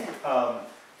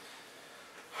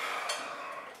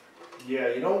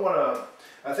 You don't want to.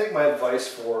 I think my advice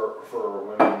for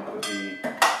women would be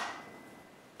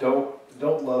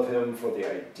don't love him for the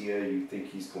idea you think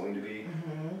he's going to be.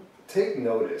 Take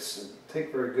notice.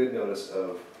 Take very good notice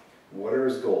of what are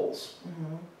his goals.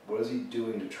 What is he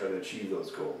doing to try to achieve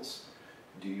those goals?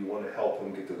 Do you want to help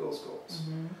him get to those goals?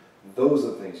 Those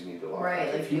are the things you need to look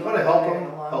at. If you want to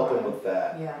help him with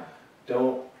that. Yeah.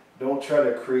 Don't try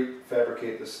to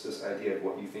fabricate this idea of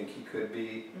what you think he could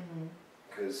be,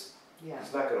 because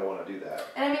he's not going to want to do that.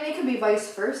 And I mean, it could be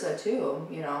vice versa too,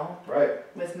 Right.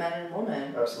 with men and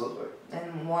women. Absolutely.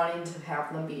 And wanting to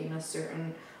have them be in a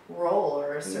certain role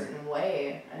or a certain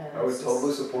way. And I would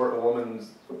totally support a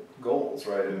woman's goals,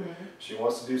 right? If she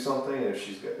wants to do something, and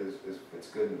if it's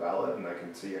good and valid, and I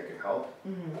can help,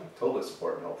 totally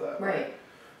support and help that. Right.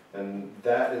 And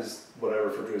that is what I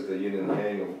refer to as the yin and the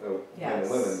yang of men and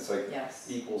women. It's like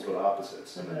equals but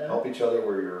opposites. And help each other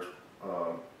where you're,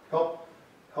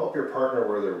 help your partner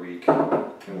where they're weak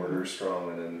and where you're strong,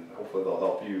 and then hopefully they'll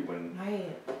help you when where you're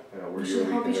weak and they're strong. We should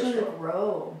help each other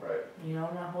grow. Right.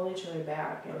 Not hold each other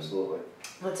back. And absolutely.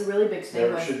 That's a really big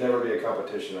thing. Should never be a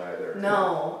competition either.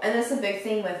 No, and that's a big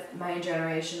thing with my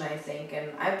generation, I think,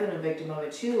 and I've been a victim of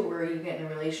it too, where you get in a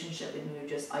relationship and you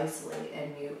just isolate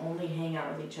and you only hang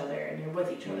out with each other and you're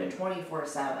with each other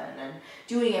 24/7 and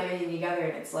doing everything together,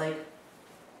 and it's like,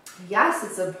 yes,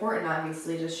 it's important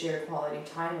obviously to share quality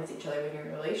time with each other when you're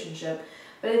in a relationship,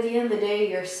 but at the end of the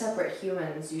day, you're separate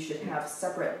humans. You should have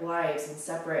separate lives and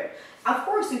separate, of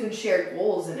course you can share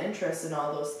goals and interests and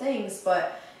all those things,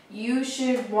 but you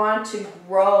should want to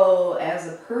grow as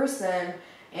a person,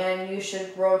 and you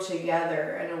should grow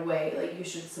together in a way. Like, you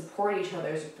should support each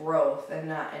other's growth and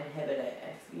not inhibit it,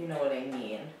 if you know what I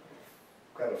mean.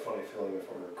 I've got a funny feeling if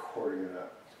I'm recording or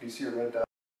not. Do you see your red dot?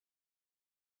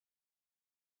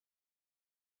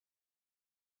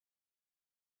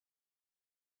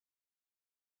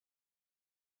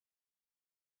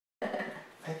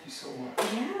 Thank you so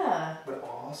much. Yeah. But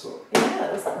awesome. Yeah,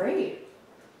 that was great.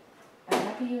 I'm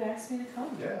happy you asked me to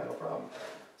come. Yeah, no problem.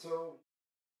 So.